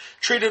get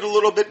treated a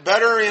little bit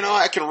better.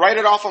 I can write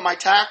it off on my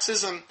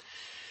taxes. And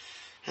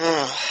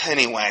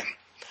anyway.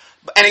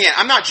 And again,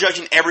 I'm not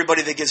judging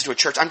everybody that gives to a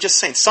church. I'm just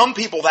saying some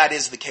people that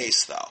is the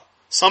case, though.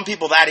 Some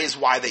people that is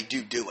why they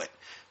do it.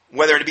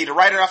 Whether it be to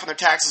write it off on their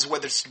taxes,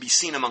 whether it's to be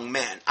seen among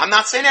men. I'm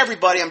not saying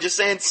everybody. I'm just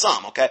saying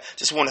some, okay?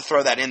 Just want to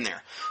throw that in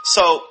there.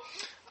 So,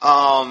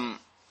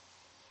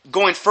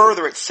 going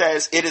further, it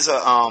says it is a...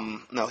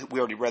 no, we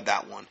already read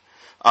that one.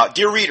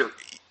 Dear reader,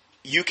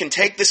 you can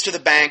take this to the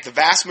bank. The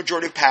vast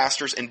majority of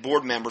pastors and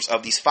board members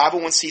of these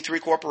 501c3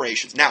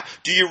 corporations. Now,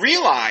 do you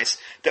realize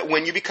that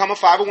when you become a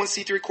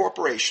 501c3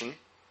 corporation,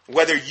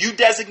 whether you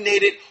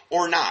designate it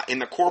or not in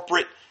the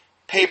corporate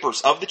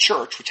papers of the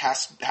church, which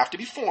have to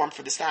be formed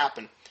for this to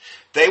happen,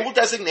 they will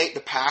designate the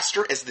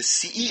pastor as the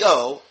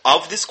CEO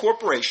of this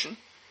corporation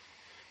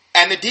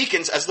and the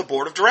deacons as the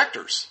board of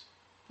directors.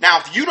 Now,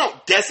 if you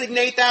don't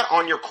designate that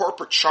on your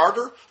corporate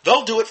charter,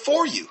 they'll do it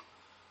for you.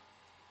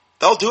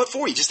 They'll do it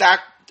for you. Just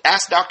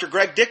ask Dr.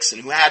 Greg Dixon,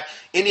 who had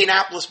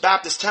Indianapolis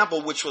Baptist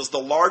Temple, which was the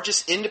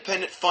largest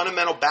independent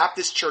fundamental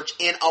Baptist church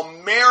in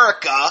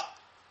America.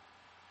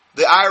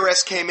 The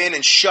IRS came in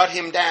and shut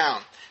him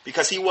down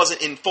because he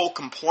wasn't in full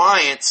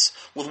compliance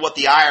with what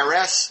the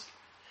IRS,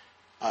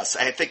 I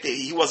think that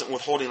he wasn't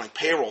withholding like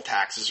payroll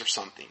taxes or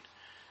something.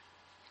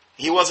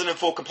 He wasn't in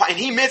full compliance.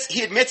 And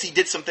he admits he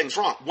did some things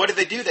wrong. What did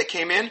they do? They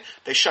came in,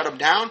 they shut him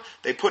down,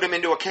 they put him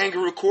into a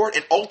kangaroo court,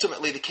 and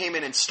ultimately they came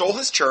in and stole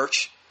his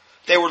church.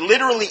 They were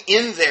literally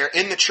in there,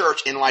 in the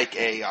church, in like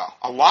a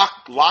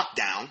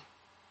lockdown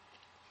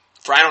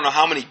for I don't know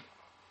how many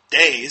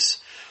days.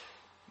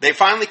 They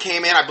finally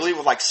came in, I believe,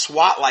 with like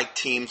SWAT-like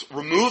teams,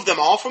 removed them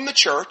all from the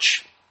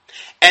church,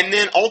 and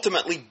then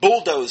ultimately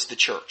bulldozed the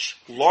church.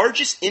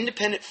 Largest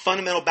independent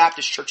fundamental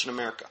Baptist church in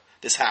America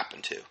this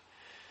happened to.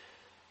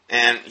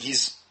 And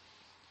he's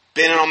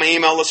been on my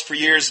email list for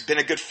years, been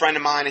a good friend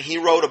of mine, and he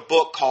wrote a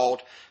book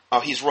called,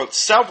 he's wrote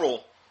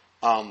several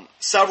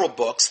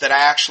books that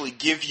I actually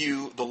give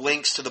you the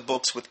links to the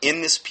books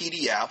within this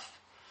PDF.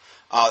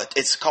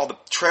 It's called The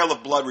Trail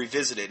of Blood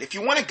Revisited. If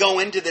you want to go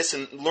into this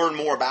and learn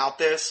more about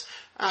this,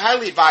 I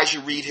highly advise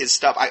you read his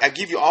stuff. I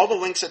give you all the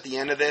links at the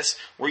end of this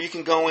where you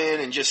can go in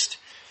and just...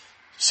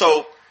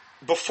 So,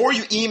 before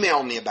you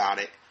email me about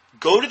it,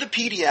 go to the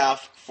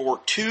PDF for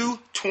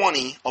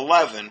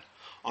 2/20/11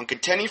 on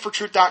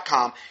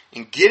contendingfortruth.com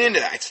and get into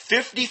that. It's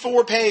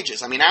 54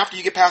 pages. I mean, after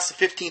you get past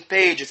the 15th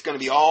page, it's going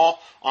to be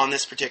all on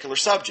this particular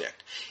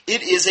subject.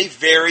 It is a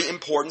very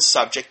important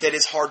subject that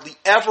is hardly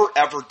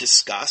ever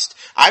discussed.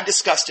 I've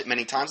discussed it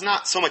many times,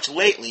 not so much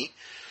lately,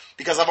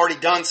 because I've already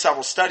done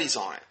several studies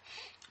on it.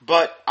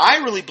 But I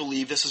really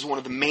believe this is one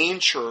of the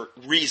main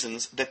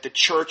reasons that the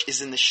church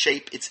is in the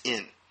shape it's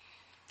in.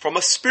 From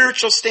a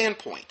spiritual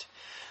standpoint,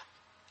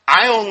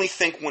 I only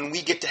think when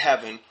we get to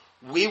heaven,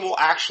 we will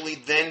actually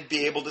then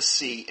be able to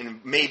see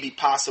and maybe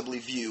possibly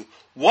view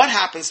what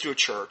happens to a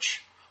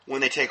church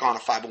when they take on a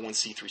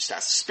 501c3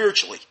 status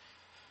spiritually.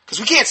 Because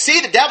we can't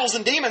see the devils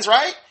and demons,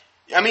 right?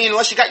 I mean,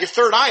 unless you got your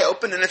third eye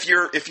open, and if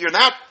you're in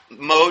that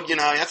mode,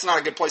 that's not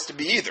a good place to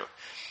be either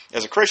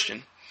as a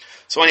Christian.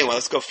 So anyway,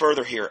 let's go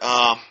further here.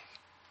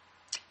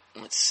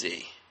 Let's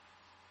see.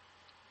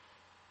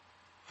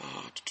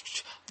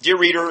 Dear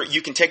reader,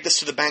 you can take this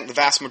to the bank. The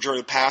vast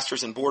majority of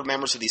pastors and board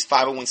members of these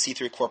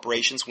 501c3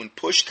 corporations, when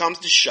push comes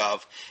to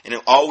shove, and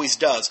it always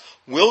does,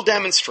 will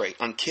demonstrate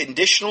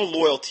unconditional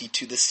loyalty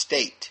to the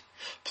state.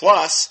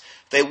 Plus,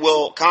 they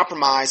will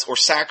compromise or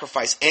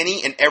sacrifice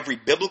any and every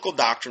biblical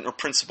doctrine or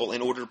principle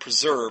in order to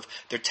preserve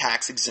their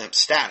tax-exempt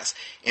status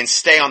and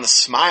stay on the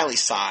smiley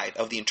side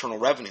of the Internal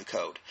Revenue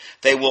Code.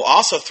 They will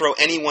also throw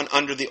anyone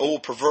under the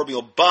old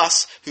proverbial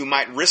bus who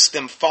might risk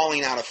them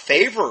falling out of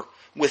favor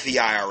with the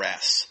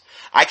IRS.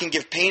 I can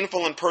give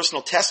painful and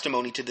personal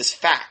testimony to this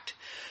fact.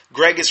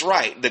 Greg is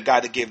right, the guy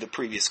that gave the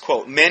previous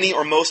quote. Many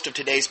or most of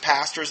today's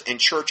pastors and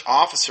church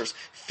officers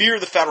fear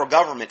the federal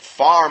government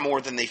far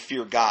more than they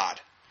fear God.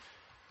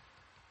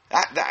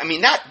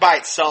 That by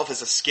itself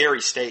is a scary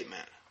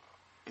statement.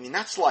 I mean,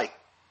 that's like,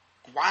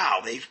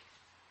 wow, they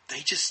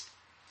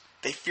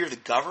fear the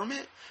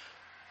government?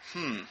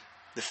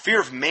 The fear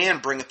of man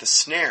bringeth the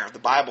snare, the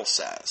Bible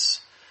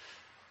says.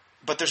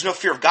 But there's no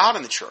fear of God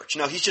in the church.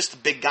 No, he's just the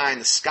big guy in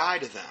the sky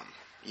to them.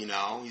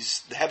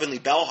 He's the heavenly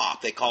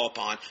bellhop they call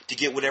upon to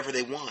get whatever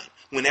they want,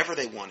 whenever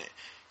they want it.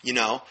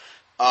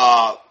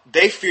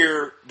 They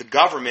fear the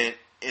government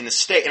and the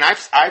state. And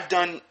I've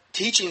done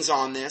teachings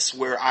on this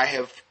where I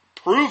have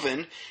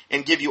proven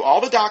and give you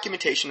all the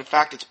documentation. In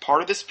fact, it's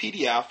part of this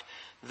PDF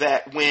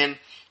that when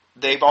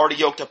they've already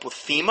yoked up with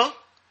FEMA,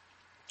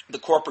 the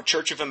Corporate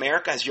Church of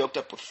America has yoked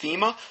up with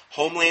FEMA,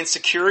 Homeland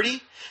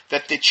Security,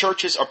 that the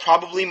churches are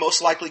probably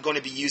most likely going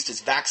to be used as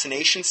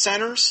vaccination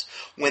centers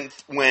when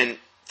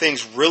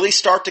things really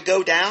start to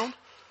go down.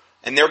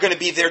 And they're going to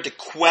be there to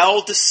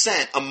quell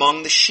dissent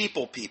among the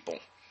sheeple people.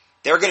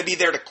 They're going to be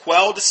there to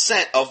quell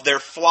dissent of their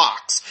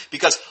flocks.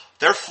 Because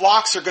their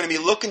flocks are going to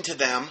be looking to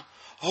them.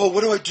 Oh,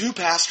 what do I do,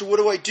 Pastor? What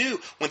do I do?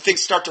 When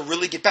things start to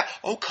really get bad.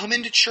 Oh, come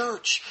into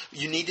church.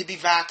 You need to be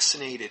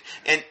vaccinated.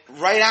 And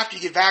right after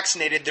you get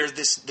vaccinated,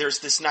 there's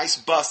this nice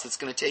bus that's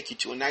going to take you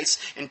to a nice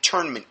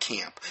internment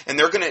camp. And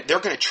they're going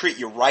to treat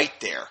you right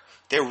there.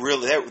 They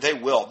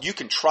will. You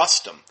can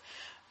trust them.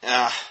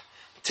 I'm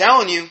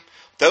telling you,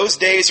 those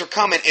days are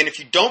coming. And if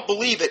you don't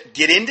believe it,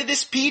 get into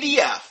this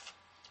PDF.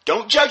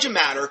 Don't judge a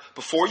matter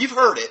before you've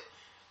heard it.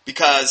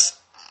 Because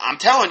I'm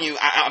telling you,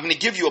 I'm going to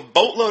give you a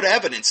boatload of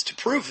evidence to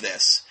prove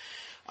this.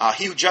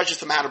 He who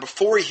judgeth the matter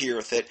before he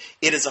heareth it,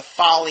 it is a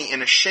folly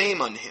and a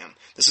shame unto him.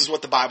 This is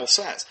what the Bible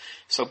says.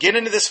 So get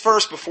into this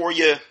first before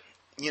you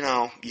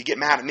get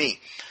mad at me.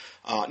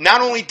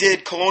 Not only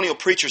did colonial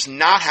preachers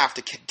not have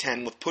to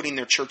contend with putting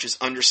their churches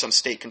under some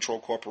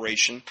state-controlled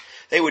corporation,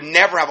 they would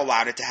never have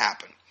allowed it to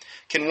happen.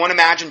 Can one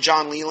imagine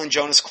John Leland,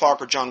 Jonas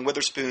Clark, or John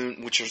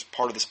Witherspoon, which is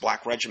part of this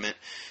black regiment,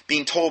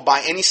 being told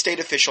by any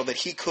state official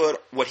that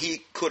what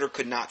he could or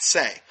could not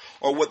say,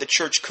 or what the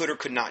church could or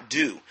could not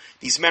do?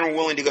 These men were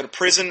willing to go to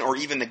prison or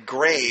even the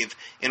grave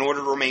in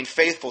order to remain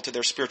faithful to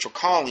their spiritual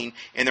calling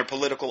and their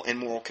political and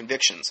moral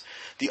convictions.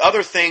 The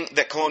other thing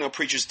that colonial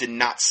preachers did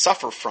not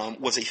suffer from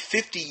was a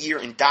 50-year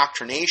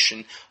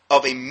indoctrination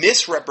of a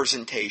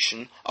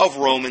misrepresentation of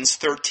Romans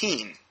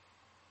 13.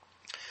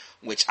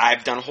 Which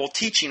I've done a whole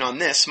teaching on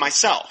this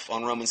myself,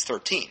 on Romans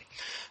 13.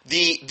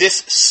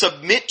 This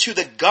submit to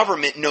the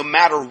government no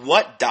matter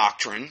what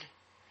doctrine,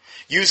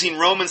 using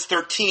Romans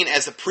 13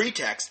 as a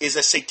pretext, is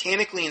a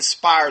satanically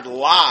inspired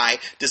lie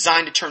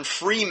designed to turn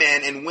free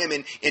men and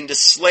women into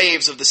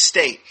slaves of the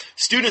state.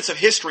 Students of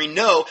history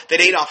know that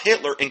Adolf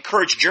Hitler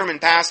encouraged German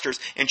pastors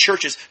and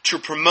churches to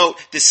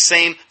promote this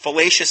same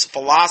fallacious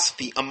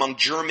philosophy among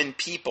German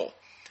people.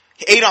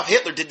 Adolf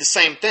Hitler did the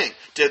same thing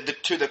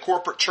to the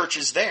corporate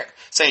churches there,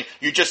 saying,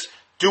 you just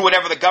do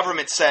whatever the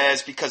government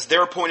says because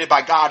they're appointed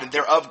by God and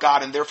they're of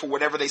God and therefore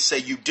whatever they say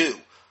you do.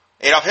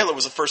 Adolf Hitler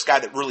was the first guy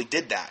that really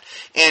did that.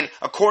 And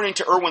according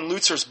to Erwin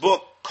Lutzer's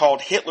book called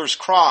Hitler's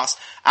Cross,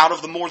 out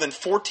of the more than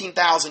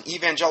 14,000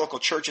 evangelical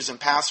churches and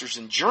pastors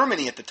in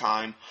Germany at the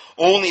time,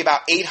 only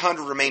about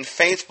 800 remained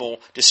faithful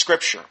to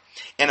Scripture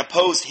and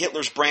opposed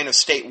Hitler's brand of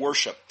state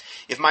worship.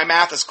 If my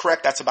math is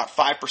correct, that's about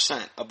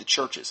 5% of the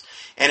churches.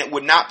 And it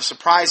would not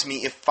surprise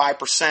me if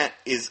 5%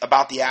 is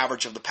about the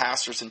average of the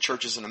pastors and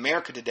churches in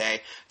America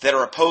today that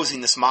are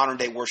opposing this modern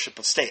day worship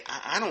of state.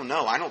 I don't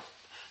know.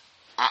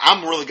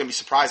 I'm really going to be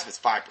surprised if it's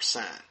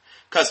 5%.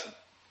 Because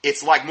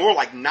it's more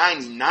like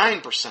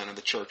 99% of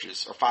the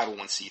churches are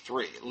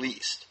 501c3 at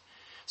least.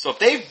 So if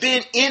they've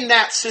been in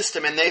that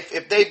system and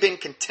if they've been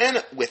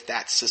content with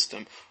that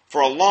system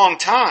for a long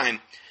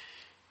time,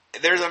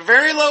 there's a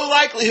very low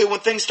likelihood when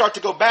things start to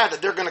go bad that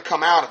they're going to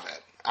come out of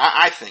it.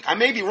 I think. I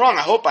may be wrong.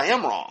 I hope I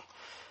am wrong.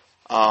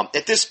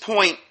 At this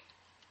point,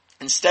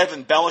 instead of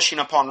embellishing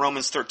upon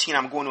Romans 13,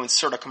 I'm going to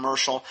insert a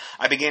commercial.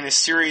 I began a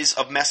series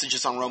of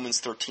messages on Romans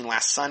 13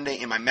 last Sunday.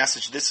 In my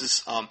message, this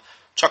is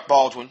Chuck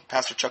Baldwin,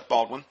 Pastor Chuck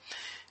Baldwin,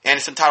 and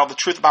it's entitled The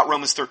Truth About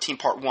Romans 13,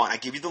 Part 1. I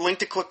give you the link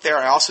to click there.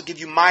 I also give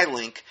you my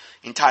link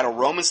entitled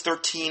Romans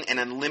 13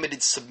 and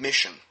Unlimited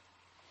Submission.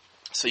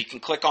 So you can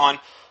click on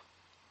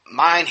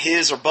mine,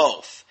 his, or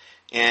both,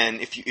 and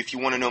if you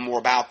want to know more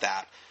about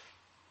that.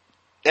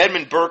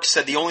 Edmund Burke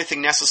said the only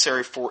thing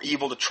necessary for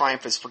evil to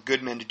triumph is for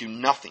good men to do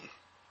nothing.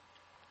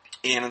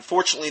 And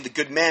unfortunately, the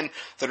good men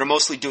that are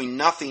mostly doing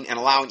nothing and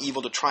allowing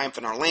evil to triumph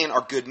in our land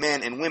are good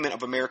men and women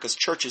of America's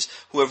churches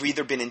who have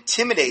either been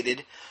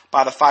intimidated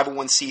by the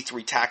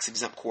 501c3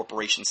 tax-exempt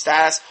corporation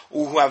status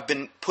or who have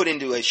been put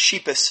into a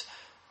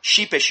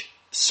sheepish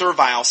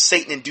servile,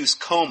 Satan-induced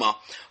coma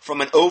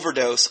from an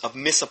overdose of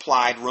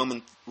misapplied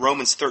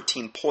Romans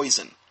 13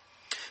 poison.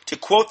 To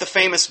quote the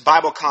famous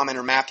Bible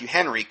commenter Matthew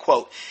Henry,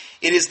 quote,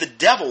 "It is the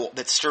devil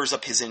that stirs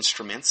up his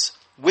instruments,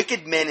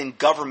 wicked men in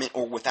government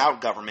or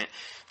without government,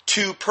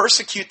 to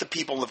persecute the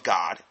people of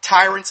God.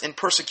 Tyrants and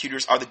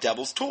persecutors are the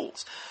devil's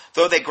tools.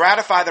 Though they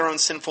gratify their own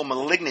sinful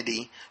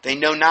malignity, they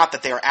know not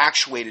that they are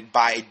actuated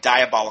by a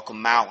diabolical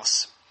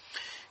malice."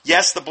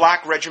 Yes, the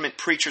black regiment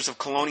preachers of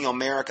colonial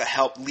America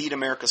helped lead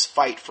America's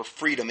fight for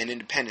freedom and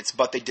independence,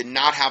 but they did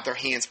not have their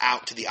hands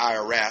out to the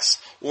IRS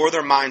or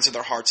their minds or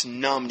their hearts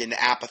numbed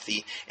into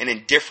apathy and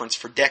indifference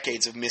for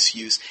decades of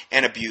misuse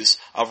and abuse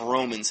of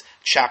Romans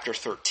chapter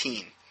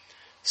 13.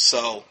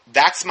 So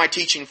that's my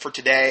teaching for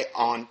today.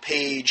 On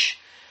page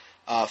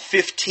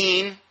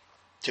 15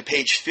 to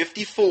page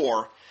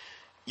 54,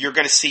 you're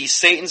going to see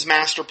Satan's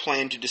master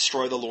plan to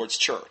destroy the Lord's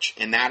church.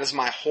 And that is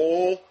my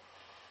whole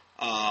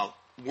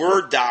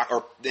Word doc,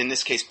 or in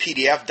this case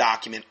PDF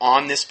document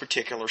on this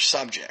particular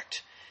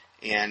subject.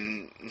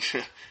 and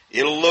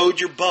it'll load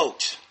your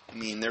boat. I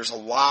mean, there's a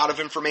lot of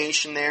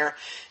information there.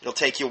 It'll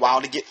take you a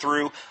while to get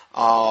through.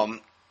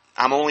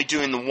 I'm only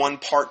doing the one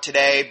part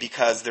today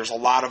because there's a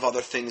lot of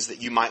other things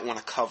that you might want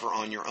to cover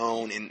on your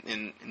own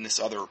in this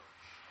other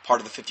part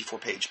of the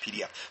 54-page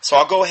PDF. So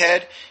I'll go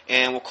ahead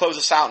and we'll close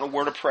this out in a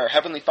word of prayer.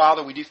 Heavenly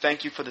Father, we do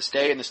thank you for this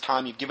day and this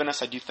time you've given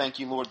us. I do thank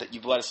you, Lord, that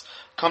you've let us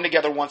come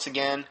together once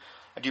again.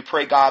 I do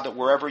pray, God, that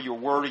wherever your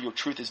word or your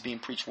truth is being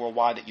preached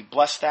worldwide, that you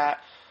bless that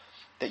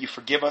you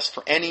forgive us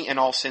for any and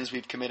all sins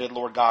we've committed,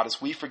 Lord God,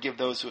 as we forgive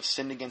those who have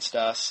sinned against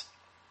us,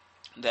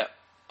 that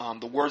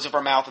the words of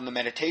our mouth and the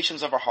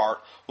meditations of our heart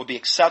will be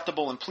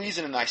acceptable and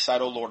pleasing in thy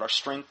sight, O Lord, our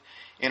strength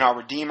and our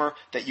Redeemer,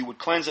 that you would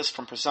cleanse us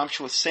from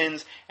presumptuous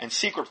sins and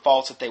secret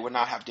faults, that they would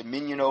not have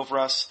dominion over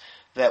us,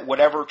 that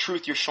whatever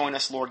truth you're showing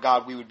us, Lord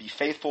God, we would be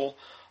faithful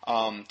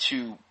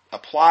to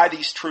apply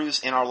these truths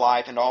in our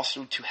life and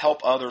also to help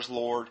others,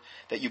 Lord,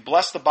 that you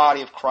bless the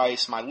body of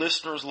Christ, my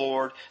listeners,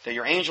 Lord, that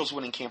your angels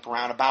would encamp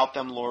around about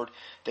them, Lord,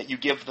 that you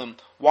give them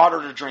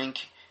water to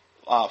drink,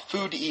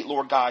 food to eat,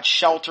 Lord God,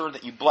 shelter,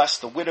 that you bless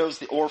the widows,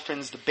 the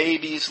orphans, the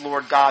babies,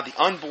 Lord God,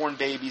 the unborn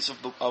babies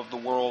of the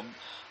world,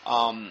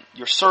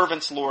 your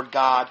servants, Lord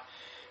God,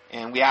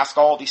 and we ask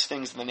all these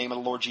things in the name of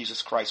the Lord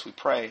Jesus Christ, we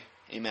pray.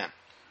 Amen.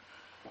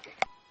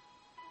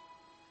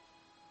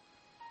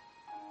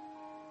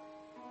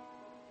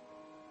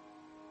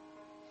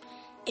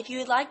 If you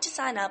would like to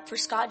sign up for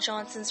Scott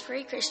Johnson's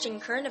free Christian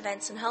current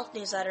events and health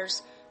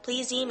newsletters,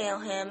 please email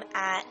him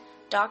at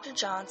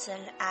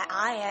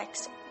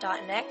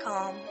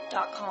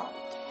drjohnson@ix.netcom.com.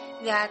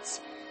 That's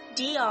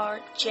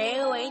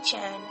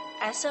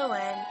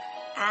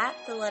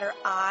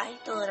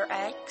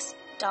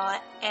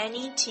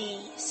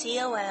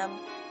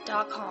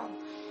drjohnson@ix.netcom.com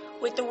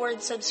with the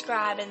word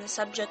subscribe in the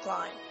subject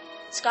line.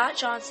 Scott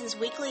Johnson's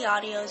weekly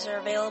audios are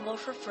available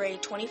for free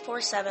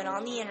 24/7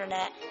 on the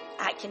internet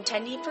at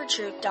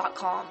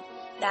contendingfortruth.com.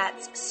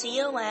 That's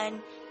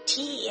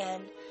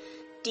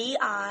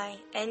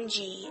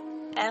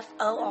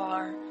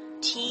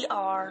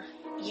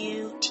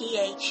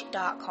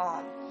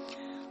contendingfortruth.com.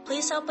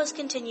 Please help us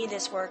continue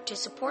this work. To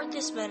support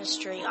this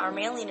ministry, our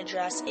mailing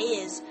address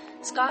is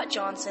Scott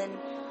Johnson,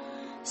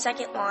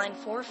 2nd line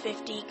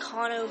 450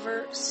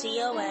 Conover,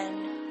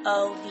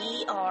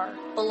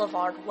 CONOVR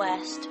Boulevard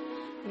West,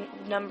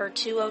 number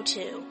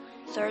 202,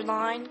 3rd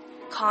line,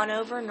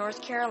 Conover,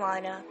 North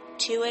Carolina,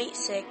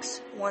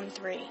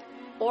 28613.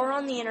 Or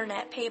on the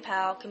internet,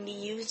 PayPal can be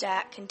used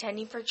at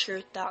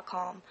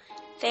contendingfortruth.com.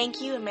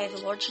 Thank you, and may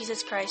the Lord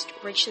Jesus Christ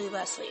richly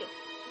bless you.